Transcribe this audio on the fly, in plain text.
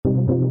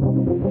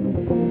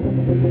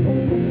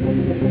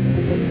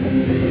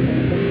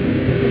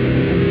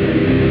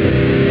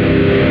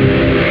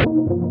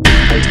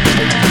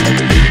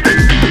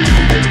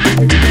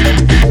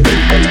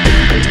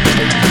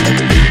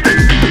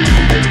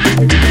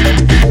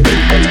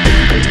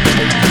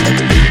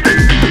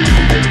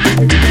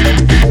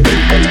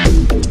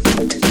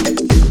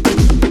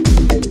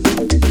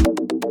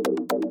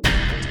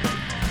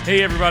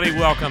everybody.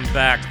 Welcome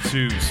back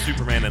to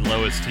Superman and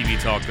Lois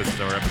TV Talk. This is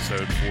our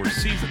episode for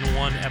Season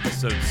 1,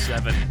 Episode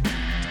 7,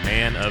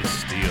 Man of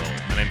Steel.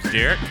 My name's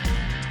Derek.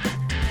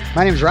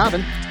 My name's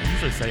Robin. I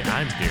usually say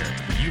I'm Derek.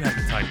 You have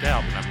it typed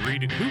out, but I'm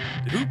reading.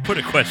 Who put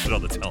a question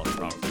on the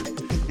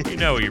teleprompter? You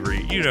know he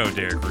reads. You know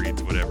Derek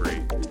reads whatever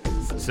he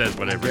says.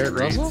 Whatever Derek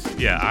he reads. Russell?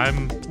 Yeah,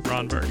 I'm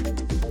Ron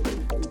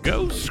Burke.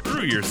 Go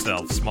screw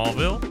yourself,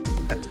 Smallville.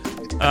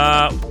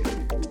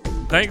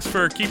 Thanks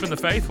for keeping the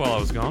faith while I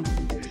was gone.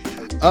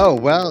 Oh,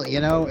 well, you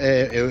know,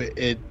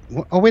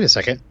 oh, wait a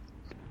second.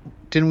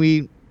 Didn't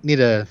we need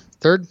a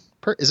third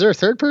is there a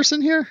third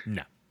person here?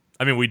 No.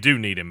 I mean, we do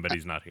need him, but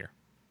he's not here.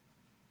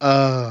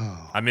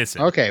 Oh. I miss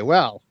him. Okay,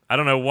 well. I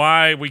don't know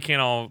why we can't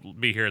all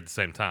be here at the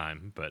same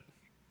time, but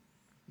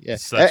Yeah,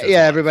 such is life.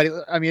 everybody.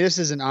 I mean, this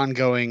is an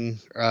ongoing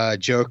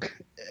joke.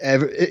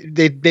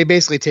 They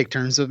basically take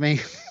turns with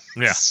me.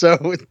 Yeah.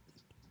 So,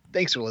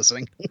 thanks for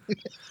listening.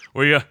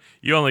 Well,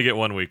 you only get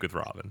 1 week with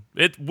Robin.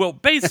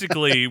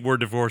 Basically, we're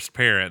divorced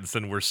parents,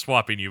 and we're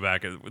swapping you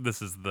back.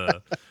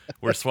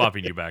 We're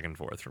swapping you back and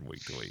forth from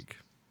week to week.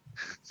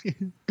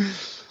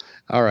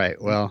 All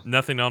right. Well,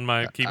 Nothing on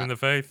my keeping the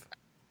faith.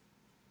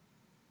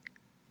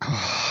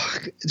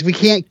 we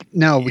can't.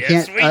 No, we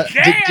Yes, can't. we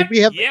can. Did we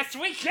have? Yes,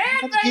 we can.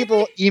 How many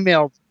people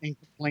emailed and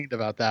complained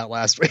about that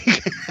last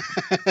week?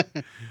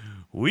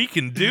 We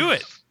can do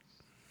it.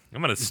 I'm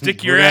gonna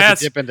stick We're your gonna have ass.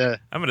 to dip into.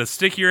 I'm gonna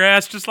stick your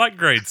ass just like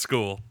grade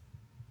school.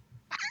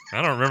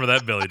 I don't remember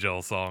that Billy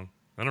Joel song.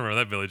 I don't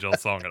remember that Billy Joel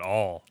song at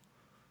all.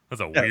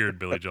 That's a weird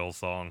Billy Joel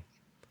song.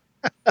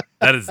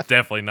 That is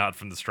definitely not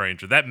from The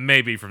Stranger. That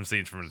may be from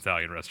Scenes from an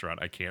Italian Restaurant.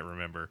 I can't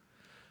remember.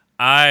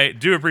 I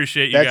do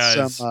appreciate you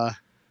guys.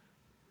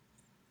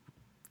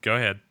 Go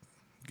ahead.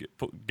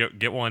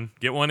 Get one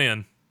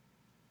in.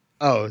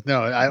 Oh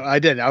no, I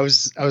did. I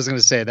was going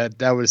to say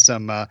that was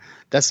some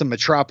that's some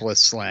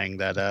Metropolis slang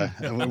that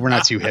we're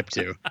not too hip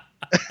to.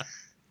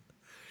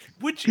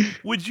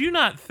 Would you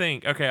not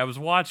think? Okay, I was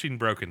watching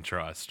Broken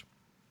Trust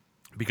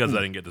because I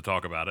didn't get to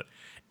talk about it,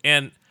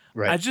 and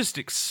Right. I just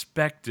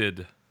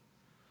expected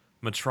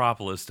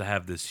Metropolis to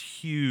have this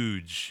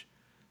huge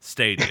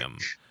stadium,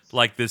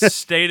 like this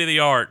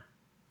state-of-the-art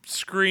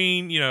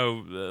screen,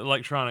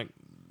 electronic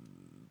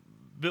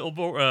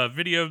billboard,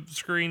 video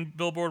screen,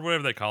 billboard,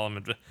 whatever they call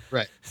them.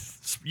 Right.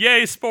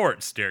 Yay,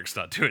 sports! Derek's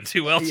not doing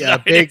too well Yeah,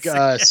 tonight.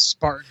 big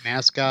Spartan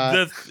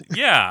mascot.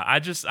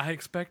 I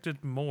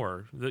expected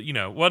more.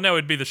 Well, no,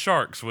 it'd be the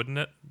Sharks, wouldn't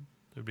it?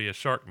 There'd be a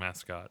shark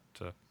mascot.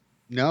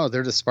 No,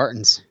 they're the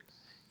Spartans.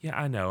 Yeah,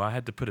 I know. I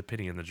had to put a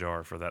penny in the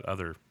jar for that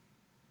other.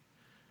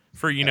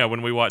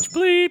 When we watch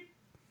Bleep.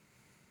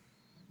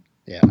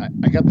 Yeah,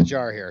 I got the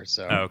jar here,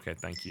 so. Oh, okay,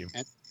 thank you.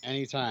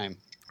 Anytime.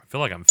 I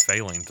feel like I'm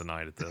failing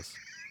tonight at this.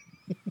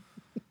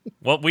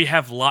 Well, we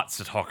have lots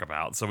to talk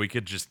about, so we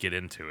could just get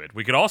into it.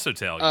 We could also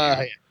tell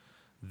you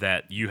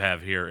that you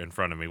have here in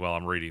front of me while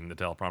I'm reading the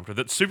teleprompter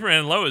that Superman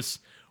and Lois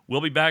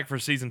will be back for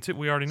Season 2.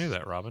 We already knew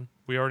that, Robin.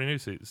 We already knew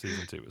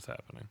Season 2 was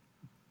happening.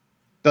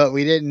 But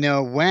we didn't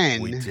know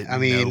when. We didn't I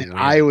mean, know when.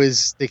 I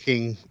was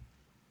thinking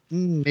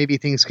maybe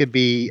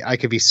I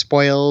could be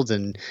spoiled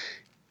and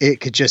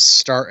it could just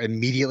start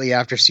immediately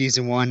after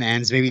Season 1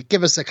 ends. Maybe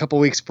give us a couple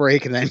weeks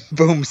break and then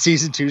boom,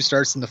 Season 2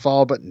 starts in the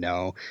fall. But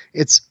no,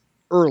 it's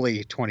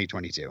early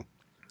 2022.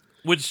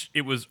 Which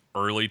it was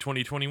early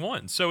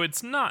 2021. So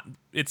it's not,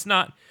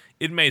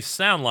 it may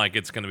sound like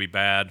it's going to be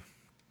bad,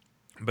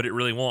 but it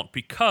really won't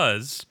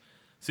because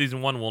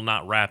Season 1 will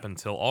not wrap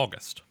until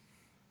August.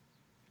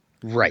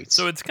 Right.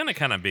 So it's going to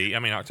kind of be,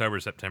 October,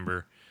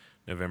 September,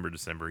 November,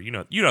 December. You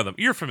know them.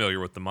 You're familiar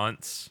with the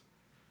months,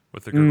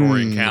 with the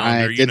Gregorian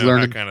calendar. You know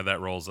how kind of that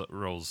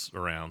rolls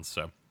around.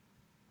 So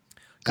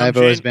I've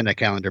always been a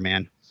calendar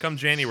man. Come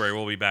January,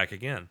 we'll be back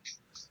again.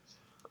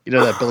 You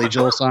know that Billy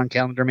Joel song,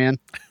 Calendar Man?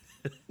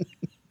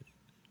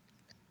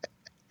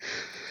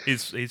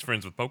 He's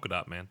friends with Polka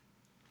Dot Man.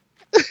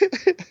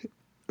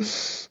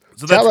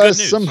 So Tell that's us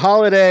good news. some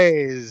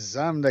holidays.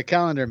 I'm the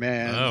Calendar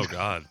Man. Oh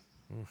God,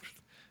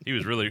 he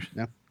was really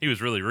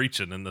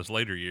reaching in those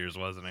later years,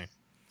 wasn't he?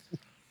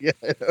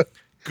 Yeah.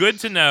 Good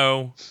to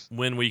know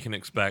when we can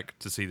expect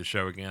to see the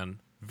show again.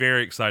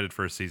 Very excited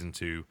for Season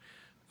 2.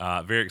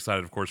 Very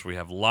excited, of course. We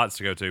have lots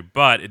to go to,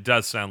 but it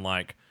does sound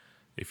like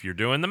if you're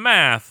doing the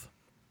math,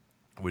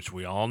 which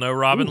we all know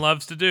Robin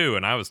loves to do,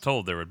 and I was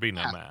told there would be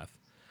no math.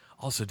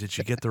 Also, did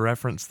you get the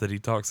reference that he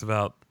talks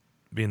about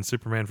being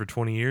Superman for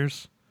 20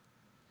 years?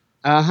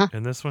 Uh-huh.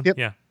 In this one? Yep.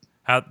 Yeah.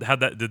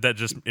 Did that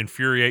just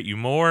infuriate you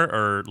more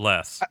or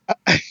less?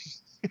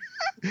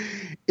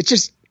 It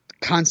just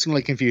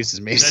constantly confuses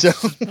me.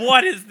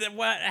 What is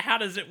that? How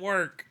does it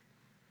work?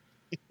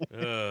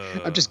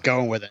 I'm just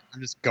going with it.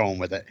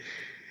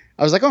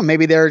 I was like, oh,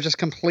 maybe they're just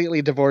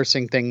completely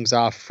divorcing things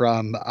off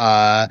from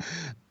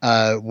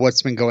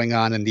what's been going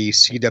on in the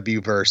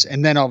CW verse.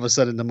 And then all of a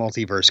sudden the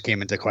multiverse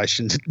came into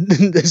question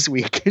this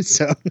week.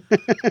 So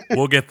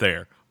we'll get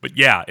there. But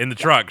yeah, in the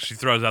truck, she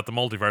throws out the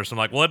multiverse. I'm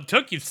like, well, it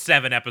took you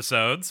 7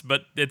 episodes,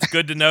 but it's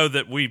good to know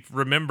that we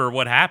remember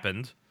what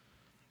happened.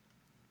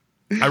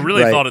 I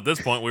really thought at this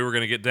point we were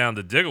going to get down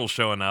to Diggle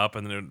showing up,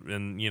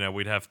 and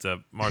we'd have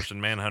to Martian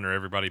Manhunter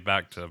everybody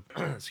back to.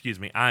 Excuse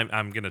me.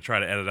 I'm going to try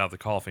to edit out the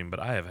coughing, but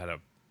I have had a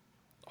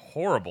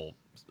horrible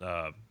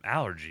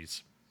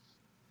allergies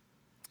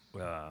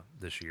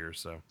this year,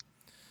 so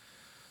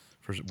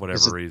for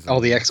whatever reason, all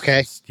the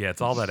XK. Yeah,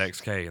 it's all that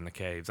XK in the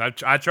caves. I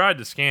tried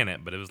to scan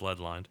it, but it was lead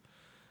lined.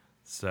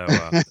 So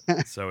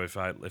so if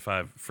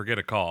I forget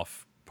a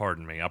cough,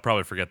 pardon me. I'll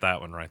probably forget that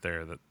one right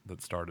there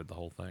that started the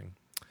whole thing.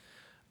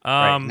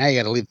 Right. Now you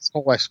got to leave this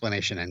whole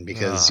explanation in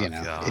because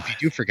God. if you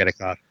do forget a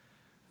cough.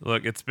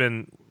 Look, it's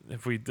been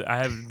I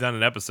haven't done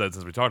an episode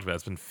since we talked about it.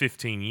 It's been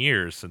 15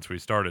 years since we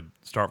started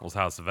Startful's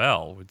House of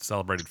L. We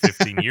celebrated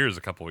 15 years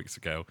a couple weeks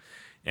ago,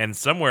 and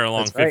somewhere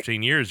along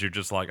 15 years, you're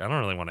just like, I don't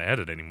really want to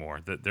edit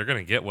anymore. That they're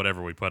going to get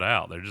whatever we put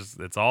out.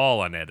 It's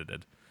all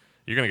unedited.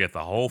 You're going to get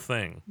the whole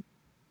thing.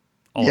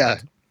 All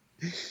of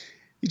it.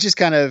 You just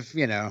kind of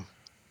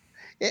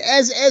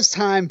as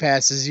time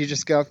passes, you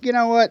just go, you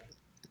know what?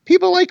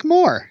 People like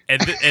more,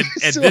 and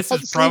so this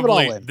is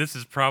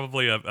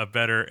probably a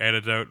better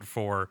antidote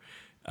for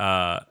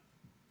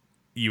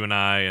you and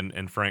I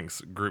and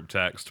Frank's group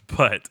text.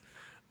 But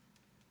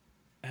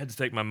I had to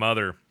take my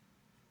mother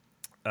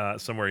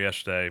somewhere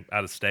yesterday,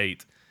 out of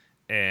state,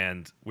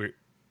 and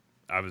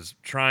I was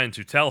trying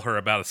to tell her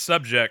about a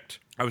subject.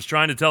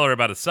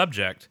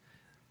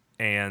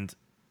 And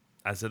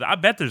I said, I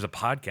bet there's a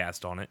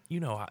podcast on it. You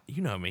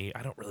know me.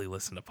 I don't really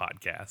listen to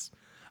podcasts.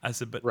 I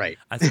said,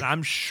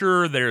 I'm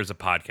sure there's a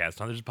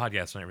podcast on. There's a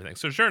podcast on everything.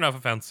 So sure enough, I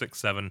found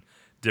 6-7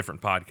 different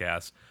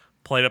podcasts.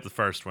 Played up the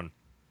first one.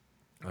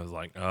 I was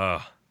like,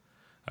 oh,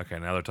 okay.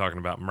 Now they're talking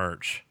about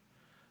merch.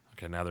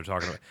 Okay, now they're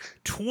talking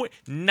about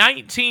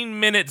 19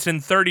 minutes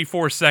and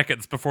 34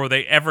 seconds before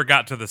they ever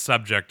got to the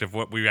subject of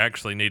what we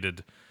actually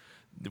needed.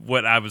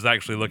 What I was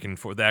actually looking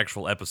for, the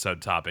actual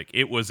episode topic.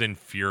 It was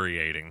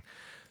infuriating.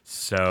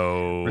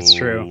 So that's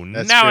true.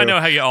 Now I know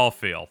how you all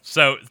feel.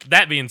 So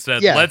that being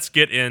said, let's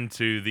get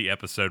into the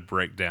episode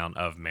breakdown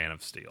of Man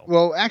of Steel.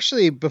 Well,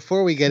 actually,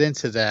 before we get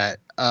into that,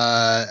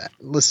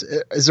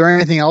 listen, is there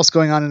anything else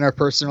going on in our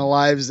personal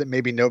lives that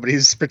maybe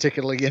nobody's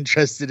particularly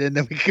interested in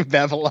that we can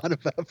babble on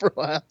about for a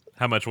while?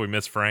 How much we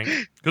miss Frank?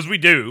 Because we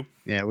do.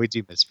 Yeah, we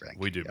do miss Frank.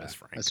 We do miss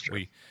Frank. That's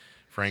true.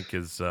 Frank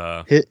is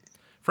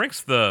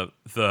Frank's the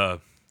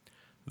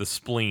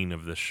spleen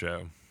of this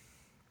show.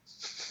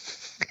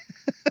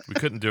 We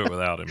couldn't do it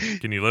without him.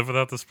 Can you live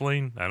without the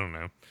spleen? I don't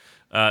know.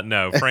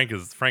 No, Frank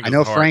is. I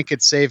know Frank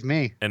could save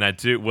me, and I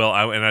do. Well,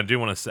 I do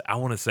want to say. I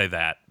want to say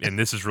that, and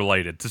this is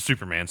related to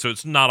Superman, so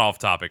it's not off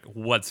topic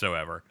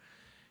whatsoever.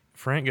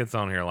 Frank gets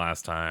on here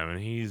last time, and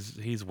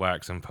he's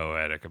waxing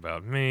poetic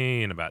about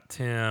me and about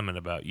Tim and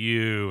about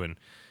you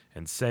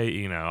and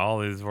say all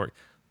these work.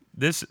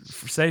 This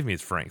Save Me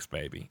is Frank's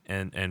baby,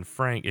 and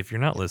Frank, if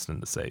you're not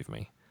listening to Save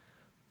Me,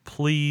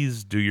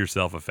 please do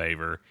yourself a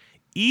favor,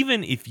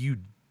 even if you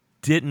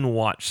didn't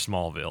watch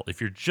Smallville.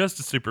 If you're just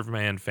a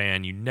Superman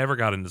fan, you never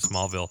got into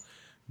Smallville,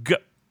 go.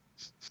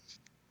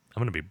 I'm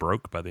going to be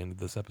broke by the end of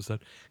this episode.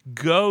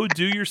 Go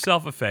do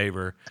yourself a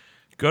favor.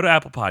 Go to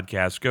Apple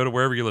Podcasts. Go to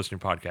wherever you listen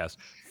to podcasts.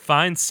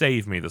 Find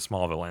Save Me, the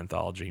Smallville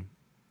anthology.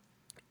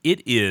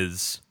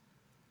 It's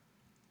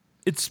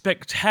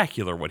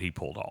spectacular what he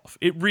pulled off.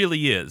 It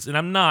really is. And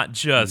I'm not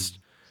just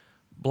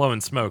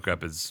blowing smoke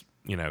up his,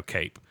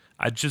 cape.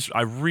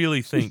 I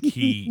really think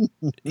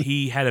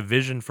he had a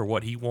vision for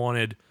what he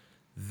wanted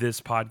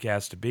this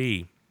podcast to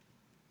be,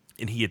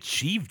 and he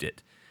achieved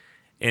it.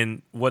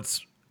 And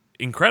what's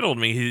incredible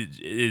to me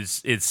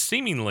is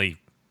seemingly,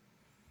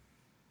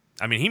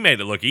 he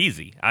made it look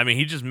easy.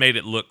 He just made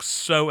it look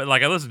so,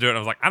 like, I listened to it and I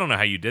was like, I don't know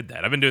how you did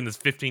that. I've been doing this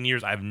 15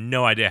 years. I have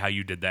no idea how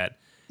you did that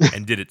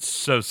and did it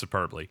so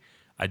superbly.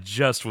 I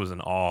just was in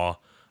awe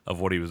of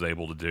what he was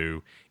able to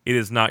do. It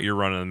is not your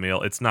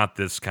run-of-the-mill. It's not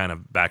this kind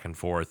of back and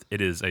forth.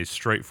 It is a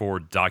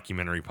straightforward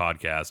documentary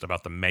podcast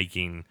about the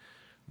making,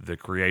 the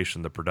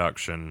creation, the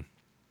production,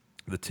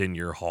 the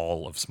 10-year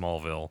haul of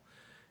Smallville.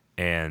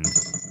 And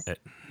I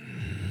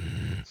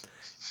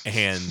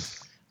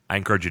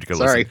encourage you to go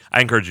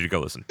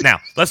listen. Now,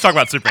 let's talk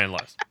about Superman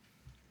Lois.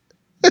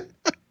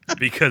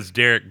 Because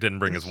Derek didn't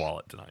bring his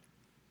wallet tonight.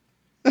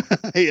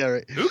 Yeah,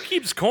 right. Who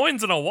keeps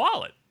coins in a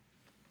wallet?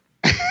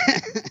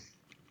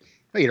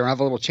 Oh, you don't have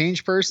a little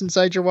change purse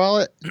inside your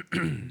wallet?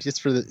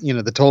 Just for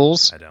the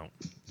tolls? I don't.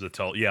 The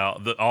toll, yeah,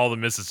 all the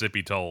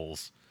Mississippi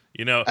tolls.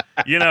 You know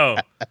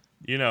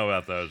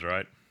about those,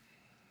 right?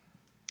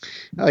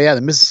 Oh yeah,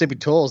 the Mississippi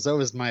Tolls. That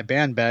was my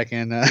band back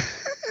in.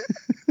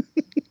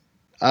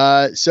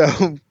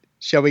 So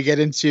shall we get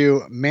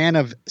into Man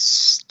of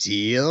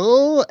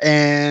Steel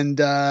and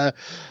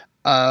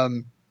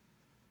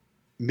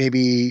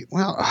maybe?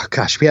 Well, oh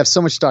gosh, we have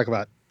so much to talk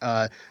about.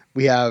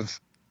 We have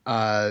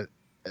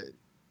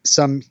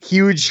some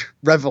huge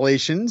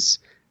revelations.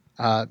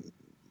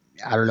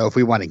 I don't know if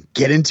we want to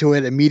get into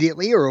it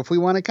immediately or if we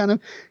want to kind of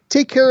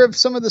take care of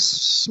some of the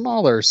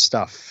smaller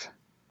stuff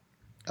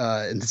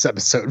in this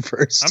episode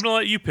first. I'm going to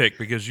let you pick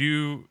because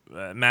you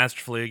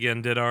masterfully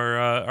again did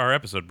our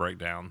episode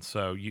breakdown.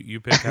 So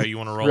you pick how you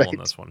want to roll on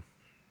this one.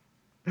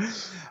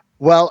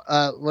 Well,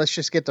 let's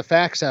just get the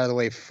facts out of the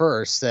way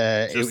first.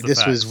 This was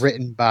facts.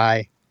 written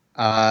by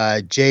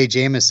Jay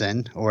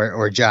Jameson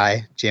or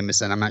Jai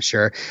Jameson. I'm not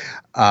sure.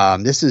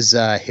 This is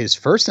his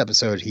first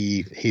episode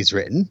he's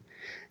written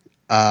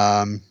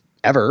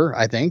ever,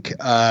 I think,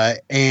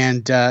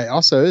 and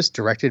also is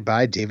directed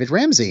by David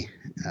Ramsey,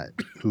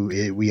 who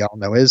we all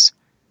know as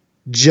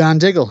John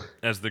Diggle.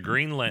 As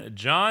the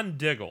John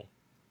Diggle.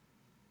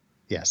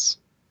 Yes.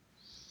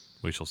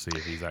 We shall see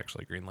if he's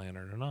actually Green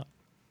Lantern or not.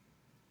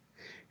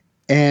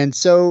 And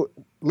so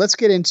let's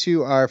get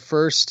into our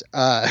first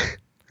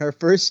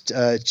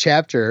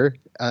chapter.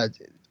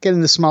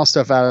 Getting the small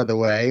stuff out of the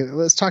way.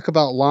 Let's talk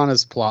about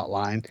Lana's plot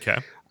line. Okay.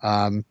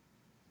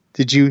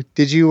 Did you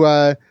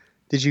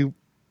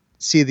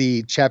see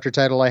the chapter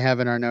title I have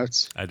in our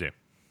notes? I do.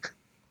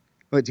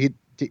 What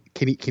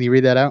can you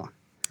read that out?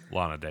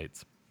 Lana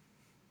dates.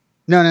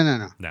 No.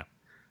 No.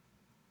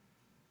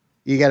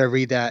 You got to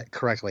read that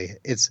correctly.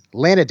 It's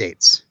Lana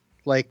dates,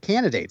 like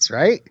candidates,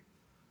 right?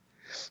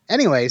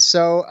 Anyway,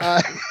 so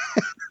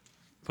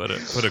put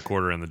a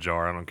quarter in the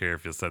jar. I don't care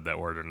if you said that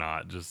word or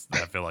not. Just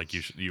I feel like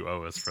you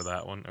owe us for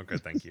that one. Okay,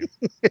 thank you.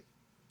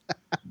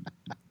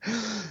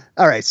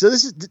 All right, so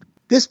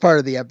this part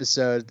of the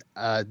episode,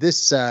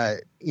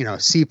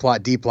 C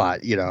plot, D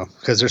plot,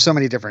 because there's so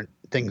many different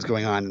things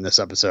going on in this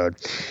episode,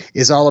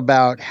 is all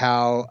about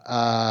how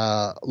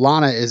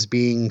Lana is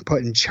being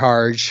put in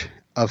charge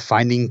of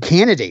finding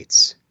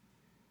candidates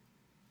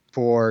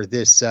for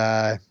this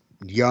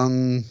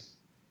young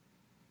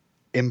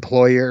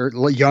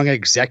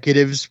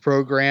executives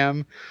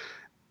program.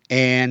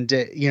 And,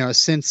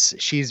 since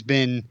she's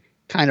been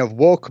kind of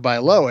woke by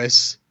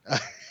Lois,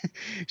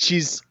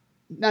 she's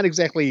not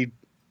exactly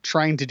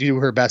trying to do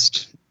her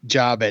best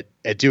job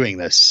at doing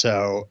this.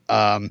 So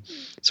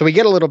we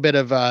get a little bit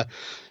of,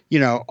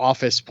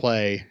 office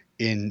play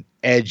in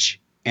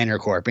Edge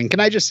Entercorp. And can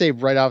I just say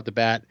right off the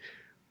bat,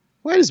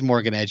 why does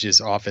Morgan Edge's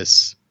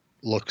office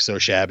look so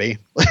shabby?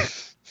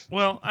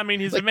 Well, I mean,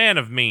 he's a man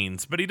of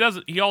means, but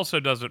he also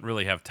doesn't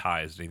really have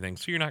ties to anything.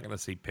 So you're not going to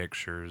see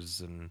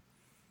pictures and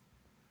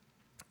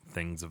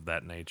things of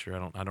that nature.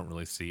 I don't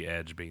really see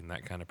Edge being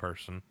that kind of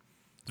person.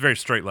 It's very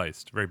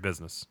straight-laced, very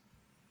business.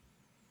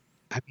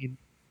 I mean,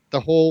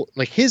 the whole,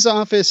 like, his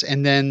office,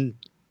 and then,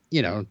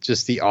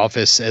 just the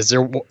office as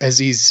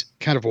he's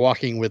kind of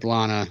walking with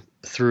Lana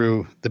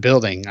through the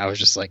building. I was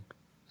just like,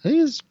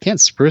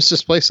 can't spruce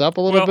this place up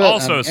a little bit? Well,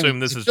 also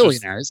assume this is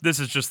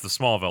just the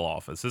Smallville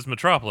office. His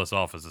Metropolis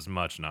office is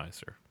much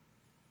nicer.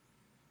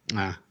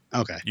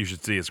 Okay. You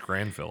should see his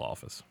Granville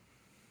office.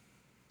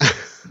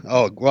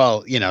 Oh,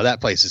 well,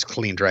 that place is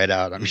cleaned right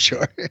out, I'm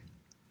sure.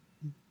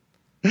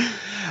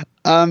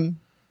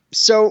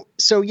 So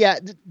yeah,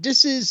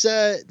 this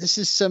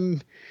is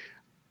some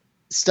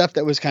stuff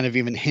that was kind of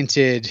even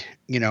hinted,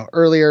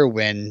 earlier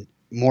when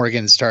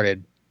Morgan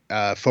started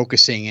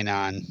focusing in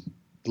on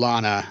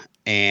Lana,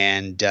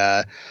 and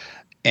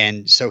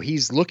so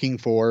he's looking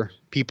for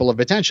people of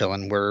potential,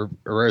 and we're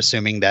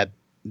assuming that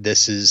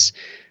this is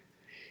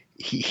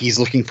he's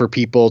looking for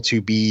people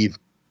to be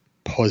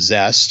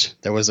possessed.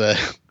 There was a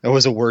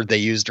word they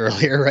used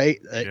earlier, right?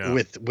 Yeah.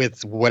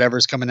 With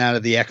whatever's coming out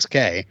of the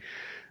XK.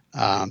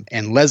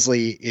 And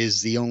Leslie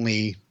is the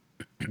only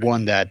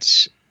one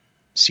that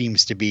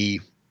seems to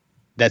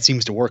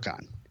work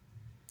on.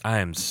 I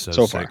am so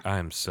sick. Far. I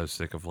am so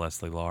sick of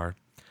Leslie Lar,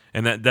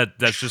 and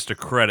that's just a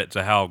credit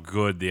to how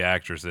good the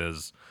actress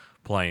is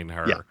playing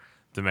her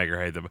to make her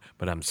hate them.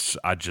 But I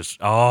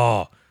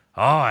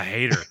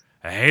hate her.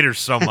 I hate her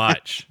so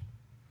much.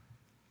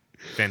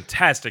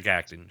 Fantastic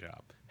acting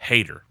job.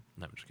 Hate her.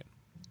 No, I'm just kidding.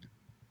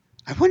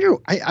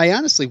 I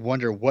honestly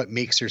wonder what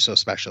makes her so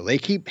special. They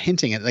keep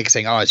hinting at, like,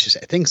 saying, "Oh, it's just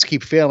things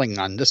keep failing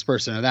on this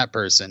person or that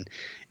person,"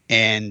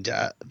 and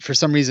for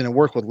some reason it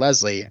worked with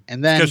Leslie.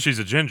 And then because she's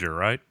a ginger,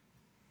 right?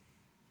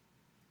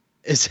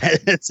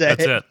 That's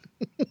it.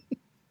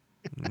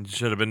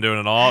 Should have been doing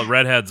it all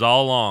redheads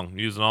all along,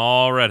 using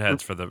all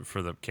redheads for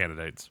the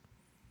candidates.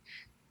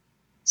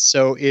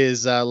 So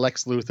is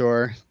Lex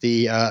Luthor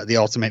the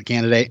ultimate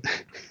candidate?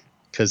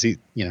 Because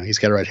he's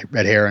got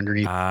red hair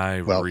underneath.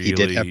 He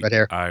did have red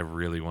hair. I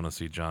really want to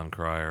see John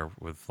Cryer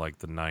with like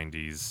the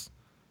 90s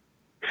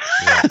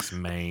Lex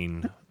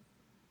mane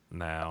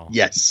now.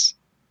 Yes.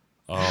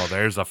 Oh,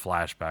 there's a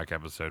flashback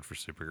episode for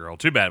Supergirl.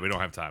 Too bad we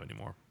don't have time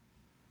anymore.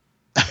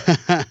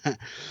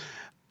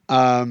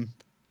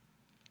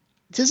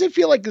 Does it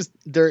feel like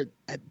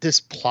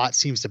this plot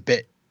seems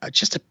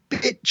just a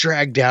bit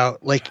dragged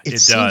out? Like it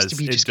seems to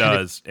be just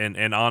does.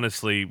 And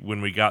honestly,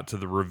 when we got to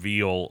the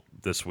reveal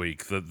this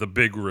week, the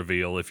big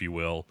reveal, if you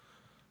will,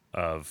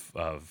 of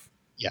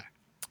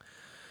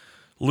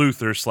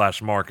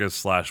Luthor /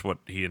 Marcus / what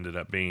he ended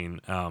up being,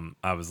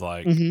 I was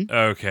like,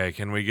 okay,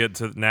 can we get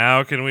to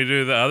now? Can we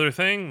do the other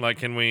thing? Like,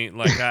 can we,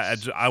 like,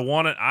 I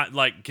want it.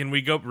 Can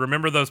we go,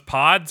 remember those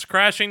pods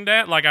crashing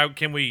down? Like,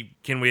 can we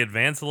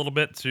advance a little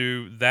bit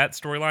to that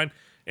storyline?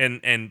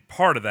 And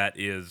part of that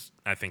is,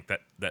 I think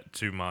that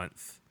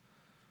 2-month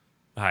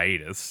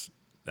hiatus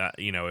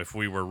if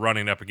we were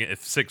running up against,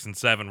 if 6 and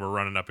 7 were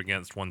running up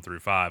against 1 through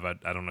 5,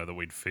 I don't know that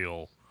we'd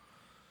feel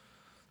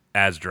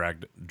as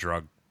dragged.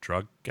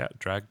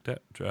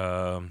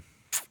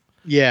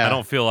 Yeah, I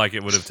don't feel like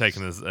it would have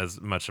taken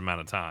as much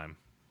amount of time.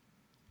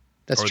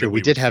 That's true.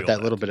 We did have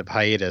that little bit of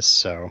hiatus,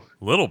 so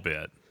little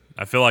bit.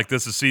 I feel like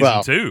this is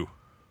season 2.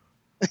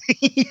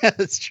 Yeah,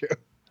 that's true.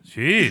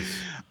 Jeez.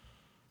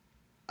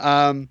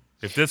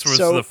 If this was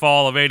the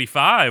fall of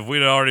 '85,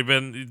 we'd already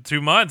been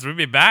 2 months. We'd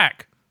be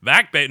back.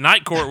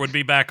 Night Court would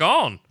be back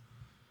on.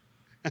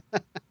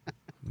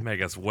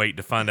 Make us wait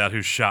to find out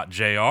who shot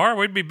JR.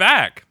 We'd be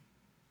back.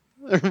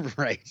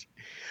 Right.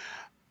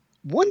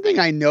 One thing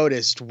I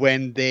noticed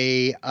when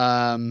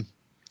when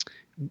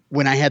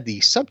I had the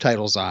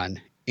subtitles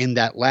on in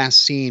that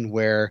last scene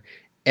where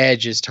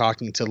Edge is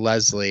talking to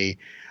Leslie,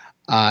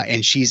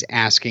 and she's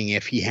asking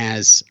if he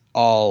has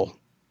all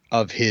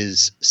of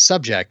his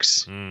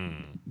subjects,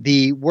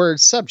 the word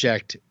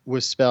subject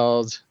was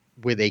spelled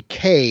with a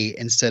K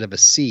instead of a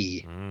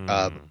C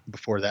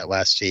before that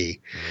last C.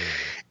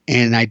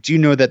 And I do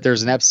know that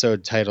there's an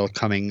episode title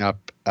coming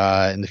up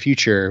in the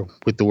future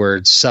with the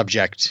word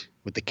subject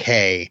with the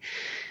K.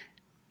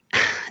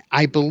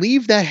 I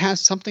believe that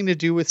has something to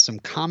do with some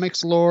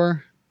comics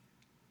lore.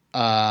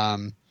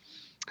 And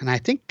I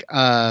think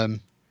our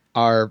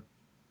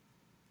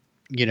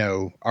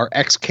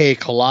XK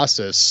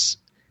Colossus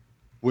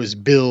was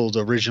billed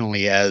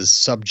originally as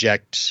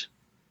subject,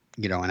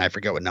 and I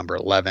forget what number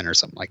 11 or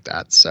something like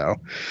that. So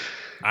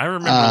I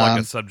remember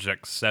like a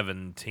subject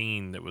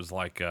 17 that was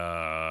like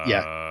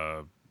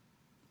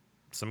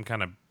some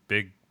kind of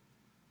big.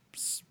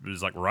 It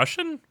was like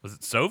Russian? Was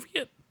it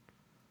Soviet?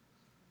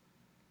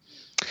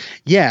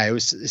 Yeah, it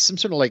was some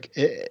sort of like.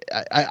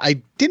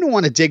 I didn't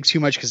want to dig too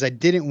much because I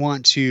didn't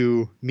want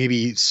to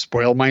maybe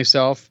spoil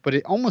myself, but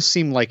it almost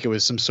seemed like it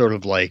was some sort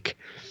of like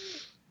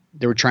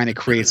they were trying to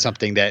create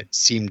something that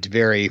seemed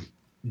very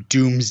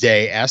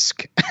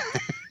doomsday-esque.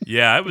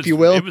 Yeah, it was. If you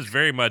will. It was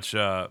very much.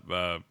 I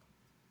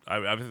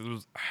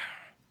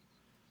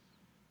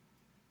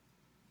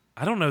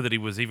don't know that he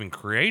was even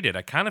created.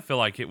 I kind of feel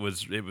like it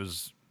was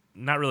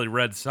not really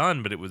Red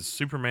Sun, but it was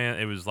Superman.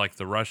 It was like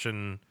the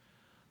Russian,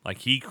 like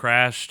he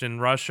crashed in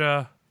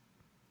Russia.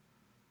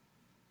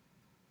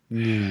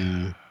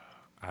 Yeah.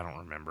 I don't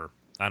remember.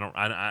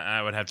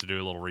 I would have to do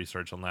a little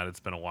research on that. It's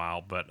been a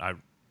while, but I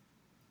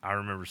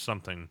remember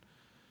something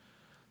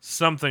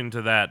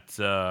to that.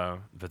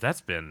 But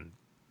that's been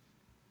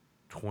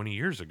 20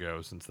 years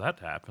ago since that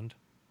happened.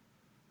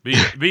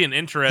 Be an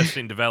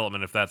interesting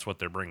development if that's what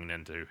they're bringing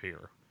into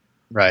here.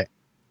 Right.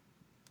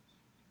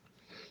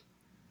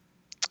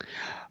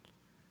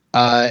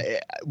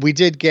 We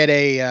did get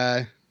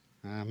I'm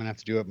gonna have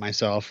to do it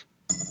myself.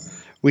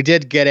 We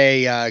did get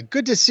a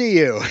good to see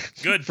you.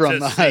 Good from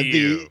to see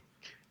you.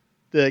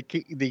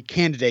 The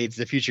candidates,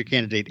 the future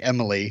candidate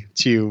Emily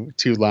to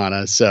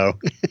Lana. So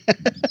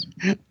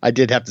I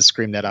did have to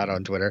scream that out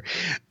on Twitter.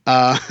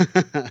 But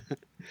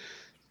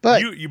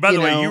you by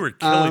the way, you were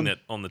killing it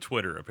on the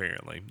Twitter.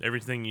 Apparently,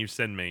 everything you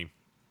send me,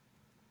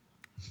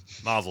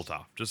 Mazel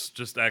tov,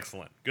 just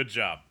excellent. Good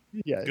job.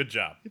 Yeah, good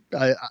job.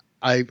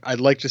 I'd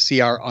like to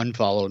see our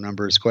unfollow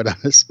numbers, quite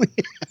honestly.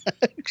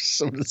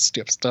 Some of the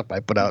stuff I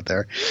put out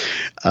there.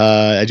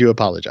 I do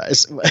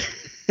apologize.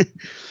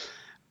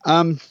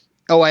 I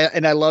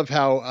love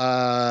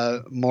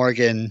how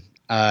Morgan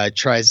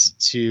tries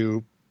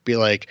to be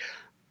like,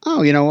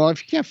 oh, well,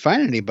 if you can't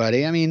find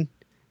anybody, I mean,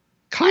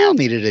 Kyle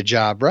needed a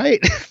job,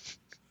 right?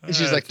 And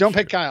she's like, don't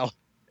pick Kyle.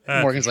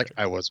 Morgan's like,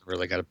 I wasn't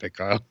really going to pick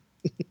Kyle.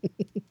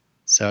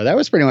 So that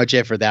was pretty much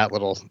it for that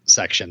little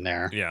section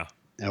there. Yeah.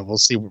 And we'll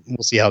see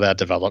how that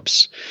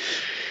develops.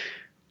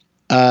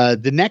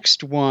 The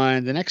next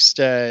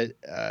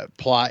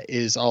plot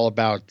is all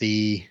about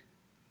the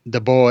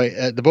boy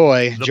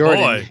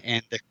Jordan,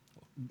 and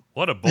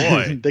what a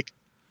boy.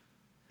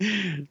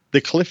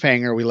 the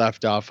cliffhanger we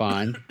left off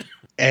on,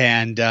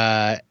 and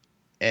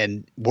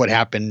what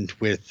happened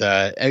with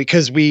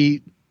because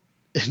the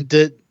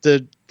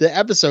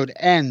episode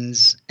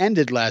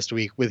ended last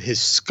week with his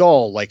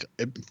skull, like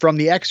from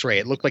the X-ray,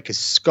 it looked like his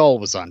skull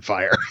was on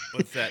fire.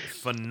 With that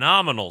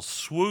phenomenal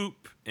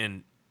swoop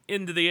and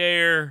into the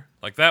air,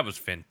 like that was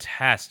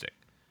fantastic.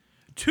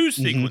 2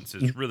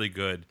 sequences really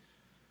good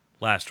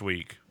last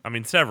week. I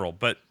mean, several,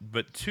 but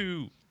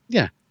 2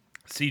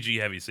 CG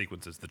heavy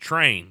sequences. The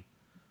train,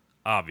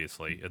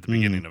 obviously, at the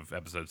beginning of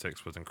episode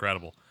 6 was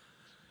incredible.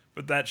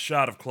 But that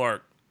shot of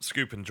Clark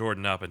scooping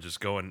Jordan up and just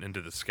going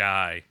into the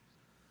sky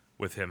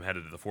with him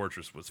headed to the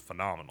fortress was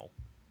phenomenal.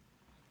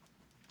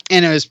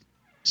 And it was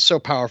so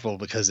powerful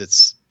because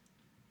it's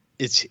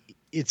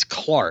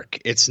Clark.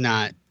 He's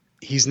not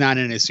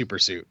in his super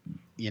suit,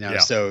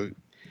 so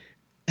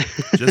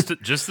just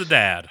the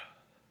dad.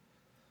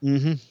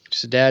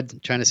 Just a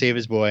dad trying to save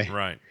his boy.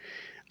 Right.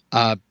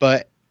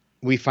 But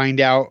we find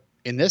out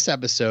in this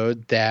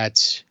episode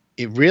that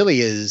it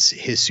really is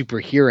his super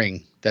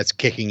hearing that's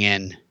kicking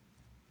in.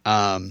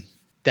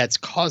 That's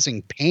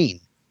causing pain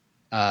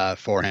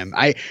for him.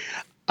 I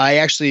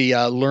actually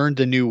learned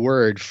a new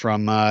word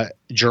from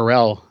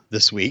Jarrell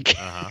this week.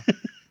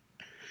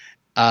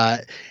 Uh-huh.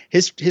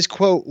 His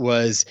quote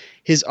was,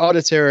 his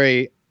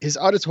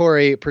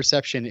auditory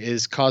perception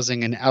is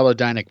causing an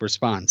allodynic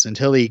response.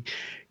 Until he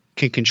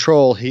can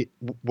control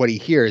what he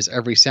hears,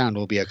 every sound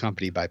will be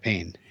accompanied by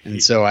pain.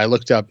 And so I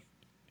looked up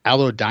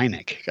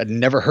allodynic. I'd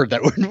never heard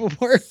that word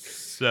before.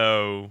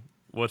 So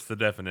what's the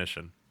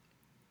definition?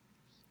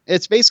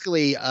 It's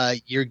basically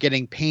you're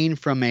getting pain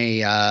from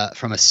a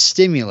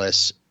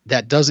stimulus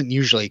that doesn't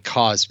usually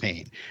cause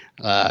pain.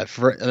 I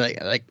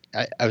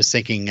was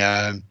thinking,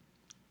 the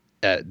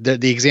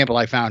example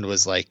I found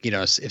was like,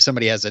 if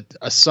somebody has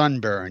a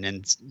sunburn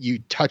and you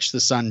touch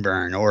the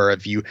sunburn, or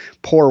if you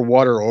pour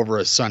water over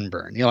a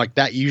sunburn, like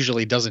that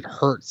usually doesn't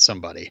hurt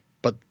somebody.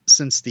 But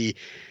since the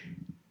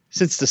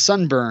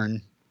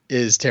sunburn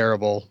is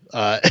terrible,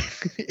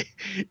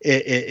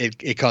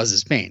 it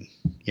causes pain,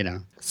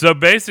 So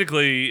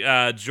basically,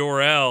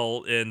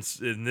 Jor-El in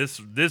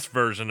this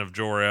version of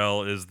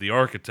Jor-El is the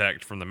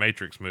architect from the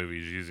Matrix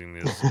movies, using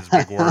his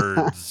big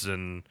words,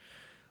 and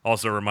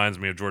also reminds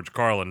me of George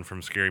Carlin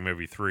from Scary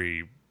Movie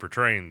 3,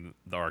 portraying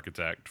the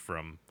architect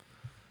from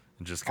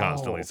just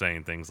constantly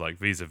saying things like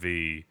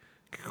vis-a-vis,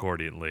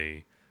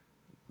 concordiantly,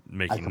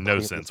 making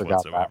no sense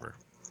whatsoever.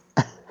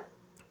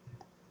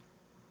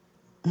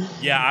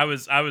 Yeah, I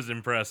was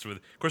impressed with.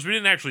 Of course, we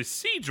didn't actually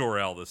see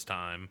Jor-El this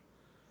time.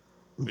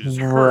 We just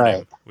heard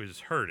him. We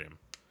just heard him.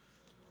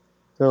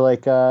 They're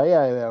like,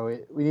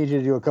 we need you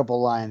to do a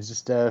couple lines.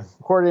 Just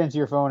record it into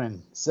your phone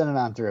and send it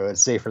on through.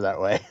 It's safer that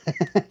way.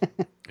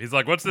 He's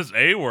like, what's this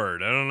A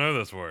word? I don't know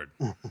this word.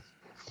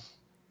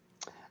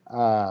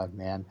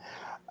 Man.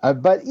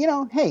 But,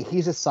 hey,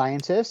 he's a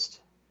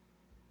scientist.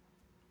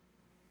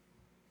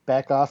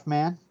 Back off,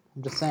 man.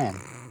 I'm just saying.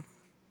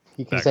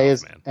 He can say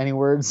any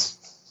words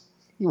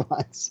he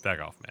wants. Back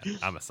off, man.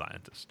 I'm a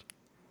scientist.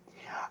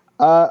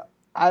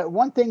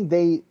 One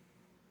thing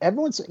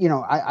everyone's,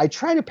 I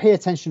try to pay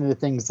attention to the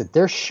things that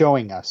they're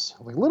showing us,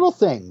 like little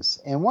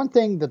things. And one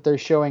thing that they're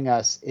showing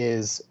us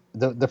is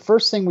the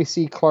first thing we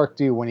see Clark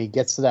do when he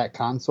gets to that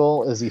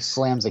console is he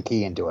slams a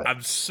key into it.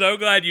 I'm so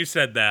glad you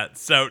said that.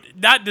 So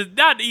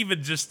not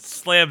even just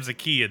slams a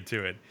key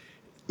into it.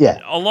 Yeah.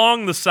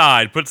 Along the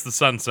side, puts the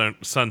sunstone.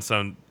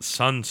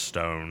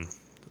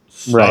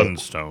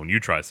 Right. You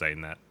try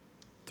saying that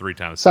 3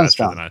 times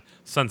Sunstone. faster than I.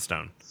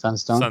 Sunstone.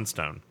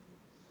 Sunstone.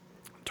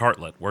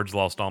 Tartlet. Words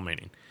lost all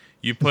meaning.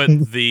 You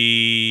put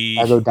the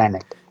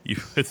allodynic. You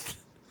put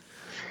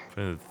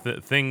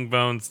thing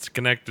bones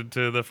connected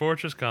to the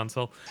Fortress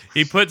console.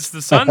 He puts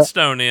the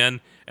Sunstone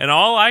in, and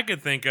all I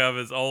could think of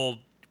is old.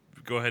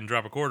 Go ahead and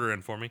drop a quarter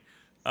in for me.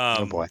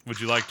 Oh boy. Would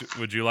you like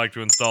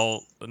to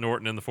install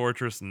Norton in the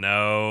Fortress?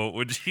 No.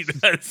 Would you?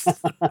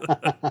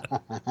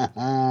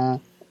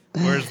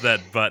 Where's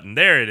that button?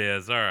 There it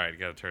is. All right,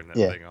 got to turn that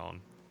thing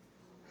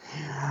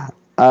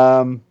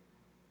on.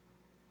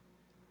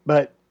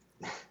 But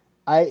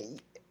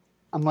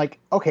I'm like,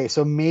 okay,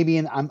 so maybe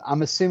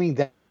I'm assuming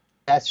that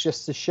that's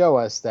just to show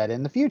us that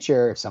in the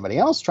future, if somebody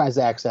else tries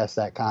to access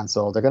that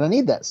console, they're going to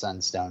need that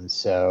Sunstone.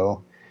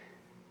 So,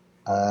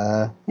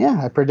 I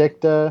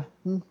predict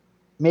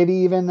maybe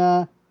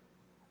even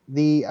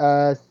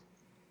the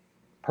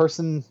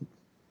person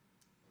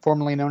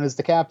formerly known as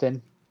the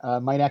Captain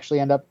might actually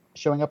end up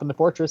showing up in the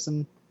Fortress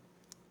and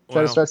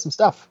try to start some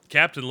stuff.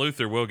 Captain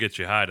Luther will get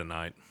you high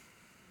tonight.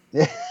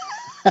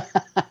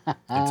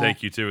 And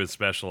take you to his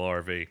special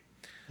RV.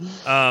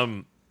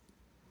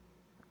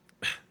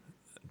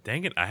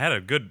 Dang it! I had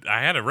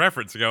a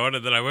reference going,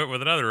 and then I went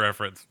with another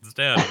reference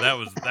instead. That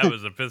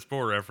was a piss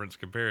poor reference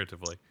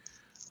comparatively.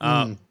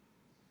 Oh,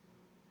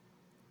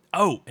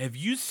 have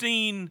you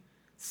seen,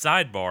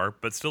 sidebar,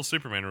 but still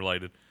Superman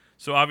related?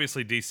 So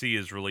obviously DC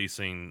is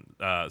releasing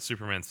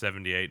Superman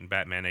 78 and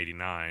Batman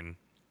 89.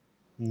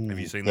 Have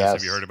you seen this? Yes.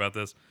 Have you heard about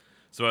this?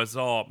 So I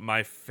saw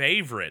my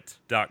favorite,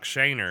 Doc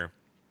Shaner,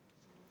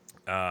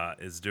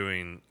 is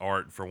doing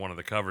art for one of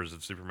the covers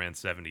of Superman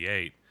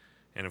 78.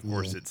 And, of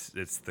course,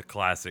 it's the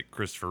classic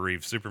Christopher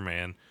Reeve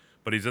Superman.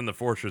 But he's in the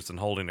Fortress and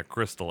holding a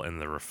crystal, and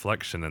the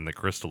reflection in the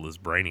crystal is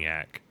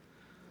Brainiac.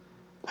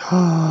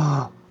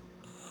 I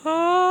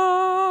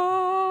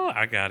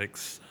got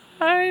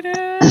excited.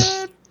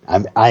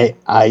 I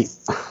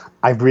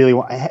really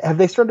want... Have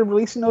they started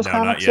releasing those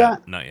comics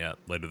yet? Not yet.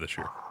 Later this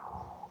year.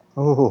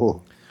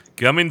 Oh.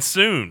 Coming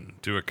soon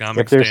to a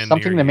comic stand. If there's stand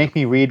something near to you. make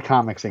me read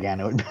comics again,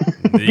 it would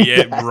be...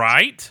 Yeah,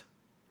 right?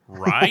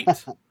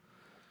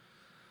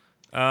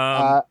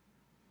 Mecha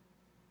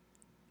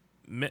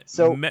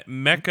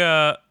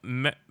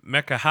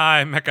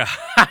High, Mecha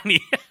Heiny.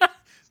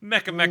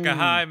 Mecha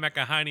High,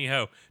 Mecha Heiny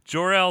Ho.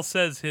 Jor-El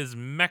says his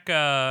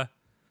Mecha...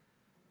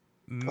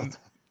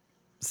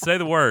 say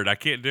the word. I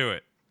can't do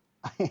it.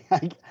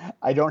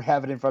 I don't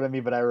have it in front of me,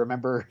 but I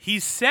remember... He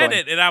said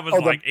it, and I was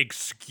like,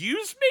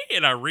 excuse me?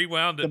 And I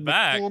rewound it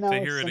back to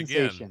hear it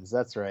again.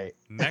 That's right.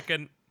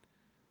 Mecha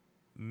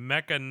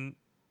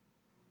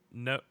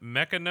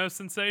no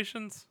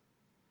sensations?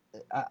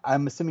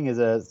 I'm assuming is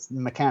a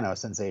Meccano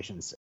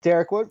sensations.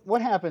 Derek,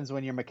 what happens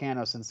when your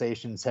Meccano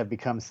sensations have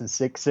become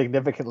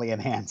significantly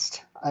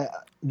enhanced? I'm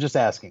just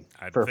asking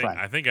for a friend.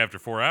 I think after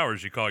 4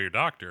 hours, you call your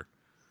doctor.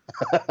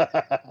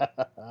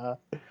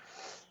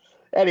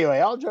 Anyway,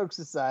 all jokes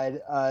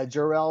aside,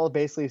 Jor-El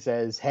basically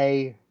says,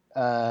 hey.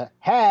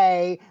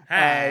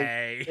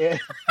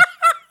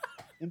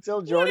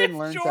 Until Jordan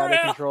learns how to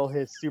control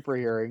his super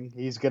hearing,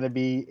 he's going to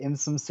be in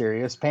some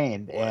serious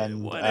pain.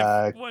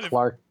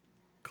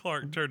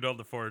 Clark turned on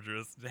the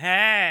fortress.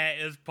 Hey,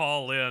 is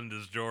Paul Lynde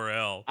as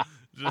Jor-El.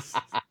 Just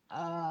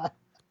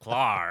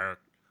Clark.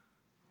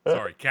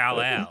 Sorry,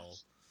 Kal-El.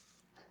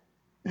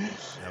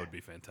 That would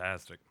be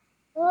fantastic.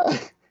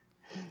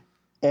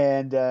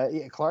 And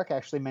Clark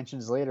actually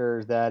mentions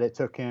later that it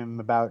took him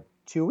about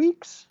 2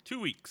 weeks. 2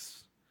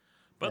 weeks.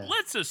 But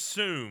let's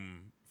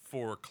assume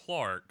for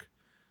Clark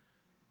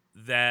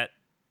that,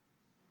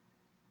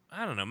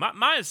 I don't know,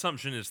 my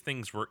assumption is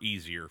things were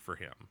easier for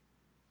him.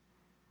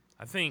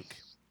 I think.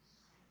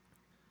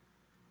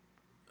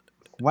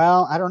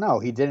 Well, I don't know.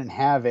 He didn't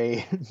have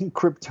a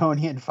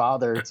Kryptonian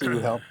father to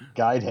help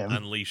guide him.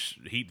 Unleash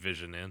heat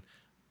vision in.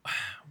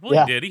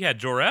 Well, he did. He had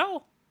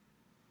Jor-El.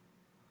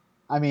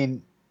 I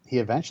mean, he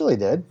eventually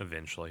did.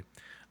 Eventually.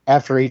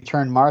 After he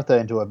turned Martha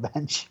into a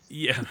bench.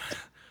 Yeah.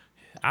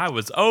 I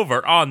was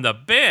over on the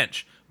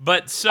bench.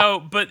 But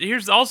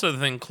here's also the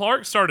thing.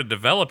 Clark started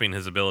developing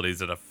his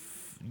abilities at a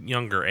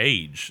younger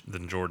age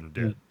than Jordan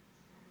did.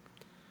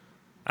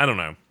 I don't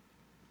know.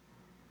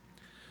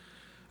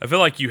 I feel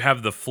like you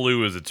have the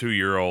flu as a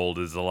 2-year-old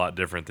is a lot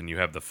different than you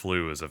have the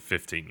flu as a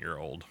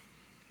 15-year-old.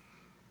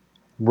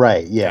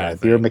 Right, yeah. Kind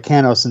of your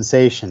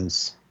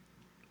mechanosensations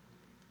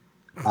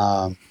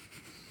are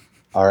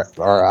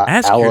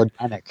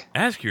allogenic.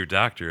 Ask your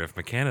doctor if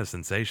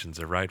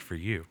mechanosensations are right for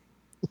you.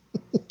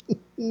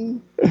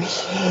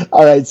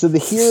 All right, so the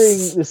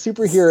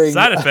super hearing...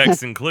 Side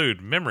effects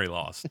include memory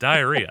loss,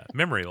 diarrhea,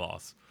 memory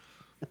loss.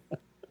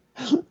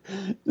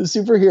 The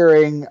super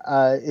hearing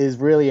is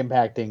really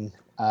impacting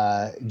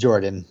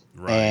Jordan.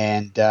 Right.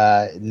 And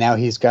now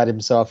he's got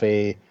himself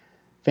a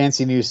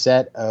fancy new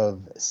set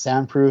of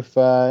soundproof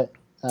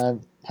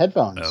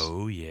headphones.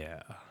 Oh,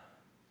 yeah.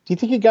 Do you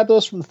think he got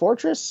those from the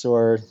Fortress?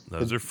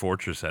 Those are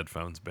Fortress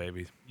headphones,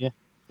 baby. Yeah.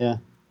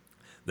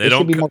 They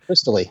should be more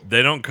crystally.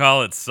 They don't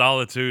call it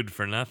solitude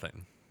for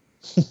nothing.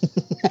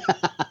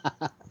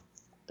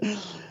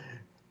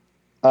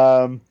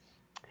 I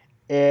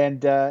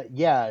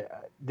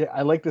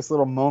like this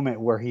little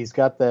moment where he's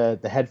got the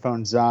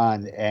headphones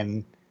on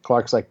and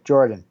Clark's like,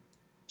 Jordan.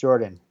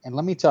 And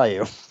let me tell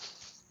you,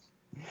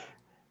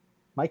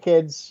 my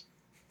kids,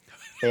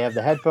 they have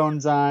the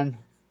headphones on.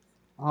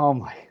 Oh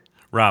my.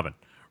 Robin.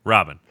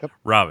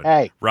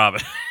 Hey.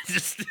 Robin.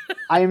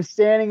 I am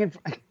standing in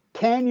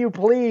can you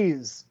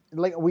please,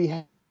 like, we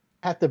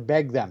have to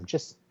beg them,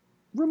 just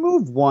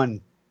remove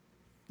one,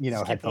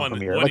 headphone from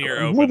here. Like,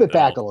 move it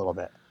back a little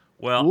bit.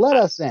 Well, let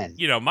us in.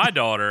 My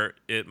daughter,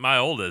 my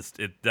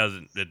oldest,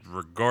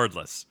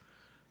 regardless.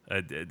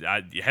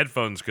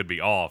 Headphones could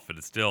be off, and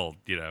it's still,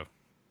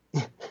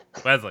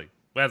 Wesley.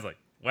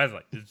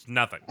 It's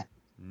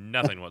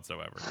nothing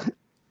whatsoever.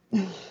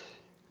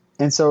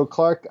 And so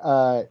Clark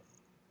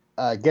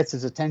gets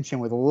his attention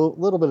with a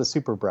little bit of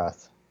super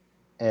breath,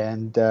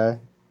 and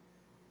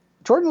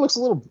Jordan looks a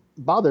little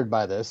bothered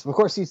by this. Of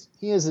course, he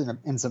is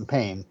in some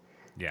pain.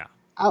 Yeah.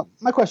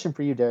 My question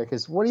for you, Derek,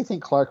 is what do you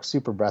think Clark's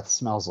super breath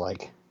smells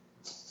like?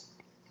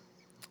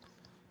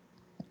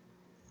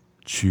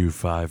 Chew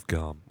 5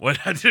 gum. What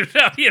I do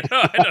now,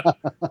 I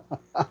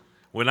don't.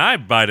 When I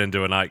bite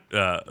into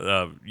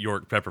a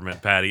York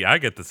peppermint patty, I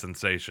get the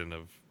sensation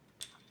of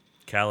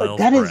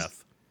Kal-El's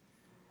breath.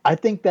 I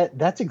think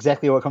that's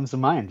exactly what comes to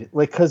mind.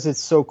 Like, because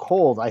it's so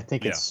cold, I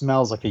think it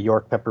smells like a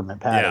York peppermint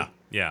patty.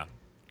 Yeah.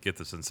 Get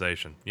the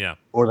sensation. Yeah.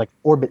 Or like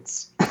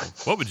Orbits.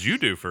 What would you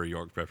do for a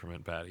York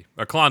peppermint patty?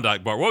 A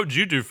Klondike bar. What would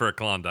you do for a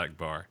Klondike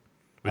bar?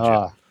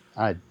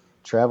 I'd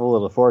travel to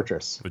the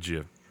Fortress. Would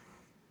you?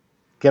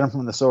 Get them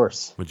from the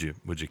source. Would you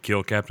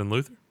kill Captain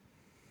Luther?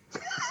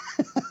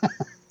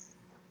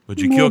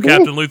 Would you kill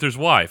Captain Luther's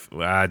wife?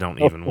 Well, I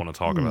don't even want to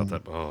talk about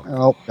that.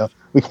 Oh, no,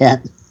 we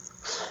can't.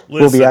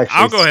 Listen,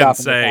 I'll go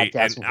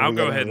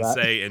ahead and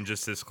say, and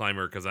just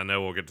disclaimer, because I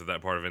know we'll get to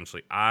that part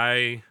eventually.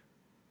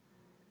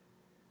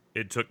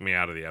 It took me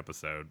out of the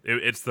episode.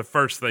 It's the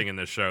first thing in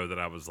this show that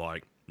I was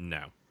like,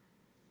 no.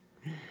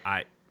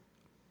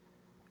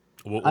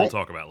 We'll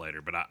talk about it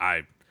later, but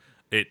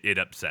it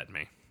upset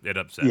me. It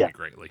upset me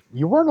greatly.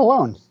 You weren't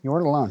alone.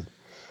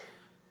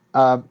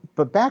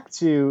 But back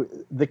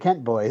to the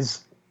Kent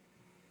boys.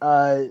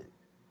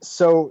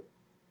 So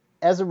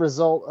as a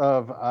result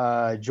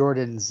of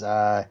Jordan's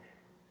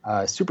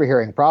super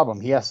hearing problem,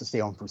 he has to stay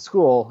home from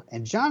school,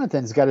 and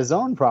Jonathan's got his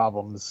own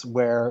problems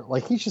where,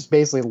 like, he's just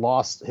basically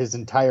lost his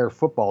entire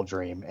football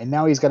dream, and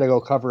now he's got to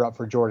go cover up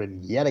for Jordan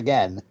yet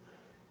again.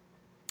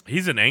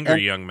 He's an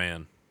angry young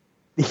man.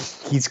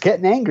 He's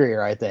getting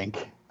angrier, I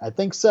think. I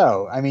think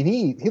so. I mean,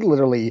 he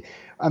literally,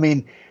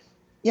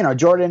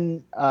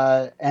 Jordan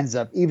ends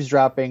up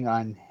eavesdropping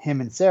on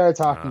him and Sarah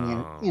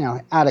talking,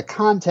 and out of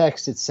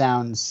context, it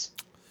sounds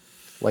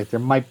like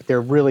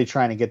they're really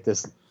trying to get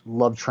this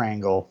love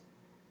triangle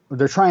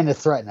they're trying to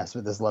threaten us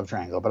with this love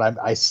triangle, but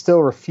I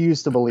still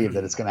refuse to believe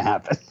that it's going to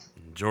happen.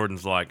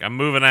 Jordan's like, I'm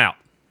moving out.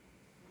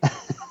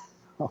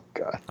 Oh,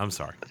 God. I'm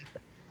sorry.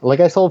 Like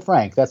I told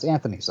Frank, that's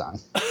Anthony's song.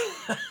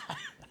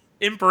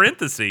 In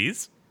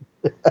parentheses,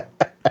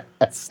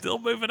 still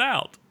moving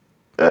out.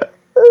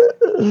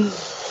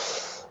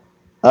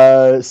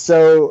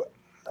 So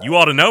you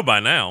ought to know by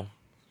now.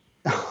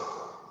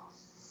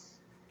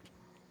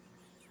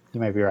 You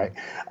might be right.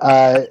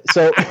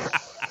 So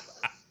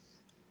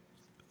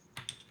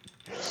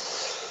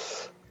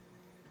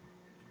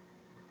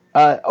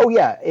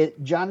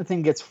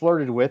Jonathan gets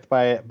flirted with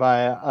by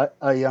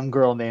a young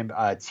girl named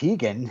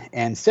Tegan,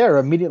 and Sarah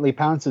immediately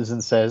pounces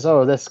and says,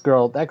 "Oh, that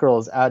girl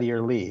is out of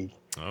your league."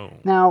 Oh.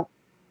 Now,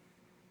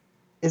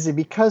 is it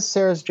because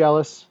Sarah's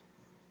jealous?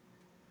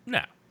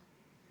 No.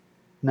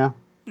 No.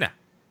 No.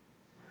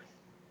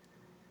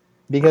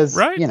 Because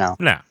right? No.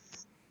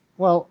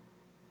 Well,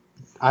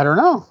 I don't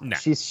know. No.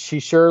 She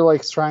sure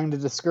likes trying to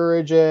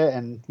discourage it,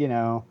 and I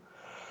don't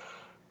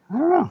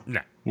know.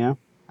 No.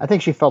 I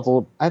think she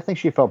felt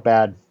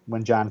bad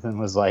when Jonathan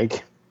was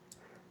like,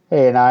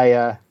 "Hey, and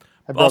I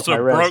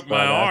broke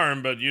my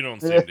arm, but you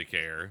don't seem to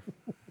care."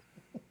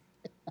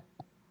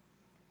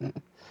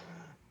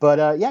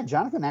 But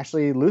Jonathan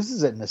actually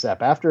loses it in this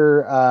ep.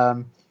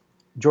 After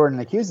Jordan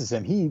accuses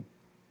him, he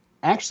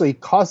actually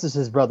causes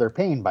his brother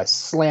pain by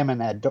slamming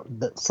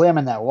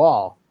that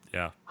wall.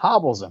 Yeah.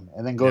 Hobbles him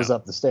and then goes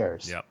up the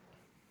stairs. Yep.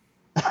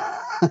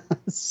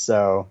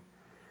 So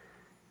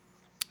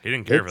he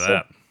didn't care for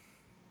that.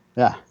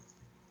 Yeah.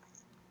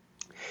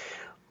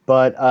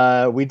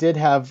 But we did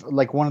have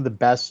like one of the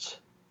best.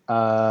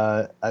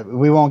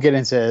 We won't get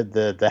into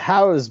the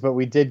hows, but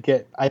we did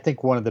get, I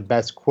think, one of the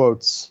best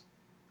quotes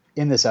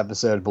in this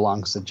episode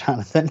belongs to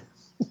Jonathan.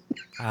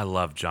 I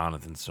love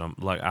Jonathan so.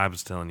 Like I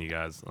was telling you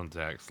guys on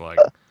text, like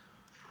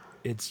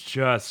it's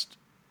just.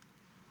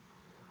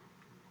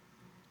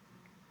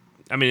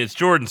 I mean, it's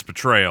Jordan's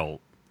portrayal,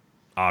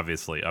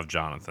 obviously, of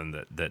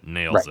Jonathan that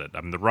nails it.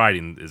 I mean, the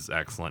writing is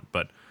excellent,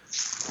 but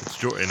it's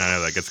Jordan. And I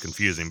know that gets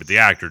confusing, but the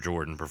actor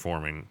Jordan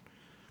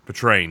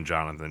portraying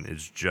Jonathan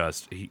is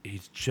just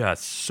he's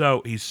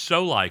so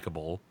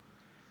likable,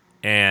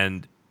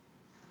 and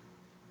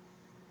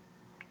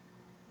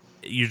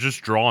you're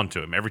just drawn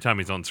to him every time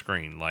he's on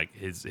screen. Like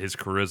his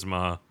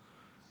charisma,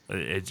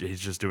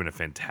 he's just doing a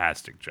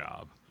fantastic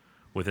job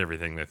with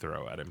everything they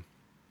throw at him.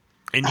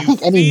 And I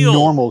think any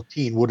normal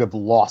teen would have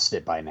lost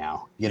it by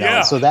now,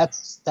 Yeah. So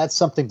that's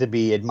something to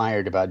be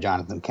admired about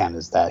Jonathan Kent,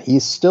 is that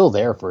he's still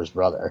there for his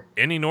brother.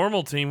 Any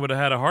normal teen would have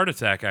had a heart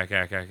attack.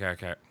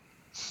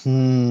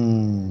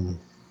 Mm-hmm.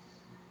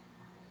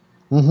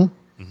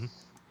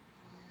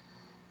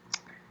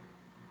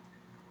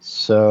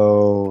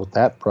 So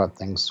that brought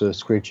things to a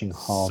screeching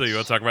halt. So you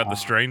want to talk about the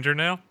stranger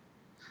now?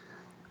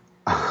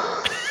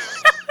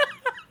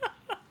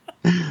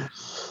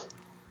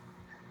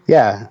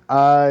 Yeah.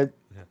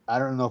 I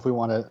don't know if we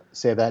want to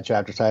say that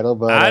chapter title,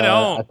 but I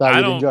don't. I thought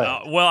you'd enjoy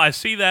it. Well, I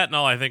see that, and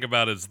all I think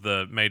about is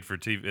the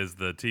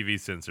TV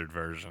censored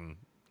version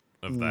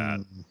of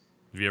that.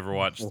 Have you ever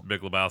watched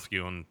Big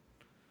Lebowski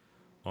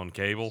on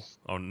cable?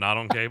 Oh, not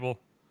on cable.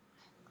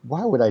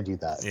 Why would I do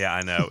that? Yeah,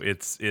 I know.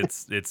 It's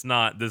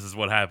not. This is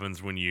what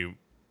happens when you,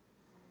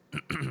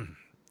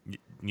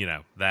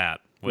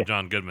 what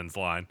John Goodman's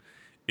line.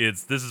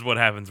 This is what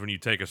happens when you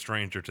take a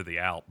stranger to the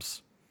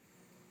Alps.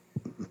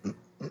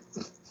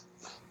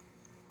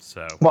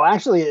 So. Well,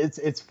 actually,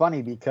 it's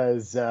funny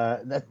because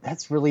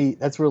that's really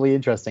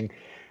interesting,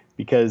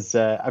 because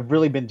I've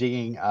really been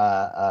digging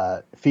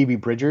Phoebe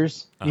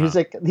Bridgers'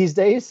 music these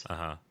days,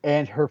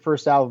 and her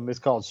first album is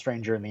called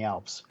 "Stranger in the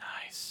Alps."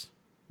 Nice.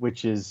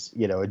 Which is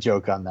a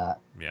joke on that.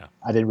 Yeah.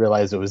 I didn't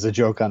realize it was a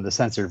joke on the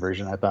censored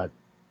version. I thought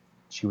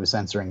she was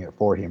censoring it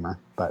for humor,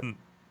 but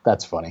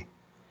that's funny.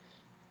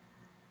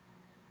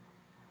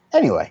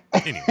 Anyway,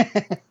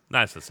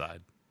 nice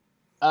aside.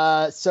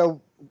 So.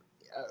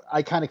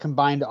 I kind of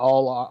combined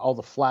all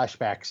the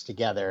flashbacks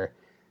together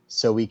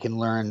so we can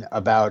learn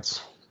about,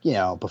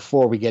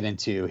 before we get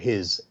into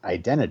his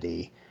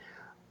identity.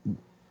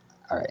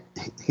 All right.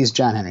 He's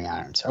John Henry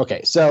Irons.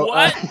 Okay. So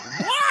what?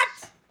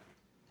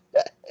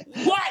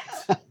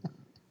 What?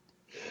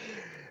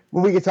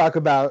 Well, we could talk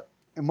about,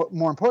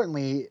 more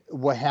importantly,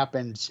 what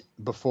happened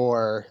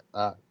before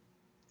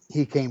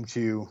he came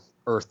to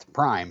Earth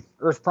Prime.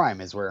 Earth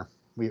Prime is where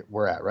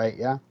we're at, right?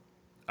 Yeah.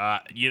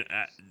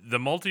 The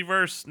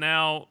multiverse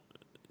now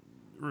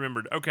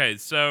remembered. Okay,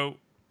 so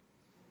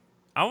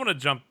I want to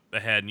jump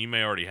ahead, and you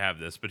may already have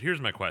this, but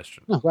here's my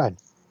question. Oh, go ahead.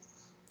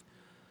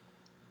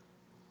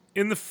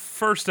 In the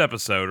first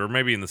episode, or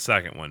maybe in the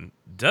second one,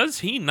 does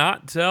he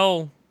not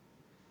tell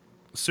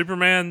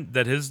Superman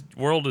that his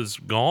world is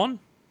gone?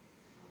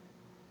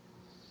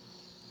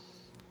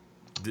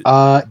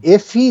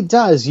 If he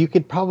does, you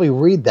could probably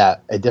read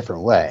that a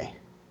different way.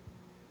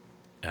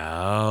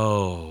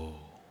 Oh.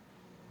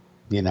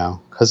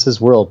 Because his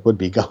world would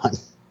be gone.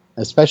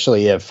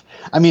 Especially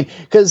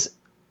because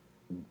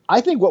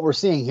I think what we're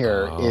seeing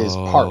here is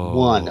part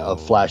 1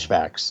 of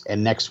flashbacks,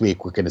 and next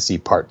week we're going to see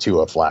part 2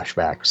 of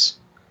flashbacks.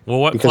 Well,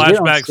 what Because we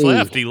don't flashback's see-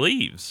 left? He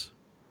leaves.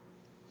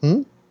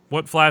 Hmm?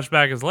 What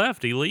flashback is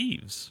left? He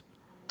leaves.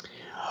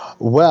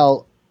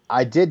 Well,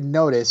 I did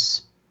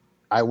notice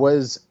I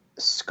was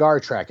Scar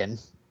tracking.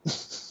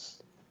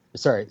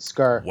 Sorry,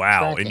 Scar. Wow,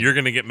 tracking. and you're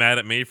gonna get mad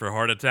at me for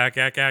heart attack,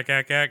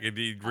 and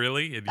you,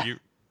 really? And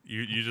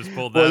you just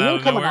pulled that Well, out you're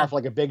of coming nowhere? off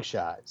like a big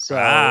shot. So,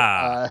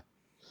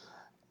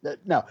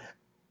 no,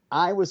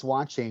 I was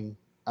watching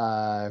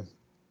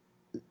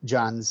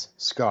John's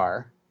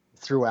Scar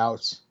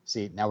throughout.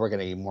 See, now we're going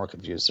to get more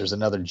confused. There's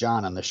another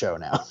John on the show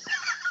now.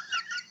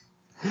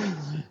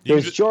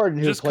 There's Jordan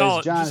who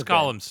plays John. Just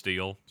call him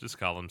Steel. Just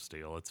call him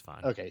Steel. It's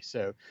fine. Okay,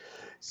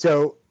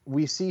 so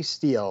we see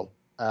Steel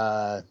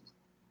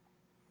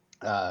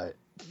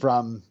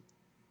from,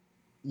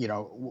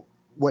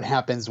 what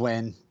happens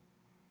when,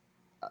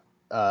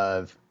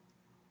 the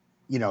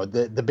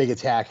big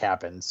attack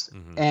happens,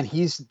 and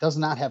he does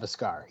not have a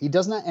scar. He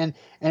does not, and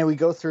we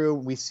go through,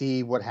 we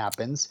see what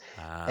happens,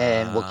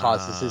 and what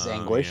causes his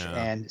anguish,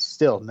 and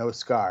still no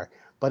scar.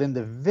 But in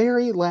the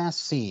very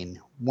last scene,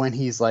 when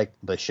he's like,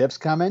 the ship's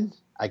coming,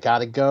 I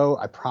gotta go,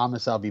 I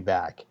promise I'll be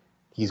back,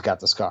 he's got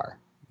the scar.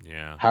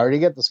 Yeah. How did he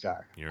get the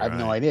scar? You're I have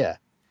no right. idea.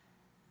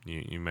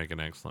 You make an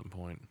excellent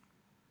point.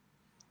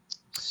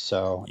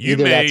 So You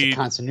either that's made- a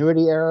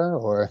continuity error,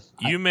 or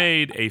You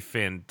made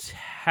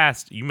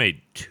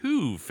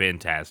two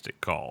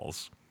fantastic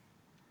calls.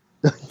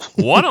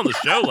 One on the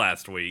show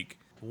last week.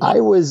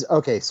 I was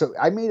okay. So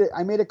I made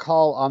a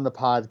call on the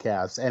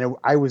podcast, and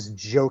I was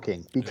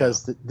joking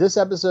because this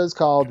episode is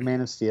called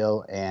Man of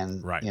Steel,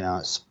 and Right.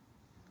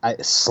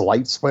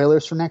 Slight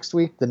spoilers for next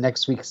week. The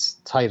next week's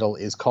title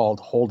is called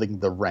Holding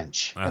the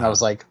Wrench, and I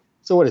was like,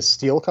 so what is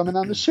Steel coming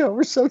on the show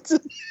or something?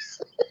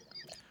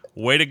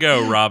 Way to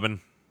go, Robin.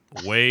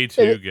 Way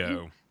to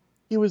go.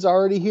 He was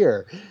already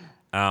here.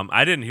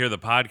 I didn't hear the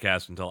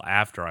podcast until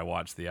after I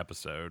watched the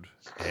episode,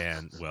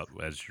 and well,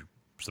 as you're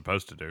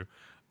supposed to do.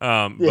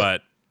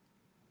 But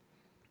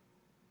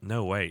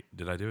no, wait,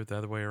 did I do it the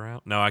other way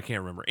around? No, I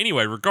can't remember.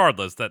 Anyway,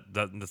 regardless, that's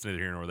neither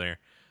here nor there.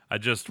 I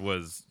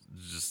was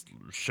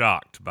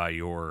shocked by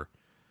your.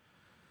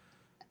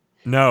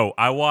 No,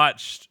 I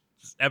watched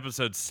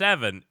episode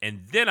 7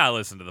 and then I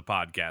listened to the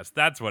podcast.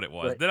 That's what it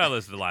was. Right. Then I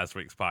listened to last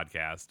week's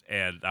podcast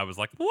and I was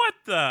like, what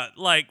the,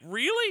 like,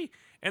 really?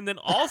 And then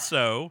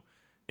also,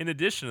 in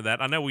addition to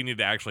that, I know we need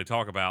to actually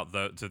talk about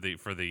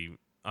for the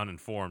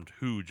uninformed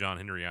who John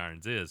Henry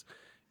Irons is,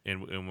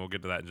 and we'll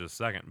get to that in just a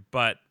second.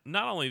 But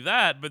not only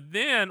that, but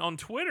then on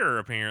Twitter,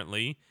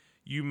 apparently,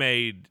 you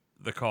made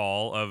the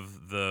call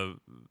of the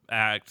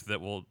act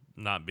that will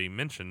not be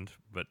mentioned,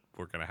 but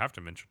we're going to have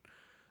to mention.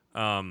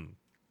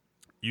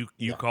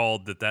 You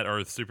called that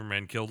Earth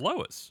Superman killed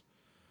Lois.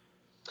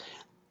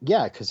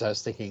 Yeah, because I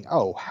was thinking,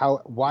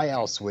 why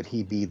else would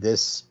he be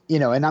this?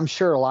 And I'm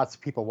sure lots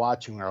of people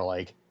watching are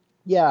like,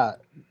 yeah,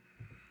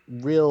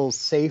 real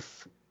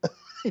safe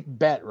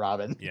bet,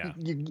 Robin. Yeah.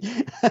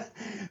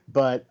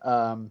 But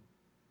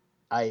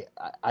I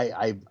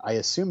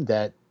assumed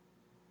that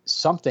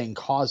something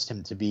caused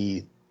him to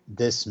be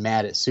this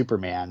mad at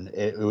Superman.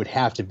 It would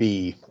have to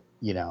be,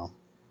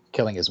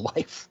 killing his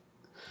wife.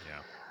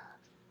 Yeah.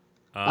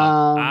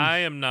 I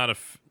am not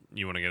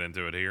you want to get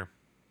into it here?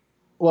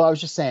 Well, I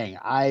was just saying,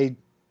 I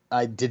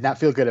did not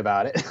feel good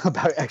about it,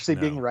 about actually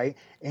being right.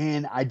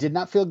 And I did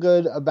not feel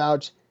good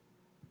about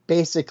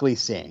basically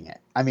seeing it.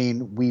 I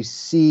mean, we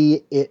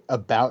see it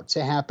about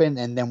to happen,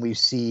 and then we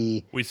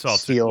see we saw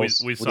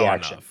Steel's we saw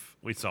reaction. enough.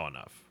 We saw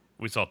enough.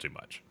 We saw too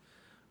much.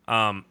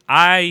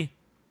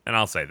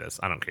 I'll say this.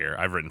 I don't care.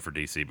 I've written for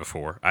DC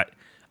before.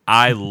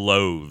 I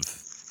loathe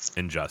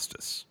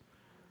Injustice.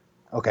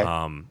 Okay.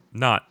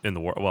 Not in the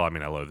world. Well, I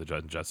mean, I loathe the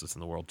Injustice in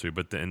the world too,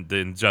 but the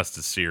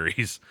Injustice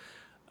series,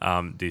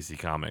 DC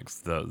Comics,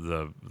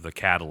 the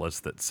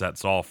catalyst that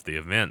sets off the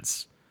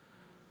events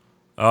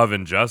of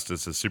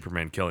Injustice is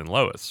Superman killing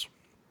Lois.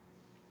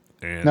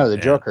 No,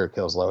 Joker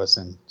kills Lois,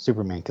 and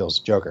Superman kills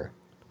Joker.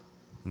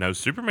 No,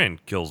 Superman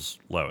kills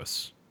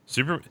Lois.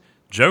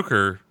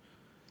 Joker.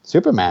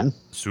 Superman.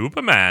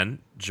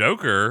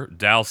 Joker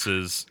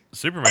douses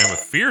Superman with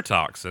fear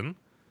toxin,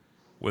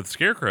 with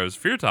Scarecrow's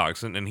fear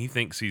toxin, and he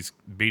thinks he's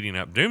beating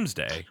up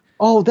Doomsday.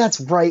 Oh,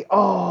 that's right.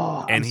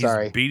 Oh, and I'm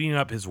sorry. He's beating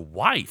up his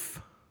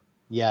wife.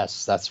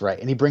 Yes, that's right.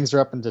 And he brings her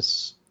up into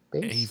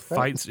space.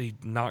 And he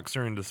knocks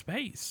her into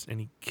space, and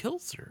he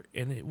kills her.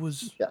 And it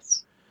was...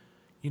 Yes.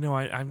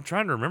 I'm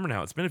trying to remember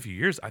now. It's been a few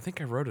years. I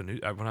think I wrote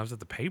when I was at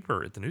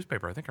the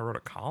newspaper, I think I wrote a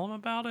column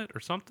about it or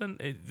something.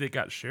 It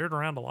got shared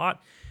around a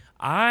lot.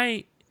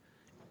 I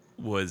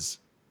was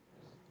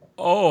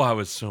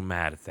so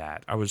mad at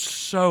that. I was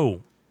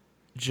so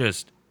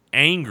just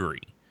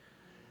angry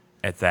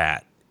at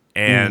that.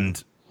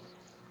 And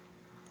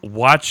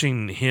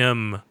watching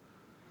him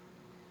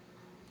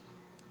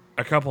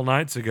a couple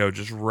nights ago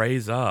just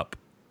raise up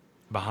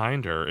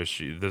behind her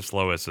this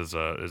Lois is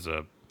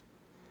a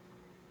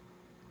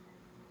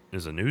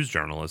news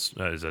journalist,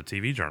 is a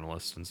TV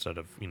journalist instead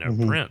of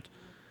print.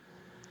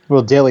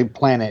 Well, Daily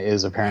Planet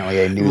is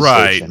apparently a news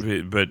station.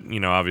 Right, but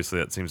obviously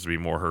that seems to be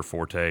more her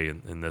forte,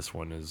 and this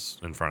one is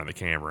in front of the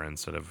camera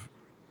instead of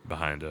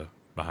behind a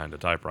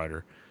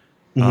typewriter.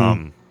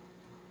 Mm-hmm.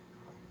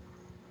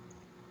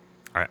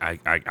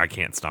 I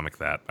can't stomach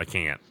that. I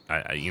can't.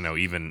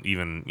 Even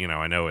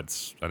I know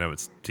it's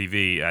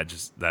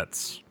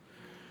TV.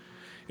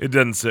 It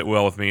doesn't sit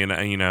well with me, and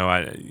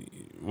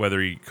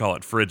whether you call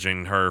it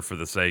fridging her for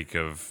the sake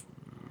of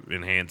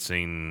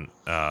enhancing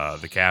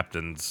the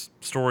captain's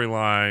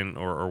storyline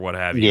or what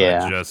have you.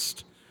 Yeah.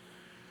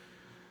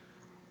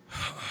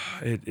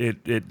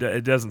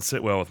 It doesn't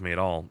sit well with me at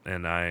all,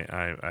 and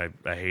I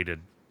hated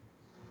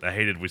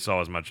we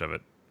saw as much of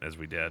it as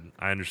we did.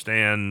 I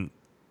understand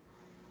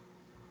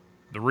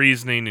the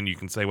reasoning, and you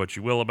can say what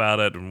you will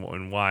about it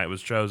and why it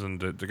was chosen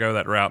to go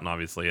that route, and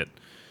obviously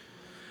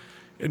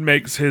it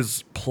makes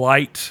his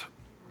plight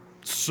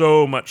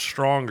so much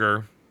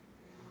stronger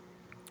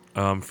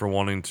for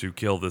wanting to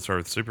kill this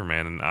Earth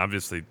Superman. And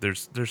obviously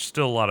there's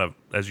still a lot of,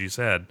 as you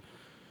said,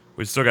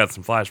 we've still got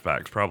some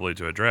flashbacks probably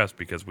to address,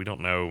 because we don't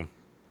know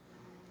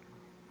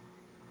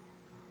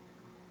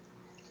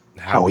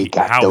how he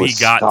got to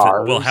Earth.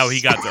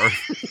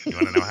 You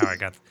want to know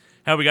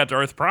how we got to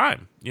Earth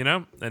Prime,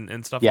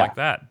 and stuff like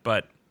that.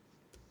 But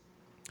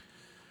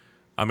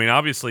I mean,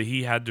 obviously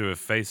he had to have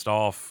faced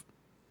off.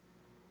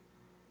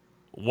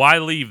 Why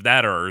leave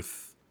that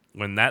Earth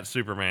when that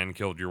Superman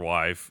killed your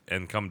wife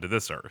and come to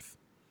this Earth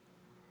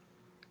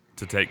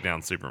to take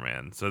down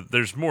Superman? So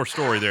there's more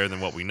story there than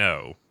what we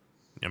know.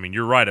 I mean,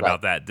 you're right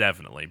about that,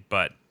 definitely.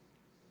 But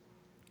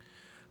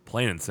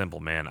plain and simple,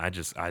 man, I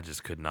just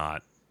could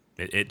not.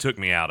 It took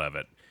me out of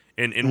it.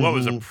 In what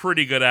was a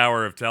pretty good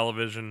hour of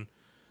television,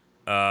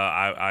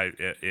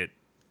 it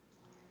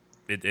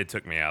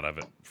took me out of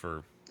it.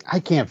 I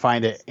can't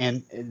find it,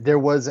 and there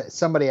was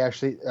somebody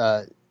actually.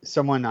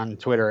 Someone on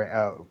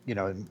Twitter,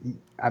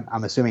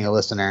 I'm assuming a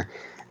listener,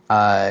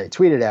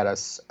 tweeted at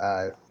us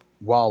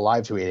while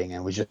live tweeting,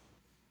 and was just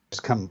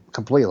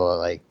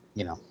completely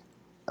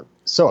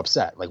so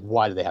upset. Like,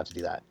 why do they have to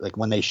do that? Like,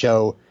 when they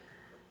show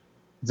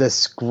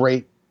this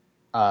great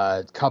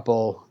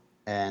couple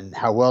and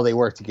how well they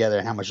work together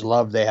and how much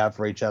love they have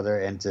for each other,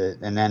 and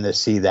then to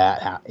see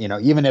that,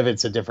 even if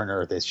it's a different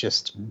Earth, it's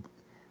just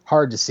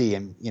hard to see.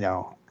 And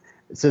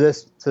to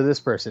this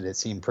person, it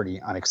seemed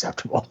pretty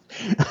unacceptable.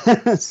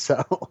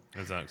 So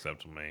it's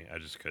unacceptable to me. I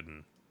just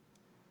couldn't.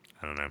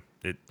 I don't know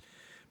it.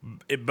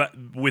 But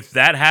with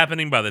that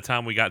happening, by the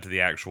time we got to the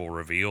actual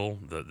reveal,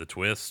 the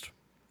twist,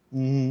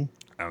 I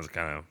was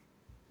kind of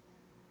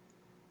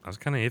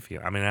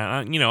iffy. I mean,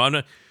 I'm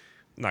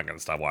not going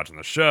to stop watching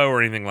the show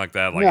or anything like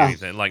that.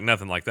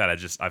 Nothing like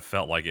that. I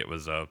felt like it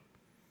was a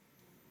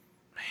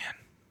man.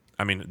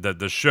 I mean,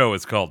 the show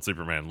is called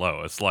Superman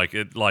Lois.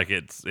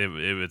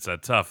 It's a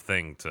tough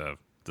thing to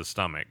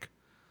stomach.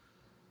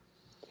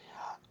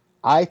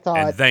 I thought,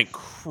 and thank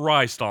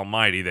Christ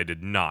Almighty they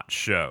did not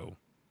show.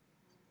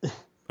 I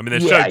mean,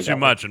 they showed too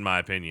much, in my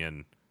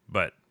opinion.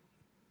 But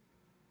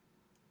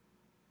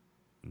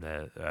I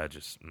don't know.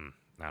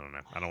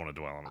 I don't want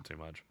to dwell on it too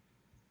much.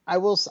 I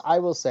will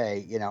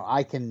say,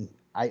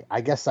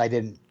 I guess I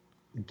didn't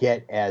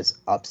get as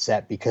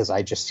upset because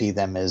I just see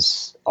them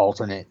as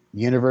alternate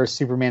universe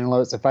Superman and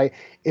Lois. If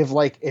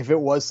it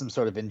was some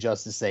sort of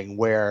injustice thing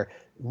where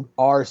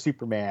our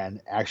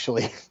Superman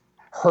actually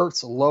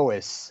hurts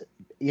Lois,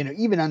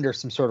 even under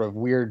some sort of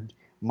weird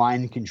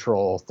mind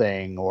control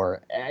thing,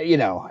 or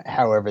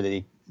however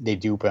they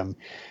dupe him,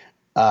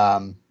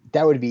 that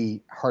would be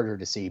harder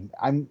to see.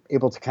 I'm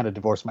able to kind of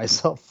divorce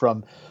myself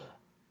from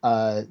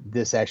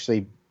this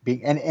actually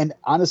being, and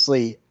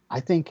honestly,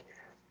 I think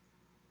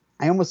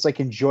I almost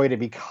enjoyed it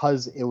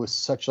because it was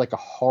such a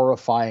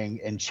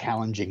horrifying and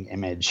challenging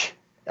image.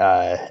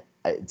 Anytime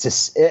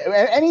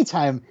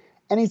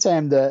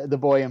the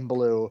boy in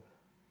blue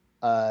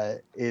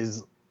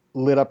is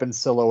lit up in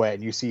silhouette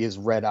and you see his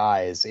red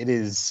eyes, it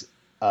is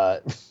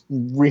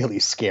really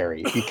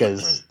scary,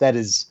 because that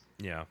is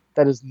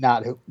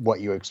not what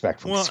you expect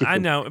from Superman. I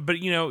know, but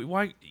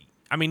why?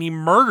 I mean, he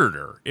murdered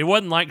her. It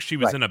wasn't like she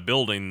was in a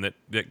building that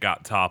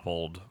got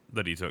toppled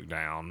that he took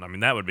down. I mean,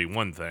 that would be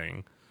one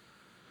thing.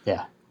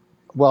 Yeah.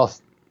 Well,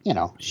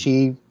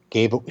 she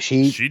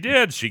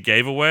did. She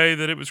gave away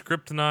that it was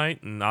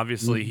kryptonite, and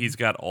obviously he's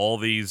got all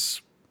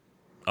these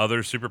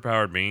other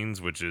superpowered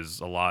beings, which is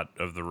a lot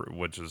of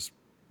which is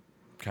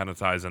kind of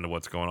ties into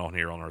what's going on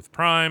here on Earth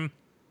Prime.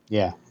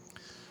 Yeah.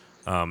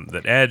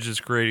 That Edge is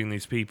creating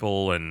these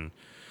people, and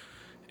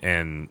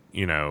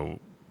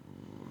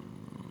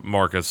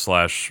Marcus /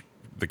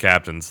 the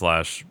Captain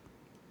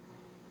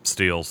 /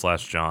 Steel /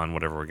 John,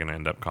 whatever we're going to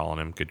end up calling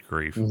him. Good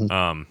grief.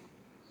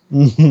 I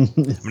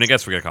mean, I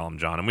guess we're going to call him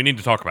John, and we need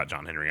to talk about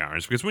John Henry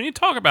Irons, because we need to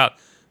talk about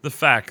the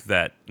fact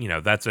that,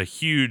 that's a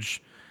huge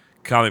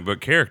comic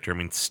book character. I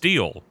mean,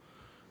 Steel.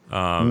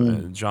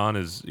 John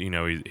is,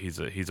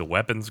 he's a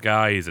weapons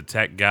guy, he's a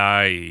tech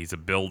guy, he's a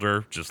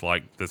builder, just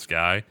like this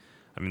guy.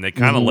 I mean, they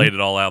kind of laid it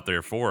all out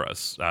there for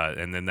us,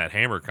 and then that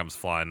hammer comes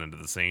flying into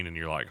the scene, and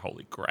you're like,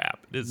 "Holy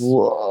crap!" It is.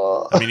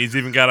 Whoa. I mean, he's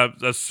even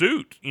got a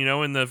suit,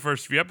 in the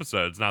first few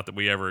episodes. Not that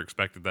we ever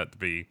expected that to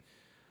be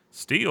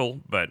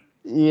Steel, but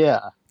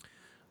yeah.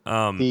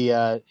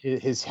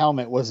 His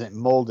helmet wasn't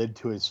molded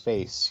to his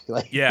face.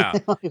 Yeah,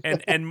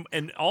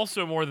 and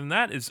also more than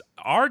that is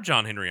our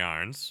John Henry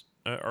Irons,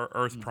 or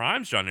Earth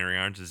Prime's John Henry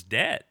Irons, is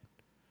dead.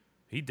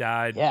 He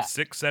died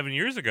 6-7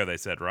 years ago. They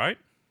said, right?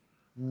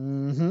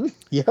 Mm-hmm.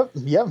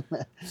 Yep.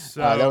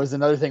 So that was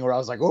another thing where I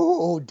was like,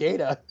 "Oh,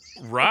 data!"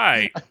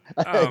 Right.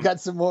 I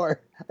got some more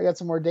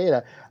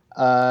data.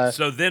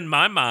 So then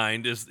my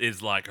mind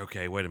is like,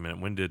 okay, wait a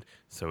minute.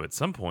 So at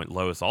some point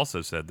Lois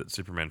also said that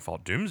Superman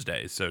fought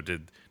Doomsday. So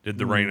did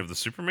the reign of the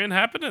Superman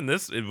happen in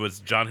this? It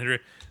was John Henry,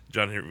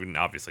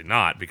 obviously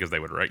not, because they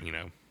would have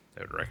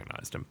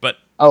recognized him. But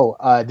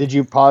did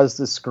you pause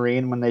the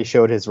screen when they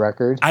showed his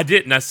record? I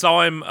didn't. I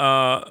saw him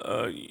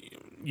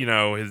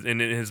in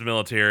his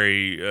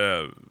military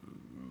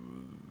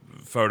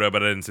photo,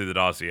 but I didn't see the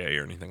dossier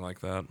or anything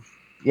like that.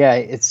 Yeah,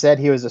 it said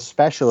he was a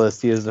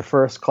specialist. He was the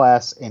first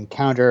class in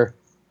counter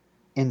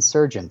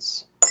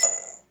insurgents.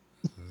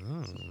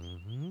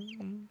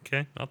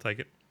 Okay, I'll take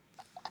it.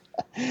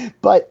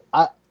 But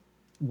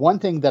one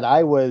thing that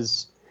I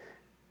was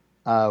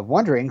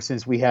wondering,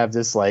 since we have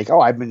this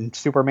I've been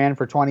Superman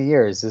for 20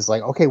 years, is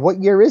like, okay, what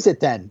year is it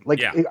then?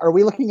 Are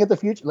we looking at the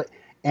future?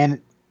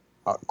 And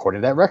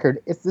according to that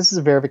record, this is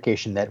a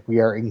verification that we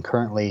are in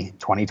currently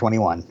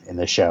 2021 in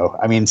this show.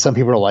 I mean, some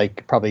people are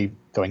probably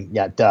going,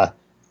 yeah, duh.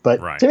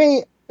 But to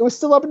me, it was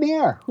still up in the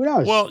air. Who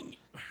knows? Well,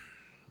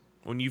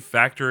 when you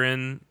factor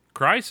in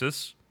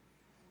Crisis,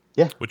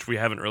 which we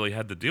haven't really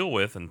had to deal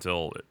with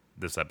until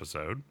this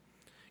episode,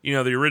 the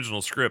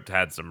original script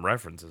had some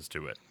references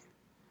to it,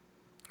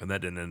 and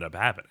that didn't end up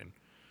happening.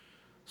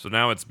 So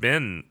now it's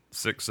been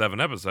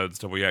 6-7 episodes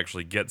till we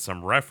actually get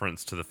some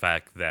reference to the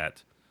fact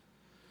that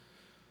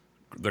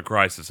the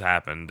Crisis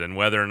happened, and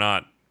whether or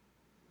not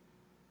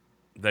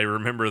they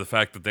remember the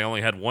fact that they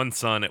only had one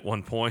son at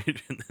one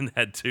point and then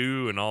had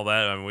two and all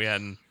that. I mean, we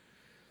hadn't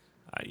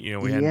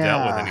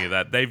dealt with any of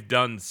that. They've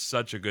done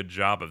such a good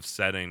job of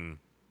setting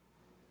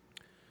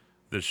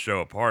this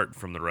show apart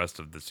from the rest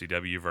of the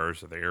CW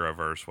verse or the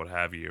Arrowverse, what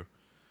have you.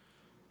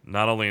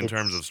 Not only in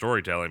terms of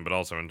storytelling, but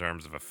also in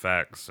terms of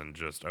effects and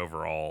just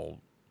overall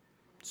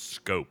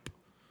scope.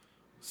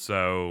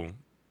 So...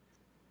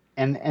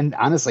 And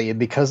honestly,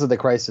 because of the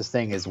Crisis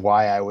thing is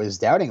why I was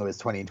doubting it was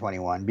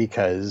 2021,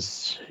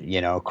 because,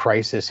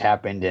 Crisis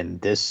happened in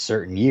this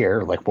certain year,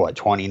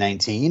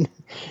 2019?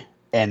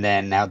 And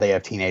then now they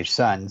have teenage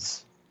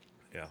sons.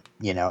 Yeah.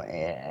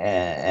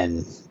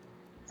 And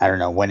I don't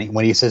know,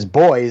 when he says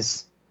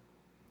boys,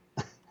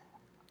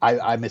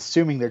 I'm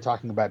assuming they're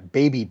talking about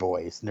baby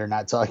boys, and they're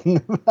not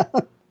talking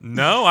about...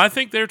 No, I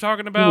think they're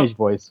talking about... teenage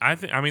boys.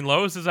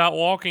 Lois is out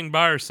walking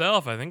by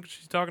herself. I think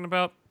she's talking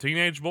about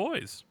teenage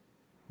boys.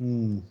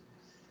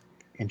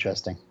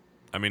 Interesting.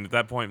 I mean, at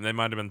that point, they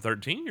might have been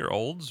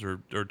 13-year-olds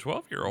or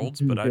 12-year-olds,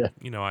 but I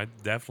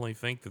definitely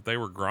think that they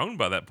were grown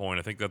by that point.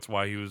 I think that's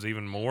why he was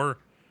even more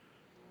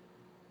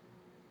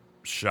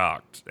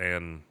shocked.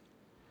 And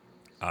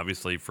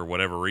obviously, for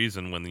whatever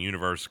reason, when the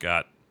universe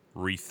got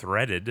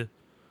rethreaded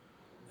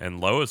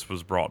and Lois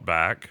was brought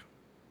back,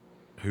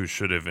 who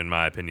should have, in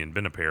my opinion,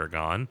 been a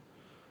Paragon.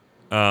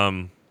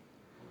 What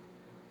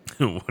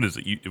is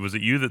it? Was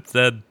it you that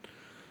said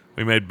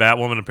we made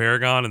Batwoman a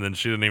Paragon, and then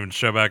she didn't even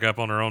show back up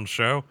on her own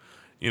show?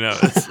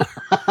 It's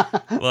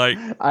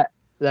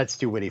that's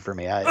too witty for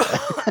me.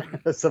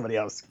 Somebody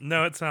else.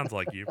 No, it sounds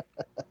like you.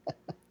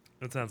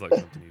 It sounds like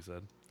something you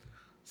said.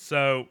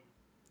 So,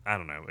 I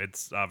don't know.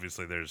 It's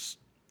obviously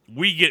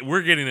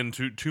we're getting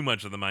into too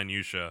much of the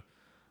minutia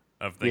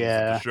of things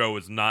that the show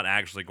is not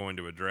actually going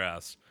to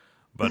address,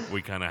 but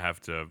we kind of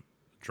have to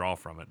draw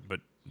from it.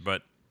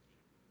 But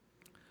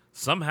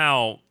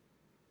somehow...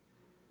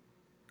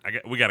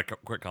 we got to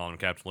quick call him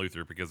Captain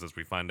Luthor, because as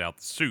we find out,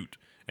 the suit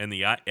and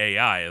the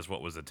AI is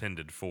what was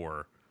intended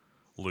for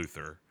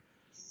Luthor.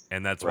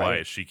 And that's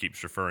why she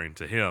keeps referring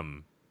to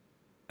him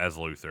as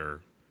Luthor.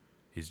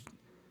 He's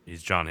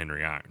John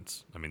Henry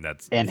Irons. I mean,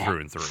 that's through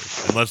and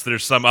through. Unless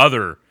there's some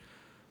other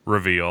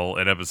reveal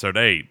in episode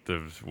 8,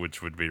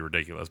 which would be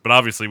ridiculous. But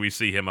obviously we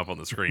see him up on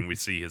the screen. We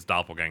see his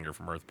doppelganger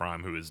from Earth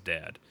Prime, who is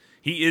dead.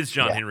 He is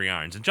John Henry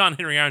Irons. And John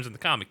Henry Irons in the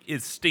comic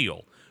is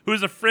Steel, who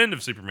is a friend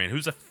of Superman,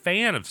 who's a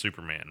fan of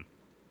Superman.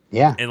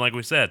 Yeah. And like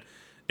we said,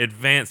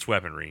 advanced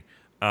weaponry,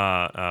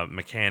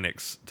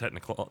 mechanics,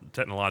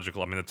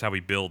 technological. I mean, that's how he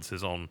builds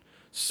his own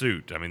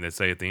suit. I mean, they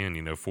say at the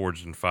end,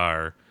 forged in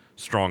fire,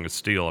 strong as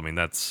steel. I mean,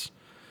 that's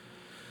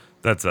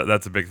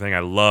a big thing. I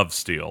love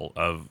Steel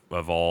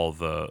of all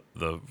the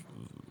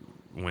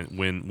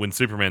when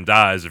Superman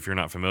dies. If you're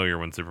not familiar,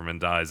 when Superman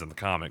dies in the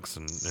comics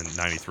in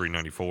 93,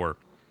 94,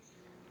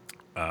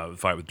 the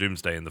fight with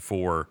Doomsday and the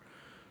 4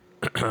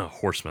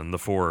 horsemen, the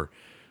 4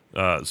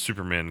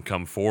 Supermen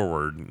come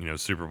forward.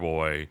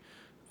 Superboy,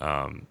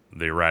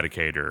 the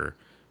Eradicator,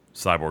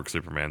 Cyborg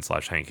Superman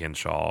 / Hank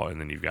Henshaw, and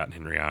then you've got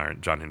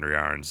John Henry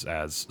Irons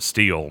as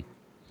Steel.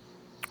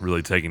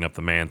 really taking up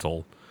the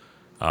mantle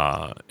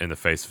in the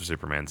face of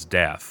Superman's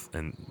death,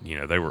 and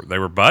they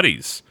were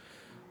buddies.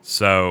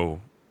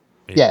 So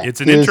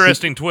it's an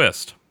interesting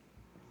twist.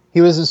 He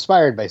was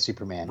inspired by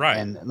Superman, right?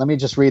 And let me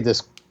just read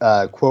this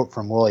quote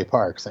from Willie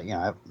Parks.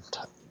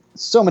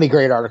 So many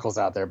great articles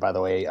out there, by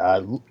the way.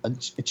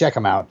 Check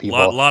them out,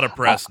 people. A lot of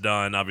press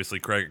done. Obviously,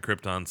 Craig at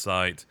Krypton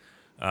site.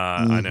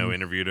 I know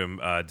interviewed him.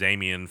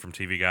 Damien from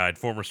TV Guide,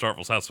 former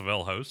Starkville's House of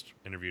L host,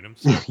 interviewed him.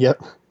 So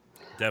yep.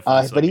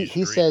 Definitely. But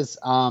he says,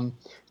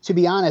 to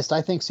be honest,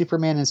 I think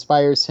Superman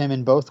inspires him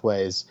in both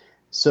ways.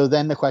 So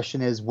then the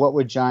question is, what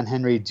would John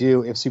Henry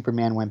do if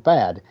Superman went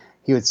bad?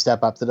 He would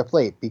step up to the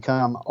plate,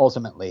 because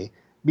ultimately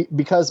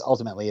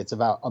it's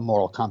about a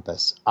moral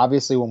compass.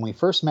 Obviously, when we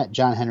first met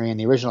John Henry in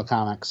the original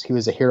comics, he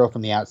was a hero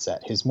from the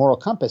outset. His moral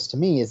compass, to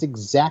me, is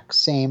exact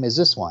same as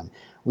this one.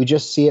 We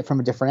just see it from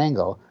a different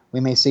angle. We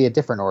may see a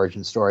different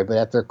origin story, but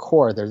at their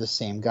core, they're the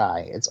same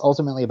guy. It's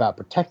ultimately about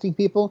protecting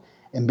people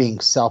and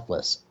being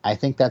selfless. I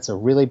think that's a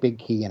really big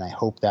key, and I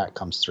hope that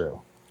comes through.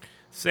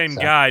 Same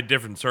guy,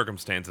 different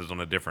circumstances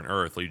on a different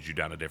Earth leads you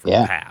down a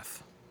different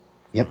path.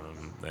 Yep.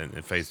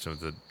 And faced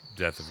with the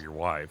death of your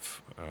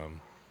wife.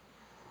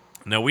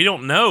 No, we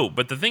don't know.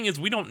 But the thing is,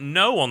 we don't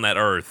know on that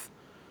Earth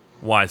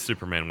why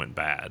Superman went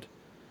bad.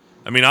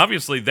 I mean,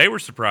 obviously they were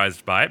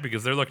surprised by it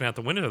because they're looking out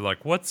the window. They're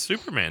like, "What's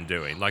Superman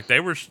doing?" Like they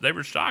were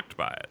shocked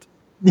by it.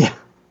 Yeah.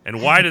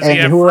 And why does he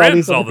have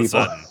friends all of a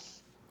sudden?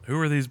 Who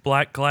are these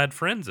black-clad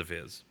friends of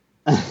his?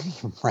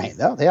 Right.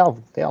 They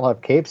all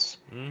have capes.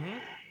 Mm-hmm.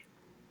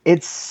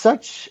 It's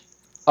such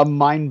a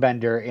mind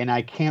bender, and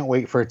I can't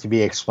wait for it to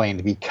be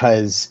explained,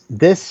 because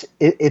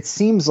it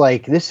seems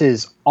like this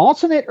is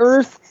alternate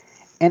Earth,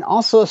 and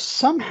also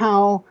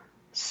somehow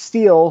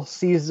Steel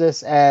sees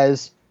this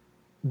as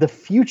the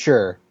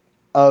future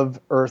of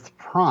Earth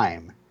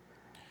Prime,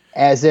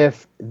 as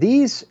if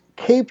these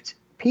caped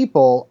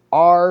people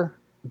are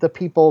the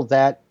people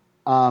that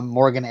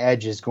Morgan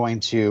Edge is going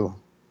to,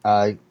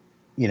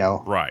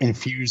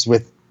 infuse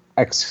with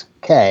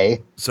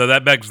XK. So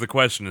that begs the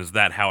question: is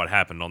that how it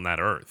happened on that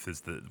Earth?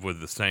 With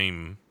the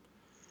same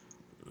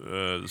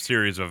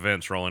series of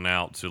events rolling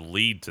out to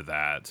lead to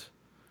that?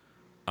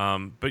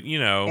 But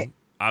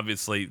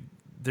obviously,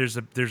 there's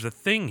a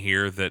thing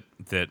here that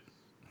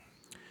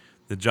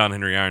John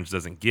Henry Irons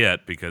doesn't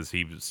get, because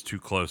he was too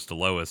close to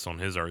Lois on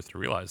his Earth to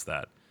realize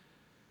that.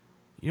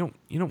 You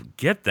don't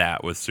get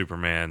that with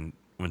Superman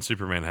when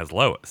Superman has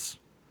Lois.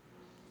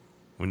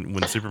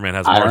 When Superman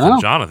has Martha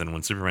and Jonathan,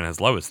 when Superman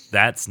has Lois,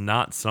 that's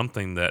not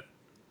something that,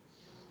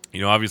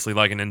 obviously,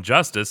 like in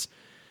Injustice,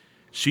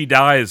 she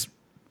dies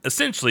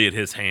essentially at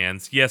his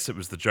hands. Yes, it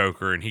was the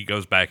Joker, and he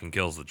goes back and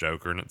kills the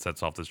Joker, and it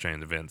sets off this chain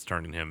of events,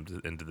 turning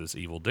him into this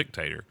evil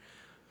dictator.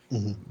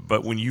 Mm-hmm.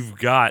 But when he's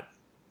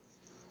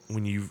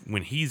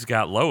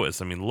got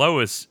Lois, I mean,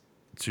 Lois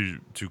to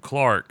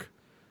Clark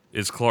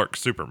is Clark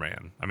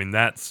Superman. I mean,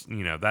 that's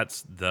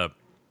the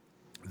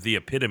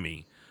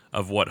epitome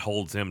of what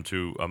holds him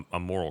to a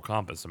moral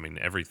compass. I mean,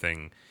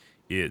 everything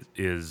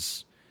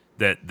is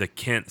that the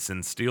Kents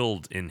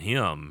instilled in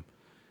him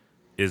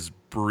is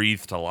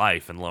breathed to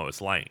life in Lois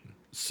Lane.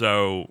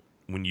 So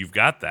when you've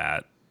got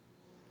that,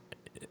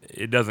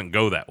 it doesn't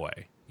go that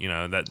way.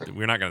 That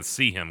we're not going to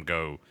see him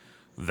go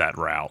that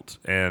route.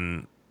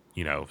 And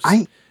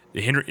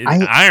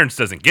Irons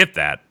doesn't get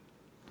that,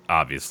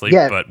 obviously,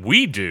 but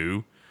we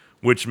do,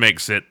 which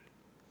makes it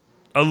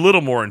a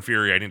little more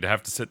infuriating to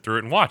have to sit through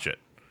it and watch it.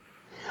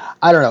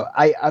 I don't know.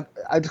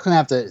 I'm just going to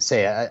have to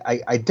say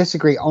I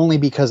disagree, only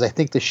because I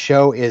think the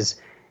show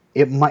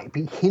it might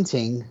be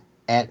hinting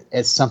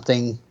at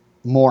something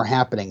more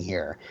happening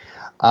here.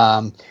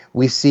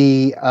 We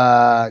see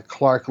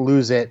Clark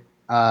lose it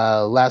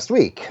last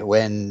week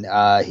when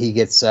he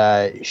gets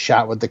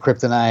shot with the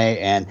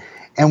kryptonite,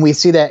 and we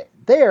see that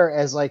there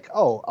as like,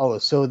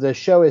 so the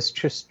show is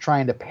just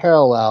trying to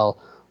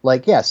parallel,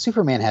 like, yeah,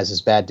 Superman has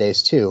his bad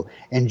days too,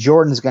 and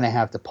Jordan's going to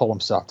have to pull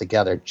himself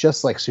together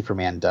just like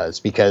Superman does,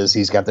 because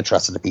he's got the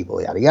trust of the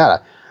people, yada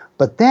yada.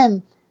 But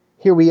then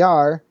here we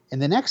are in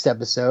the next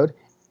episode,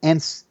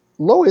 and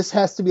Lois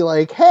has to be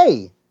like,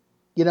 hey,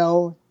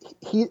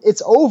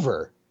 it's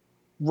over,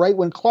 right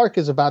when Clark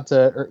is about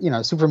to,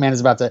 or, Superman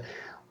is about to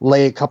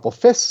lay a couple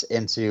fists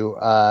into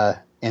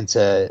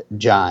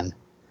John,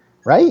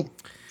 right?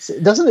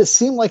 Doesn't it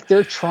seem like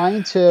they're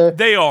trying to?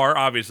 They are,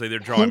 obviously, they're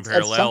drawing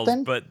parallels,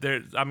 but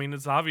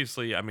it's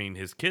obviously,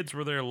 his kids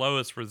were there,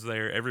 Lois was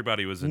there,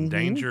 everybody was in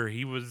danger.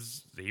 He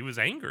was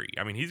angry.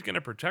 I mean, he's going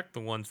to protect the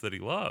ones that he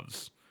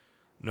loves,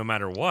 no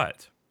matter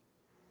what.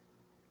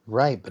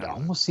 Right, but it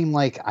almost seemed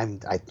like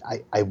I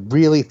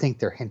really think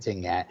they're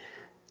hinting at,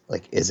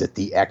 like, is it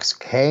the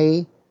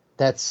XK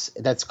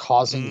that's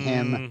causing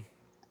him?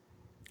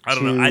 I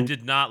don't know. I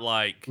did not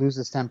lose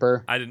his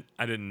temper. I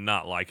did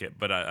not like it,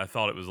 but I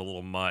thought it was a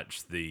little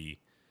much. The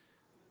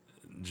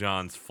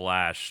John's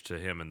flash to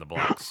him in the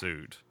black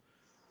suit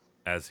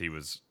as he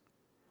was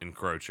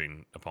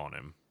encroaching upon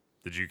him.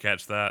 Did you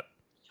catch that?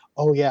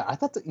 Oh yeah, I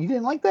thought you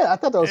didn't like that. I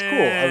thought that was cool.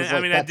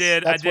 I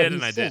did,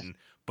 and I didn't.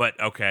 But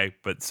okay,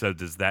 but so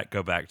does that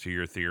go back to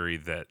your theory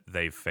that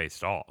they've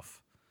faced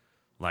off?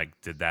 Like,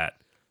 Yeah,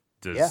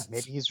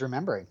 maybe he's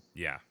remembering.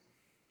 Yeah.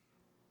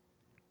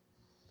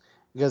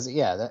 Because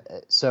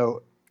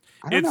so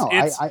I don't know.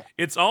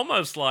 It's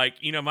almost like,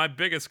 my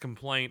biggest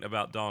complaint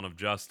about Dawn of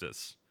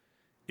Justice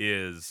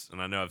is,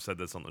 and I know I've said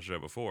this on the show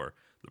before,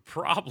 the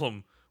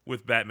problem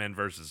with Batman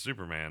versus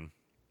Superman.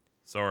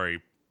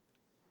 Sorry,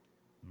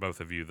 both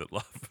of you that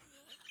love.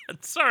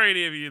 Sorry,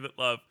 any of you that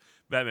love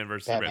Batman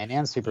versus Batman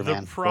and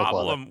Superman. The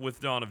problem with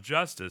Dawn of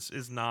Justice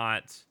is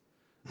not.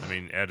 I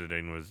mean,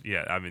 editing was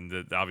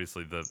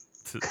obviously the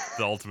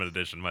Ultimate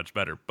Edition much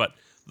better, but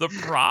the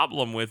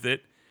problem with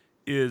it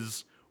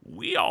is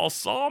we all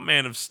saw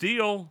Man of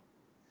Steel,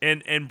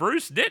 and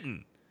Bruce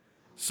didn't.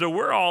 So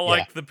we're all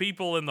like the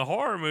people in the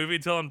horror movie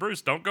telling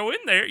Bruce, "Don't go in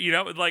there."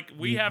 Like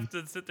we have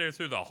to sit there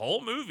through the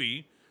whole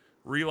movie,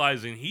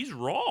 realizing he's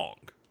wrong,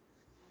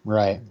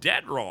 right,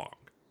 dead wrong,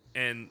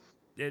 and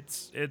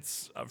it's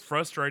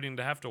frustrating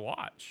to have to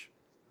watch.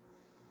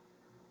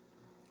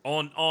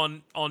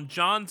 On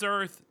John's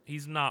Earth,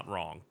 he's not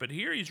wrong, but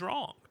here he's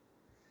wrong.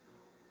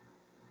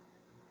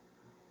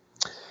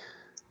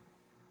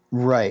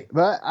 Right,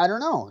 but I don't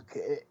know.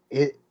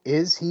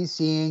 Is he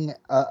seeing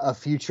a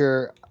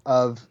future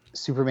of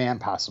Superman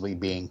possibly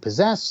being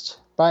possessed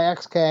by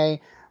XK,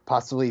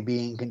 possibly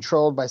being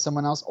controlled by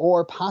someone else,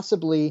 or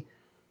possibly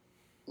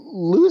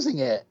losing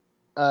it?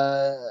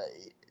 I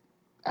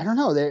don't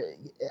know.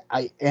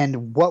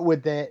 And what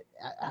would that?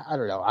 I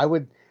don't know.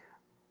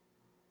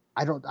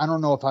 I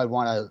don't know if I'd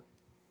want to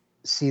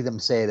see them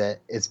say that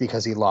it's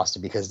because he lost it,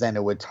 because then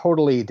it would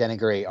totally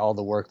denigrate all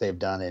the work they've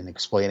done in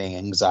explaining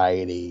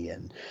anxiety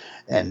and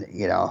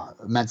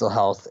mental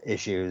health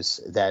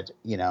issues that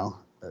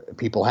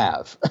people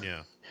have.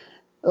 Yeah.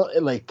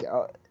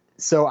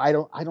 So I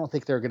don't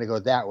think they're going to go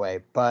that way,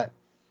 but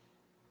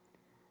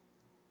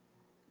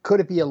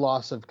could it be a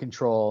loss of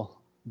control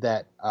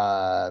that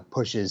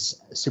pushes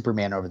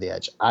Superman over the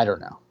edge? I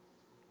don't know.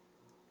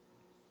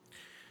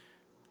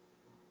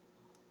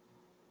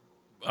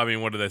 I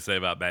mean, what do they say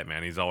about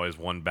Batman? He's always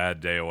one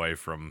bad day away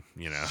from,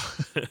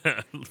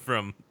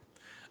 from.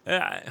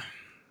 I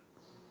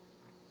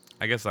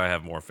guess I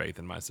have more faith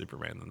in my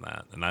Superman than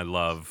that, and I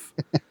love.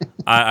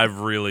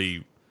 I've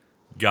really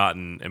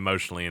gotten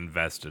emotionally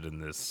invested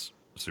in this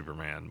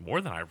Superman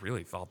more than I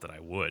really thought that I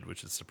would,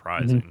 which is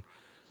surprising.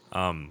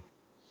 Mm-hmm.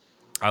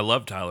 I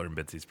love Tyler and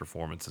Bitsy's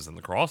performances in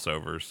the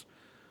crossovers,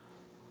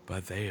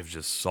 but they have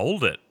just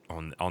sold it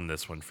on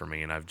this one for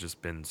me, and I've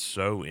just been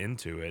so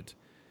into it.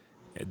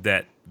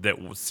 That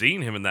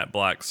seeing him in that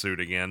black suit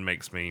again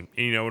makes me,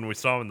 when we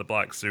saw him in the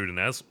black suit in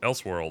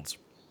Elseworlds,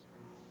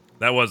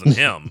 that wasn't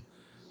him.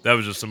 That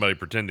was just somebody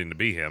pretending to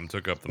be him.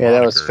 Took up the moniker.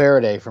 That was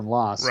Faraday from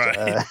Lost.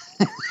 Right.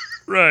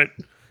 Right.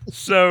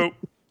 So,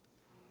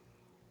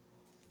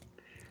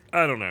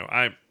 I don't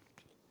know.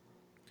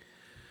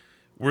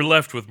 We're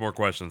left with more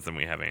questions than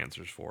we have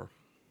answers for.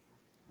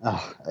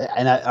 Oh,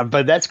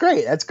 but that's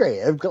great. That's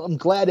great. I'm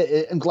glad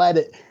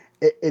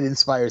it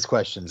inspires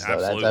questions. Though.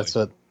 Absolutely. That's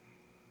what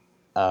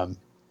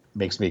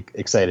makes me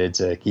excited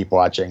to keep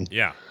watching.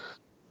 Yeah.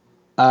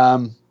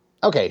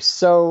 Okay,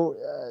 so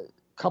a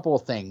couple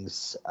of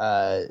things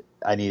I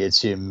needed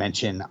to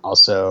mention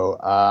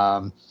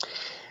also.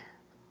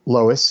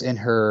 Lois in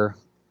her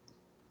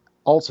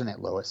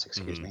alternate Lois,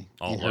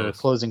 in her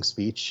closing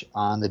speech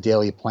on the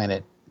Daily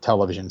Planet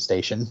television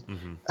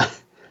station,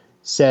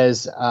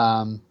 says,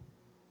 "Find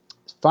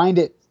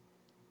it,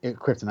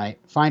 Kryptonite.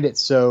 Find it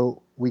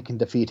so we can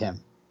defeat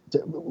him."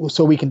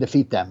 So we can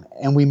defeat them,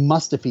 and we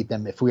must defeat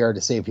them if we are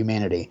to save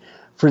humanity.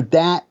 For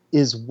that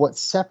is what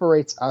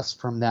separates us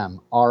from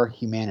them, our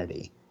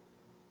humanity.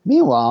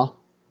 Meanwhile,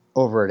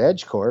 over at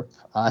Edge Corp,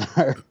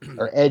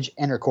 or Edge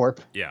Entercorp,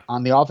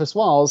 on the office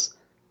walls,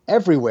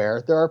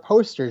 everywhere there are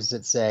posters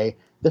that say,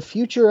 "The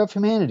future of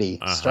humanity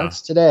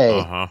starts today."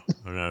 I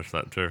noticed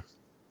that too.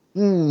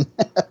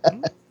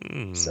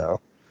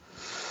 So,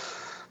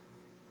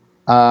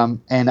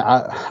 and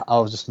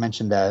I'll just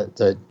mention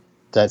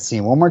that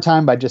scene one more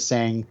time by just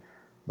saying,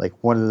 like,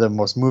 one of the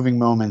most moving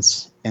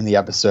moments in the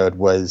episode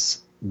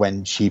was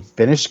when she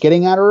finished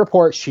getting out her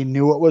report. She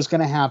knew what was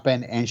going to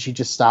happen, and she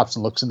just stops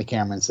and looks in the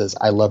camera and says,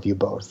 "I love you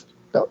both."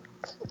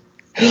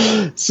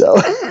 So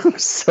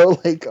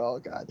like, oh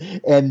God.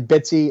 And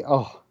Bitsy,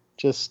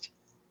 just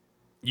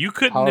you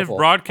couldn't have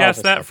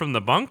broadcast that from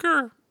the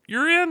bunker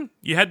you're in?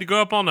 You had to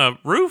go up on a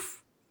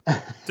roof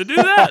to do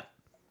that?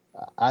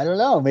 I don't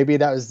know. Maybe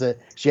that was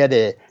she had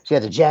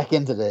to jack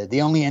into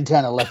the only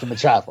antenna left in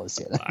Metropolis.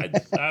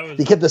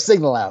 To get the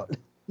signal out.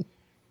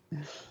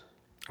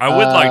 I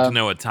would like to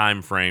know a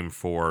time frame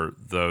for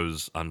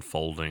those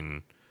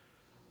unfolding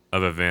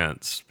of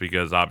events,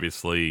 because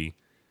obviously,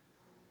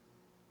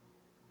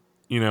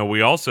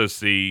 we also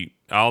see.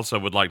 I also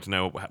would like to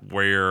know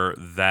where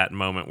that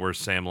moment where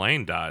Sam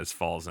Lane dies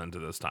falls into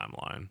this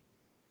timeline.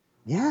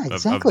 Yeah,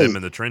 exactly. Of them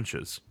in the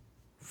trenches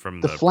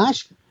from the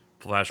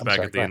flashback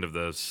at the end of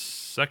the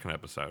second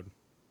episode.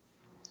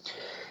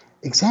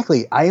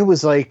 Exactly. I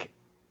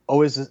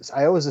always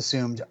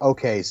assumed,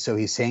 okay, so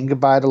he's saying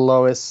goodbye to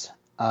Lois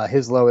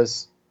his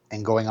Lois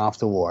and going off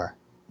to war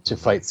to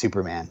fight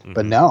Superman.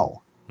 But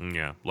no.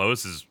 Yeah.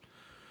 Lois is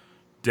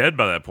dead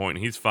by that point.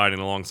 He's fighting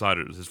alongside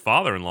his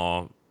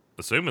father-in-law,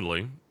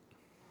 assumedly.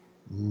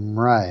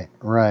 Right.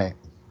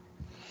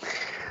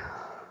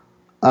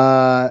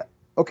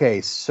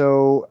 Okay,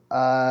 so...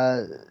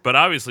 But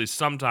obviously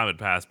some time had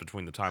passed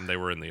between the time they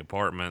were in the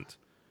apartment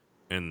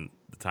and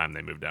the time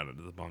they moved down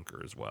into the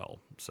bunker as well.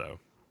 So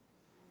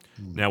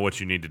now what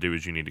you need to do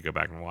is you need to go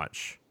back and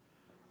watch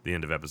the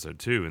end of episode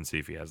 2 and see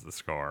if he has the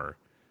scar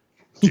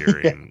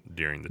during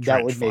the that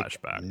trench would make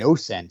flashback. no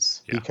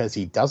sense because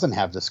he doesn't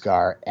have the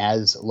scar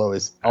as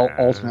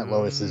ultimate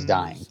Lois is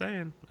dying.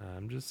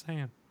 I'm just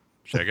saying.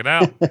 Check it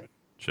out.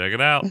 Check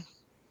it out.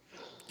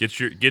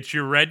 Get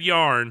your red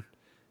yarn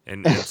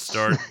and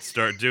start